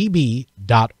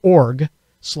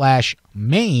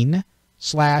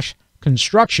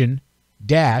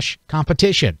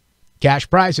rsgb.org/main/construction-competition. Cash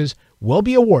prizes will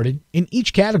be awarded in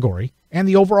each category, and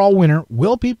the overall winner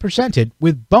will be presented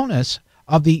with bonus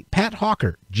of the Pat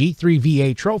Hawker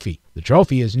G3VA Trophy. The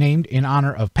trophy is named in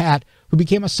honor of Pat, who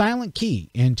became a silent key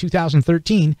in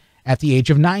 2013 at the age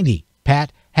of 90.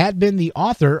 Pat had been the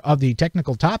author of the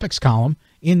Technical Topics column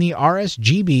in the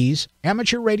RSGB's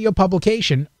amateur radio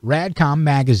publication, Radcom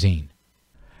Magazine.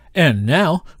 And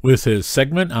now, with his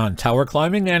segment on tower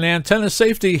climbing and antenna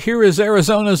safety, here is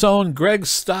Arizona's own Greg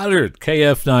Stoddard,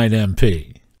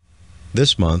 KF9MP.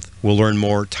 This month, we'll learn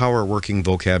more tower working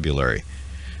vocabulary.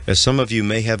 As some of you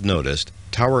may have noticed,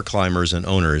 tower climbers and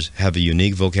owners have a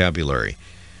unique vocabulary.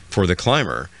 For the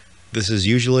climber, this is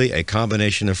usually a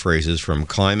combination of phrases from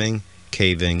climbing,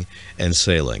 caving, and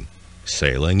sailing.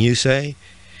 Sailing, you say?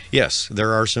 Yes,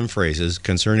 there are some phrases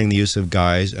concerning the use of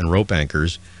guys and rope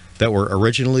anchors that were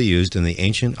originally used in the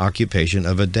ancient occupation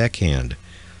of a deckhand.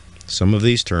 Some of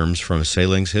these terms from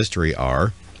sailing's history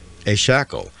are a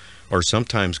shackle, or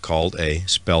sometimes called a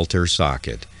spelter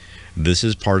socket. This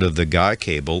is part of the guy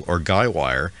cable or guy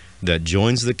wire that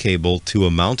joins the cable to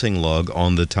a mounting lug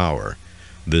on the tower.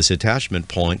 This attachment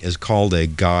point is called a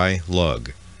guy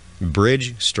lug.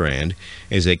 Bridge strand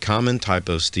is a common type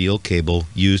of steel cable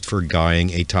used for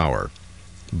guying a tower.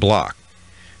 Block.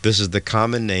 This is the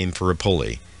common name for a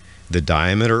pulley. The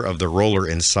diameter of the roller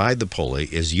inside the pulley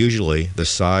is usually the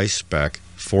size spec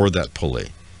for that pulley.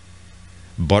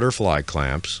 Butterfly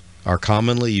clamps are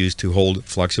commonly used to hold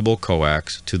flexible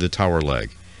coax to the tower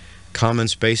leg. Common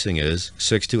spacing is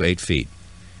 6 to 8 feet.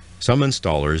 Some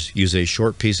installers use a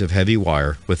short piece of heavy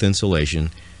wire with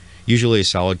insulation, usually a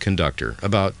solid conductor,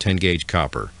 about 10 gauge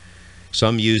copper.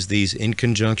 Some use these in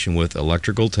conjunction with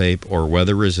electrical tape or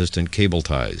weather-resistant cable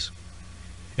ties.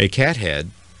 A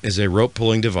cathead is a rope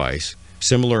pulling device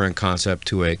similar in concept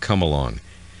to a come-along.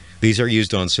 These are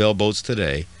used on sailboats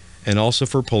today and also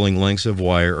for pulling lengths of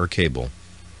wire or cable.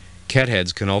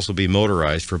 Catheads can also be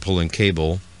motorized for pulling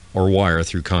cable or wire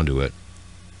through conduit.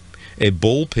 A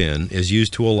bullpin is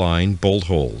used to align bolt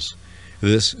holes.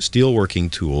 This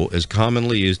steelworking tool is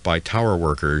commonly used by tower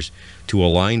workers to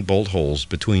align bolt holes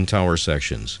between tower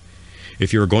sections.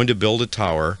 If you're going to build a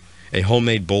tower, a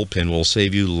homemade bullpin will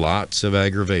save you lots of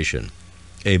aggravation.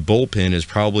 A bullpin is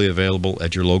probably available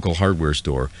at your local hardware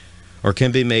store, or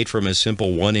can be made from a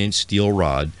simple 1-inch steel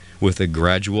rod with a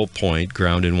gradual point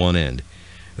ground in one end.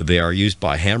 They are used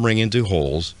by hammering into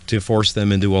holes to force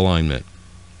them into alignment.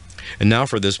 And now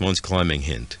for this month's climbing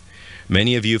hint.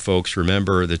 Many of you folks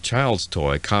remember the child's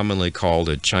toy commonly called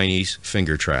a Chinese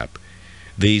finger trap.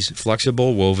 These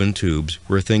flexible woven tubes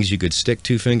were things you could stick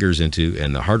 2 fingers into,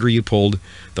 and the harder you pulled,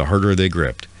 the harder they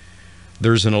gripped.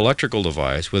 There's an electrical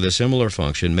device with a similar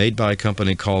function made by a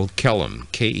company called Kellum,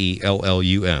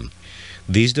 K-E-L-L-U-M.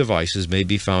 These devices may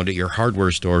be found at your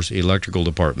hardware store's electrical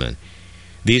department.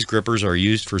 These grippers are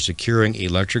used for securing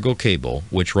electrical cable,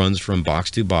 which runs from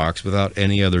box to box without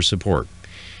any other support.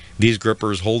 These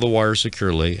grippers hold the wire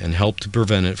securely and help to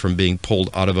prevent it from being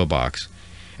pulled out of a box,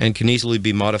 and can easily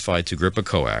be modified to grip a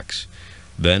coax,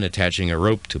 then attaching a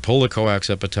rope to pull the coax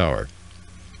up a tower.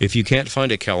 If you can't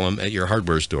find a Kellum at your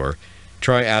hardware store,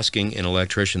 try asking an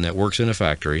electrician that works in a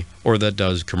factory or that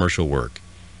does commercial work.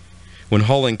 When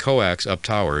hauling coax up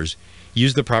towers,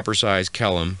 use the proper size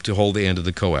Kellum to hold the end of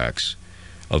the coax.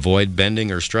 Avoid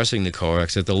bending or stressing the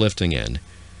coax at the lifting end.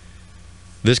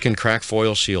 This can crack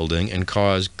foil shielding and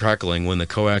cause crackling when the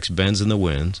coax bends in the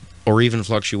wind, or even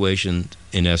fluctuation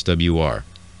in SWR.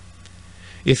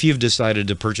 If you've decided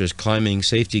to purchase climbing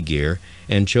safety gear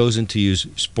and chosen to use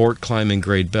sport climbing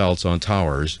grade belts on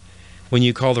towers, when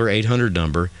you call their 800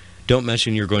 number, don't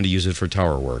mention you're going to use it for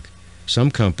tower work.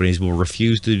 Some companies will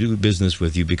refuse to do business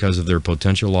with you because of their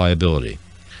potential liability.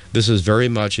 This is very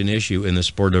much an issue in the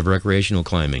sport of recreational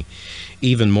climbing,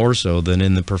 even more so than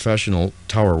in the professional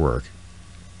tower work.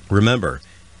 Remember,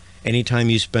 any time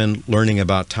you spend learning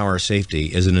about tower safety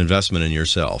is an investment in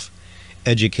yourself.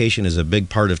 Education is a big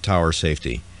part of tower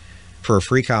safety. For a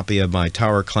free copy of my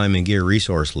tower climbing gear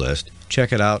resource list,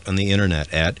 check it out on the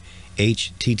internet at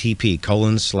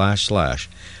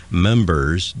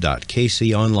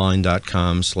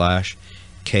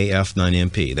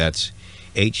http://members.kconline.com/kf9mp. That's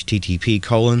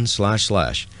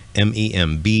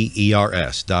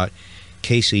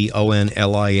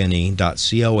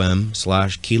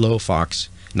http://members.kconline.com/kilo fox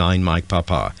 9 Mike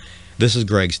Papa. This is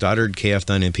Greg Stoddard,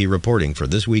 KF9MP, reporting for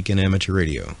This Week in Amateur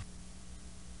Radio.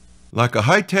 Like a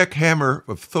high-tech hammer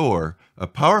of Thor, a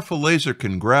powerful laser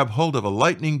can grab hold of a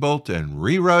lightning bolt and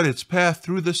reroute its path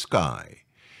through the sky.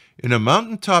 In a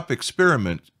mountaintop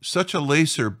experiment, such a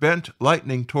laser bent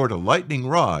lightning toward a lightning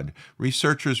rod,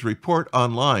 researchers report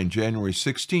online January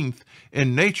 16th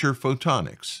in Nature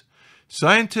Photonics.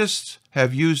 Scientists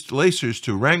have used lasers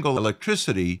to wrangle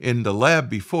electricity in the lab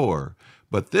before,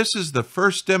 but this is the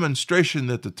first demonstration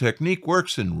that the technique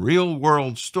works in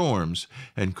real-world storms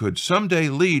and could someday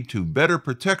lead to better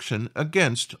protection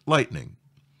against lightning.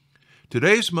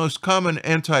 Today's most common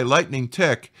anti-lightning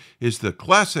tech is the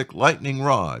classic lightning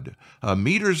rod, a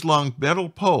meters-long metal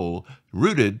pole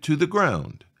rooted to the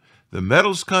ground. The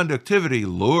metal's conductivity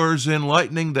lures in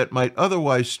lightning that might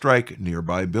otherwise strike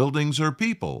nearby buildings or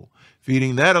people,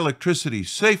 feeding that electricity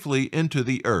safely into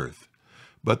the earth.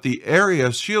 But the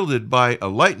area shielded by a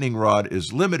lightning rod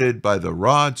is limited by the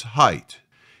rod's height.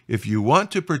 If you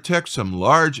want to protect some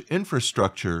large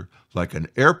infrastructure, like an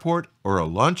airport or a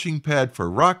launching pad for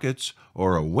rockets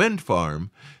or a wind farm,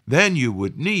 then you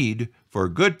would need, for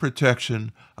good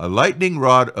protection, a lightning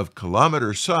rod of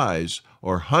kilometer size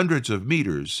or hundreds of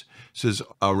meters, says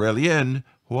Aurélien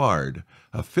Huard,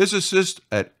 a physicist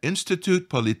at Institut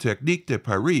Polytechnique de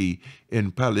Paris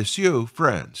in Palaiseau,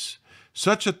 France.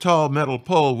 Such a tall metal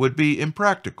pole would be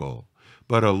impractical,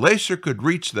 but a laser could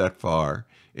reach that far,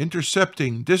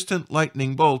 intercepting distant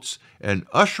lightning bolts and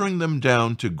ushering them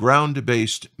down to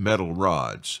ground-based metal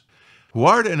rods.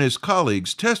 Huard and his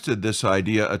colleagues tested this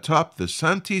idea atop the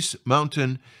Santis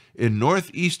mountain in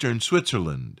northeastern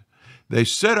Switzerland. They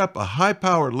set up a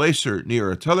high-power laser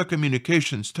near a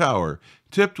telecommunications tower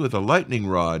tipped with a lightning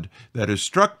rod that is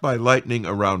struck by lightning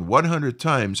around 100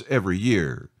 times every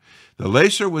year. The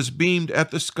laser was beamed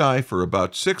at the sky for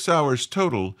about 6 hours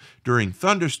total during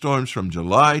thunderstorms from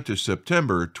July to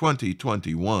September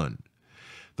 2021.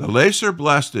 The laser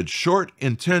blasted short,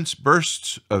 intense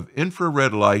bursts of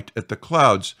infrared light at the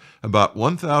clouds about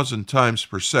 1,000 times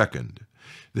per second.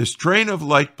 This train of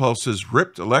light pulses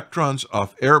ripped electrons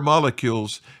off air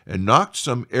molecules and knocked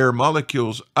some air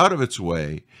molecules out of its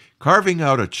way, carving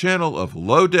out a channel of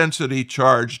low-density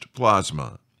charged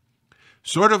plasma.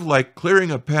 Sort of like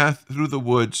clearing a path through the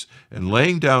woods and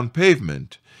laying down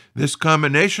pavement, this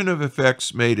combination of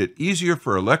effects made it easier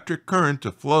for electric current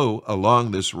to flow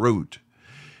along this route.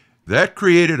 That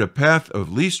created a path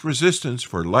of least resistance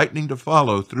for lightning to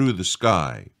follow through the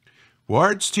sky.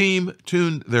 Ward's team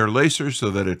tuned their laser so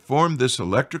that it formed this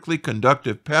electrically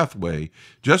conductive pathway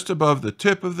just above the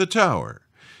tip of the tower.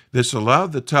 This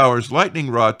allowed the tower's lightning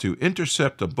rod to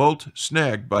intercept a bolt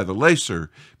snagged by the laser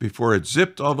before it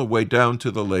zipped all the way down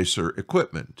to the laser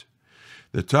equipment.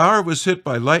 The tower was hit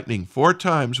by lightning 4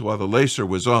 times while the laser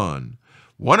was on.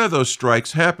 One of those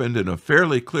strikes happened in a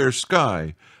fairly clear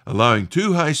sky, allowing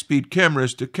 2 high-speed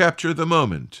cameras to capture the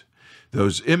moment.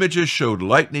 Those images showed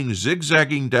lightning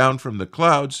zigzagging down from the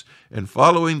clouds and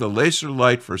following the laser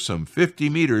light for some 50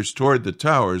 meters toward the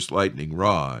tower's lightning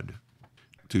rod.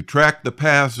 To track the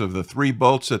paths of the 3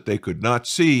 bolts that they could not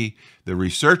see, the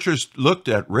researchers looked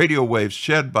at radio waves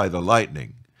shed by the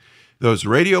lightning. Those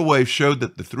radio waves showed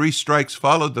that the 3 strikes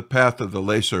followed the path of the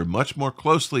laser much more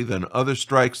closely than other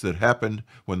strikes that happened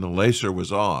when the laser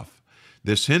was off.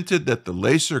 This hinted that the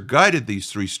laser guided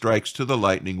these 3 strikes to the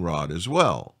lightning rod as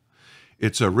well.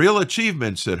 It's a real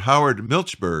achievement, said Howard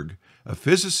Milchberg, a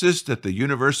physicist at the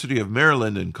University of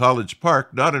Maryland in College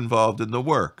Park not involved in the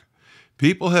work.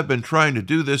 People have been trying to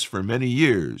do this for many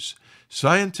years.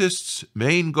 Scientists'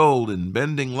 main goal in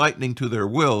bending lightning to their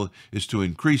will is to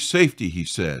increase safety, he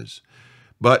says.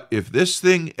 But if this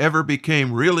thing ever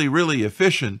became really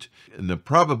efficient, and the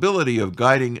probability of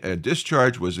guiding a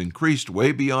discharge was increased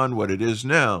way beyond what it is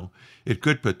now, it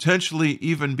could potentially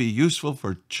even be useful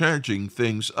for charging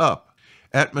things up.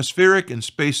 Atmospheric and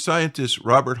space scientist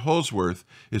Robert Holsworth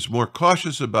is more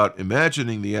cautious about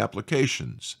imagining the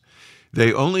applications.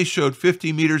 They only showed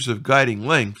 50 meters of guiding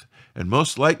length, and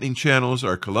most lightning channels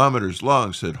are kilometers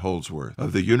long, said Holsworth,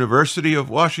 of the University of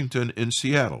Washington in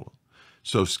Seattle.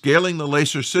 So scaling the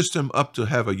laser system up to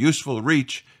have a useful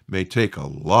reach may take a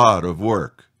lot of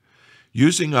work.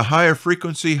 Using a higher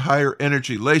frequency, higher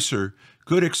energy laser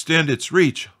could extend its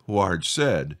reach, Ward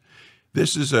said.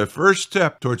 This is a first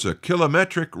step towards a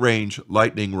kilometric range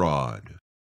lightning rod.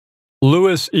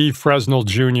 Louis E. Fresnel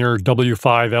Jr.,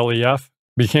 W5LEF,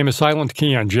 became a silent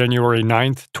key on January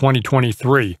 9,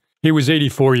 2023. He was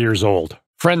 84 years old.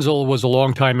 Frenzel was a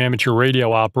longtime amateur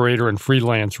radio operator and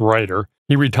freelance writer.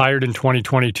 He retired in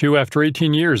 2022 after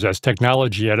 18 years as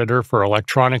technology editor for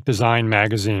Electronic Design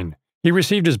magazine. He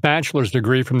received his bachelor's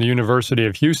degree from the University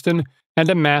of Houston and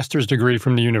a master's degree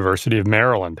from the University of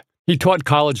Maryland. He taught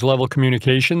college-level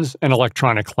communications and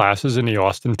electronic classes in the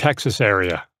Austin, Texas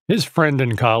area. His friend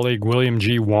and colleague, William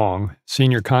G. Wong,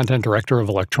 Senior Content Director of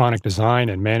Electronic Design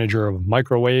and Manager of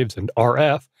Microwaves and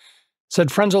RF, said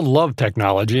Frenzel loved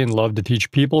technology and loved to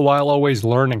teach people while always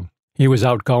learning. He was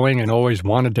outgoing and always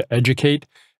wanted to educate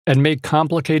and make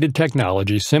complicated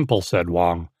technology simple, said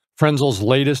Wong. Frenzel's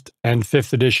latest and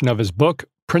 5th edition of his book,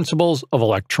 Principles of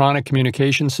Electronic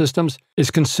Communication Systems,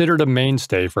 is considered a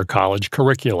mainstay for college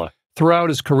curricula. Throughout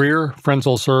his career,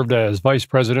 Frenzel served as vice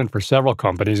president for several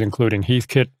companies, including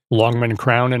Heathkit, Longman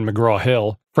Crown, and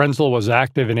McGraw-Hill. Frenzel was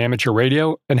active in amateur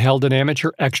radio and held an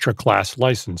amateur extra class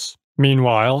license.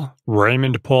 Meanwhile,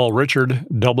 Raymond Paul Richard,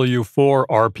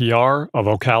 W4RPR of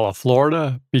Ocala,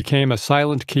 Florida, became a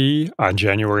silent key on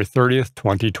January 30,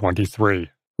 2023.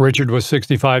 Richard was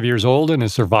 65 years old and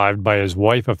is survived by his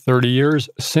wife of 30 years,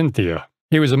 Cynthia.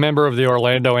 He was a member of the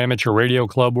Orlando Amateur Radio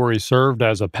Club where he served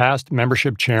as a past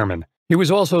membership chairman. He was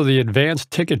also the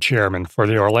advanced ticket chairman for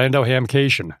the Orlando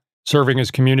Hamcation. Serving his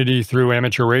community through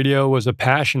amateur radio was a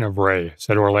passion of Ray,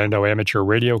 said Orlando Amateur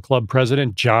Radio Club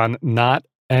President John Knott,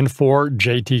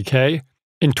 N4JTK.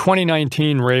 In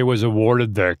 2019, Ray was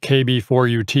awarded the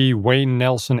KB4UT Wayne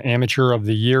Nelson Amateur of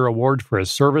the Year Award for his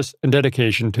service and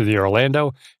dedication to the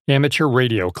Orlando Amateur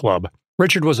Radio Club.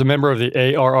 Richard was a member of the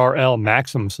ARRL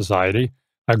Maxim Society,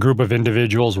 a group of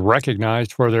individuals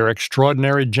recognized for their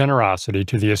extraordinary generosity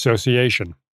to the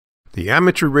association. The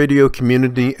amateur radio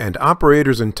community and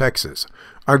operators in Texas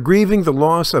are grieving the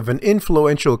loss of an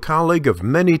influential colleague of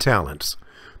many talents,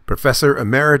 Professor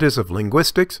Emeritus of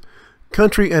Linguistics,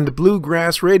 country and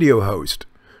bluegrass radio host,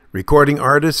 recording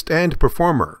artist and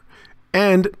performer,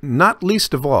 and, not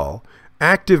least of all,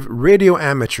 active radio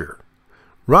amateur.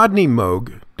 Rodney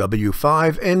Moog,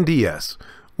 W5NDS,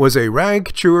 was a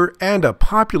ragture and a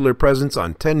popular presence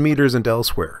on 10 meters and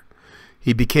elsewhere.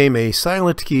 He became a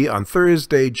silent key on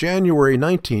Thursday, January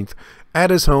 19th, at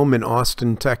his home in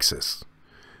Austin, Texas.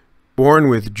 Born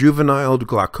with juvenile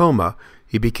glaucoma,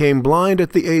 he became blind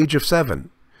at the age of 7.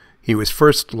 He was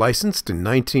first licensed in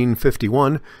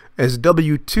 1951 as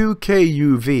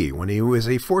W2KUV when he was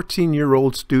a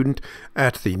 14-year-old student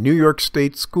at the New York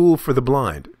State School for the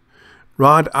Blind.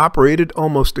 Rod operated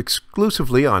almost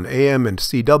exclusively on AM and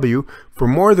CW for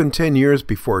more than 10 years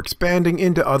before expanding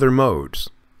into other modes.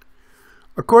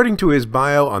 According to his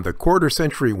bio on the Quarter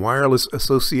Century Wireless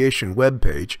Association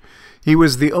webpage, he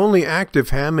was the only active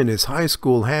ham in his high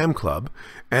school ham club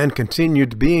and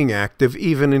continued being active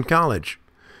even in college.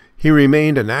 He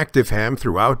remained an active ham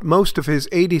throughout most of his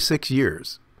 86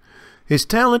 years. His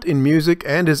talent in music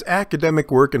and his academic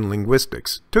work in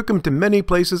linguistics took him to many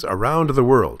places around the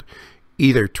world,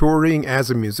 either touring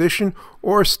as a musician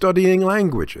or studying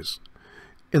languages.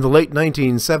 In the late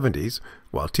 1970s,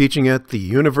 while teaching at the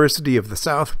University of the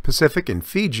South Pacific in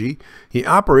Fiji, he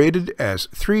operated as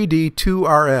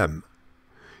 3D2RM.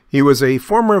 He was a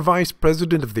former vice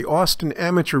president of the Austin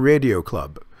Amateur Radio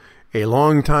Club, a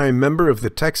longtime member of the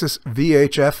Texas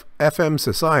VHF FM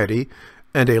Society,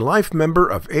 and a life member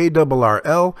of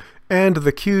ARRL and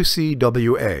the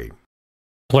QCWA.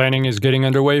 Planning is getting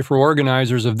underway for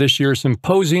organizers of this year's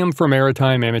Symposium for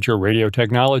Maritime Amateur Radio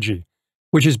Technology,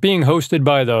 which is being hosted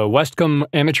by the Westcombe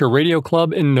Amateur Radio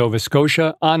Club in Nova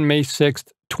Scotia on May 6,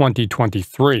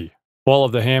 2023. All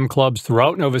of the ham clubs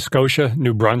throughout Nova Scotia,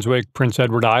 New Brunswick, Prince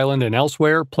Edward Island, and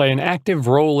elsewhere play an active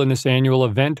role in this annual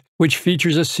event, which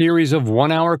features a series of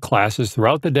one-hour classes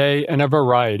throughout the day and a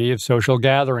variety of social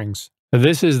gatherings.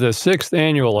 This is the 6th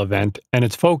annual event, and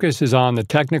its focus is on the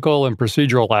technical and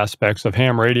procedural aspects of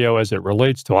ham radio as it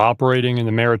relates to operating in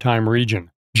the maritime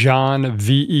region. John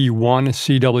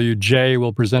VE1CWJ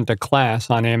will present a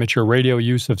class on amateur radio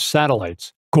use of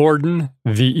satellites. Gordon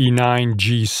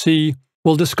VE9GC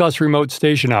will discuss remote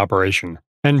station operation,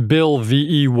 and Bill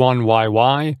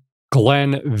VE1YY,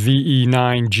 Glenn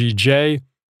VE9GJ,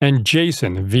 and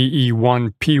Jason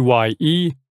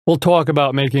VE1PYE will talk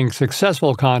about making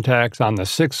successful contacts on the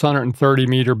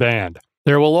 630-meter band.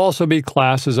 There will also be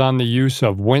classes on the use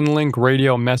of WinLink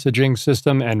radio messaging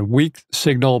system and weak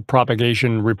signal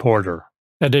propagation reporter.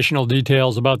 Additional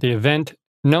details about the event,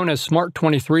 known as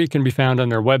Smart23, can be found on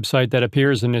their website that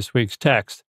appears in this week's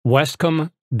text,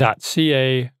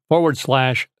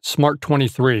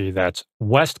 westcombe.ca/smart23. That's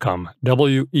Westcombe,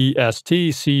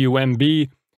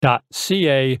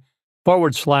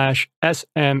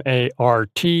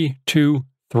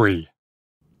 WESTCUMB.ca/SMART23.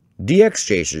 DX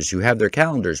chasers who have their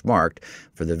calendars marked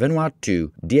for the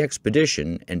Vanuatu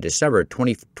DXpedition in December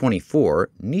 2024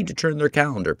 need to turn their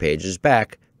calendar pages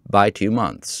back by 2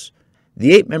 months.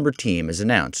 The 8-member team has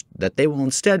announced that they will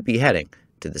instead be heading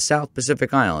to the South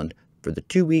Pacific Island for the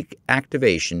 2-week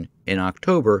activation in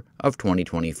October of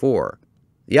 2024.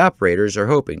 The operators are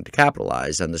hoping to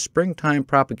capitalize on the springtime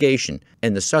propagation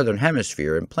in the Southern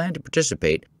Hemisphere and plan to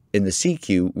participate in the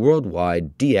CQ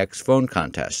Worldwide DX Phone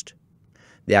Contest.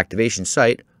 The activation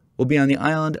site will be on the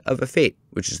island of Efate,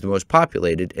 which is the most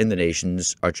populated in the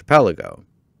nation's archipelago.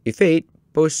 Efate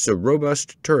boasts a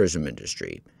robust tourism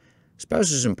industry.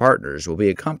 Spouses and partners will be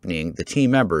accompanying the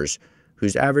team members,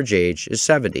 whose average age is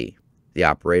 70. The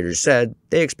operators said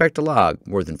they expect to log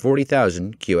more than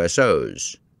 40,000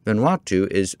 QSOs. Vanuatu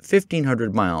is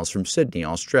 1,500 miles from Sydney,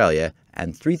 Australia,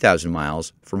 and 3,000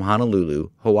 miles from Honolulu,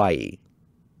 Hawaii.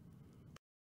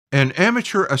 An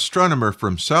amateur astronomer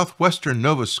from southwestern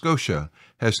Nova Scotia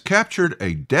has captured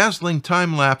a dazzling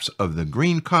time-lapse of the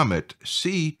green comet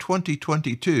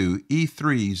C2022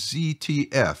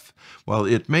 E3ZTF while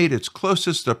it made its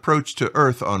closest approach to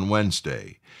Earth on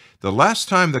Wednesday. The last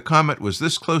time the comet was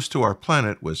this close to our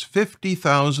planet was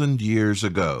 50,000 years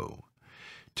ago.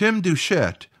 Tim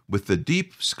Duchette, with the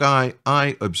Deep Sky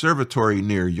Eye Observatory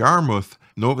near Yarmouth,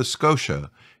 Nova Scotia,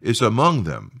 is among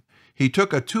them. He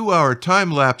took a 2-hour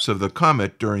time-lapse of the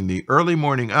comet during the early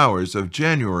morning hours of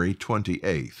January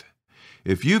 28th.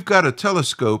 If you've got a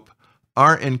telescope,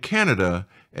 are in Canada,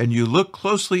 and you look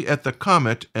closely at the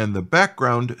comet and the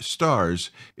background stars,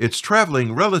 it's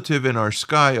traveling relative in our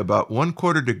sky about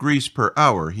 1/4 degrees per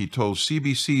hour, he told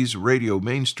CBC's Radio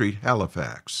Main Street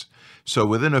Halifax. So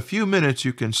within a few minutes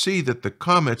you can see that the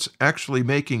comet's actually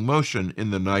making motion in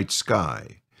the night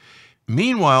sky.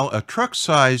 Meanwhile, a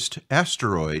truck-sized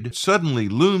asteroid suddenly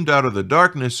loomed out of the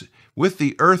darkness with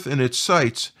the Earth in its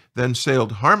sights then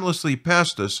sailed harmlessly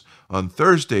past us on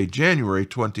Thursday, January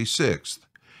 26th.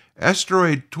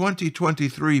 Asteroid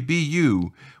 2023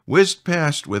 BU whizzed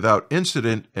past without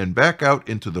incident and back out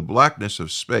into the blackness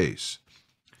of space.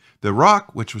 The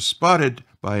rock, which was spotted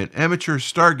by an amateur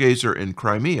stargazer in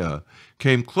Crimea,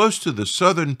 came close to the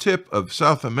southern tip of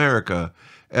South America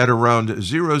at around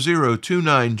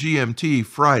 0029 GMT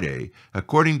Friday,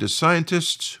 according to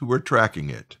scientists who were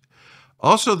tracking it.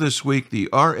 Also this week, the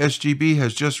RSGB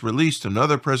has just released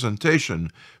another presentation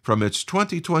from its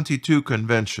 2022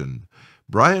 convention.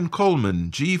 Brian Coleman,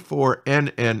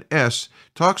 G4NNS,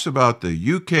 talks about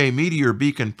the UK Meteor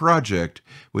Beacon Project,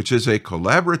 which is a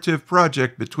collaborative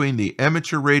project between the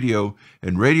amateur radio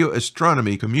and radio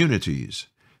astronomy communities.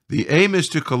 The aim is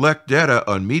to collect data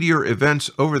on meteor events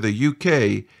over the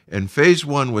UK, and Phase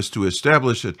 1 was to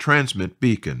establish a transmit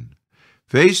beacon.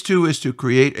 Phase 2 is to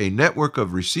create a network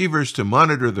of receivers to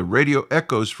monitor the radio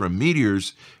echoes from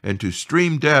meteors and to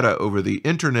stream data over the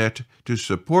Internet to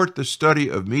support the study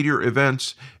of meteor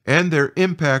events and their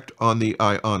impact on the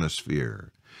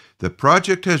ionosphere. The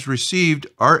project has received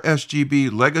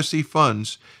RSGB legacy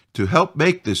funds to help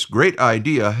make this great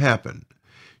idea happen.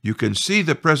 You can see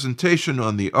the presentation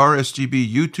on the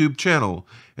RSGB YouTube channel,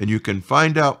 and you can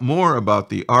find out more about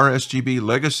the RSGB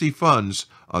legacy funds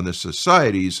on the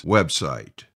Society's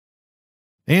website.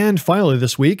 And finally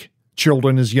this week,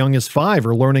 children as young as 5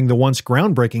 are learning the once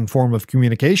groundbreaking form of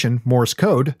communication, Morse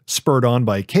code, spurred on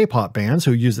by K-pop bands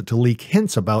who use it to leak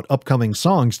hints about upcoming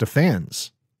songs to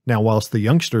fans. Now, whilst the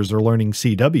youngsters are learning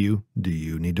CW, do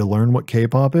you need to learn what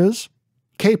K-pop is?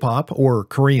 K-pop, or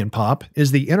Korean pop,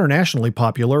 is the internationally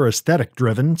popular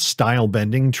aesthetic-driven,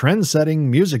 style-bending,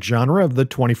 trend-setting music genre of the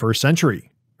 21st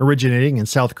century. Originating in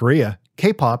South Korea,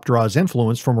 K-pop draws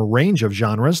influence from a range of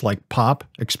genres like pop,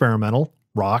 experimental,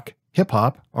 rock,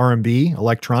 hip-hop, R&B,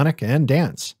 electronic, and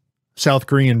dance. South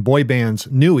Korean boy bands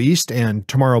New East and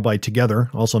Tomorrow by Together,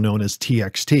 also known as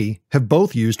TXT, have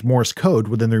both used Morse code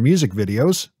within their music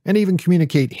videos and even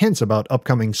communicate hints about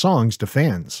upcoming songs to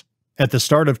fans. At the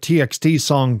start of TXT's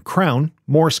song Crown,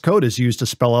 Morse code is used to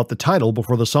spell out the title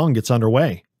before the song gets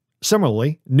underway.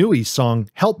 Similarly, New East's song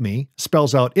Help Me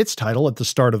spells out its title at the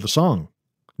start of the song.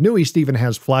 New East even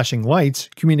has flashing lights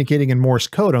communicating in Morse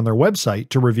code on their website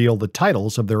to reveal the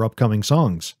titles of their upcoming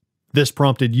songs. This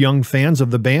prompted young fans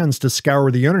of the bands to scour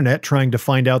the internet trying to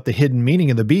find out the hidden meaning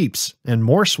of the beeps, and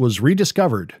Morse was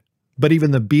rediscovered. But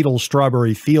even the Beatles'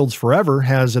 Strawberry Fields Forever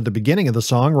has at the beginning of the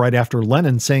song, right after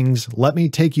Lennon sings, "Let me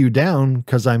take you down,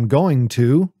 'cause I'm going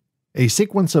to," a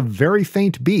sequence of very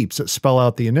faint beeps that spell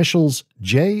out the initials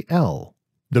JL.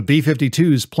 The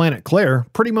B-52's Planet Claire,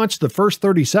 pretty much the first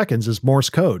 30 seconds is Morse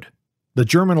code. The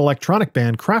German electronic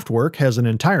band Kraftwerk has an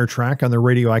entire track on their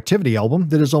Radioactivity album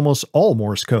that is almost all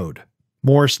Morse code.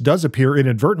 Morse does appear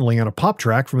inadvertently on a pop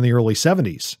track from the early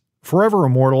 70s. Forever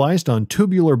immortalized on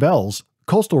Tubular Bells,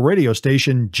 coastal radio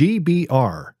station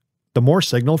GBR. The Morse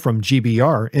signal from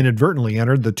GBR inadvertently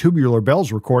entered the Tubular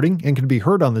Bells recording and can be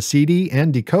heard on the CD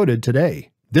and decoded today.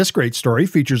 This great story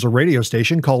features a radio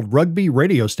station called Rugby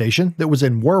Radio Station that was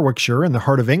in Warwickshire in the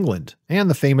heart of England, and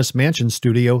the famous mansion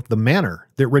studio The Manor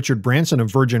that Richard Branson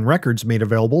of Virgin Records made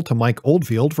available to Mike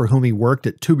Oldfield, for whom he worked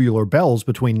at Tubular Bells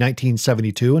between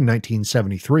 1972 and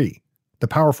 1973. The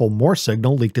powerful Morse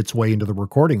signal leaked its way into the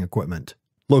recording equipment.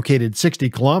 Located 60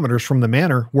 kilometers from the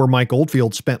manor, where Mike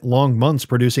Oldfield spent long months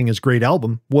producing his great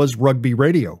album, was Rugby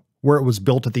Radio, where it was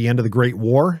built at the end of the Great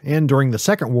War, and during the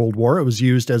Second World War it was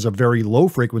used as a very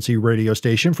low-frequency radio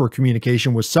station for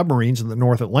communication with submarines in the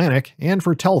North Atlantic and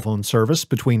for telephone service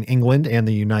between England and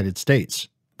the United States.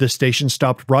 This station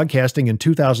stopped broadcasting in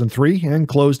 2003 and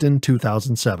closed in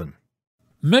 2007.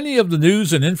 Many of the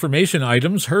news and information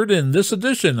items heard in this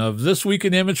edition of This Week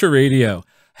in Amateur Radio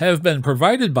have been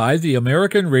provided by the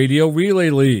American Radio Relay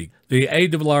League, the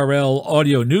ARRL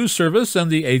Audio News Service, and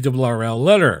the ARRL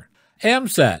Letter,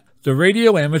 AMSAT, the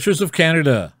Radio Amateurs of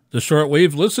Canada, the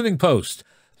Shortwave Listening Post,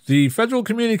 the Federal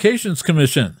Communications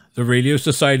Commission, the Radio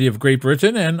Society of Great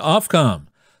Britain, and Ofcom,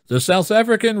 the South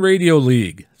African Radio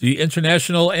League, the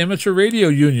International Amateur Radio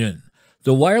Union,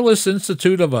 the Wireless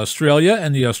Institute of Australia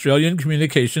and the Australian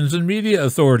Communications and Media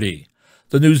Authority,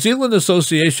 the New Zealand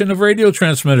Association of Radio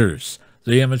Transmitters,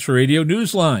 the Amateur Radio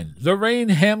Newsline, the Rain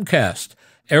Hamcast,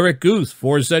 Eric Guth,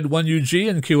 4Z1UG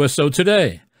and QSO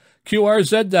Today,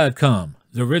 QRZ.com,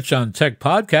 the Rich on Tech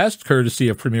podcast, courtesy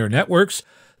of Premier Networks,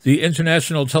 the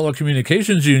International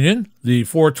Telecommunications Union, the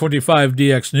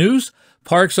 425DX News,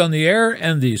 Parks on the Air,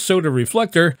 and the Soda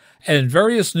Reflector, and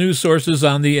various news sources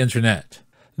on the Internet.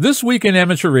 This Week in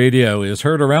Amateur Radio is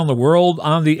heard around the world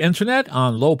on the internet,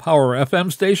 on low-power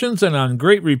FM stations, and on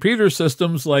great repeater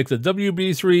systems like the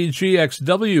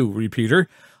WB3GXW repeater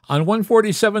on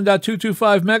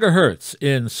 147.225 megahertz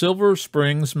in Silver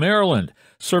Springs, Maryland,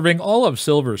 serving all of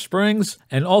Silver Springs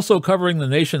and also covering the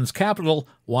nation's capital,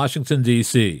 Washington,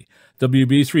 D.C.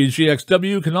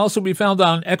 WB3GXW can also be found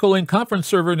on Echolink Conference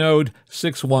Server node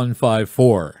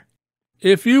 6154.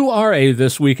 If you are a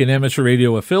This Week in Amateur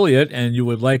Radio affiliate and you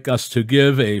would like us to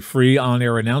give a free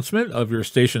on-air announcement of your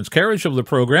station's carriage of the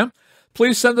program,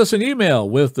 please send us an email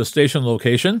with the station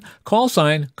location, call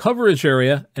sign, coverage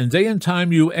area, and day and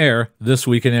time you air This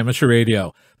Week in Amateur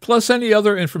Radio, plus any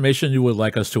other information you would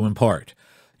like us to impart.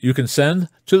 You can send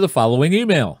to the following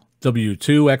email,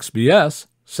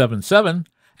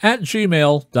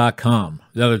 w2xbs77@gmail.com.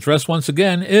 That address once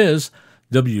again is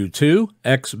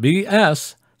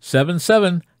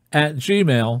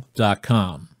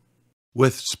w2xbs77@gmail.com.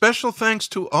 With special thanks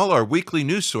to all our weekly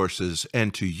news sources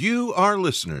and to you, our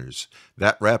listeners,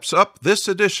 that wraps up this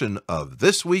edition of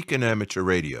This Week in Amateur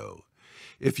Radio.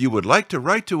 If you would like to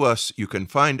write to us, you can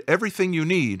find everything you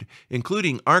need,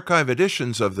 including archive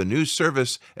editions of the news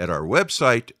service, at our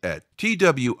website at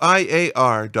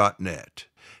twiar.net.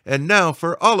 And now,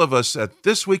 for all of us at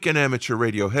This Week in Amateur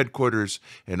Radio headquarters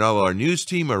and all our news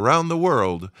team around the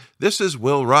world, this is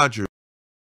Will Rogers.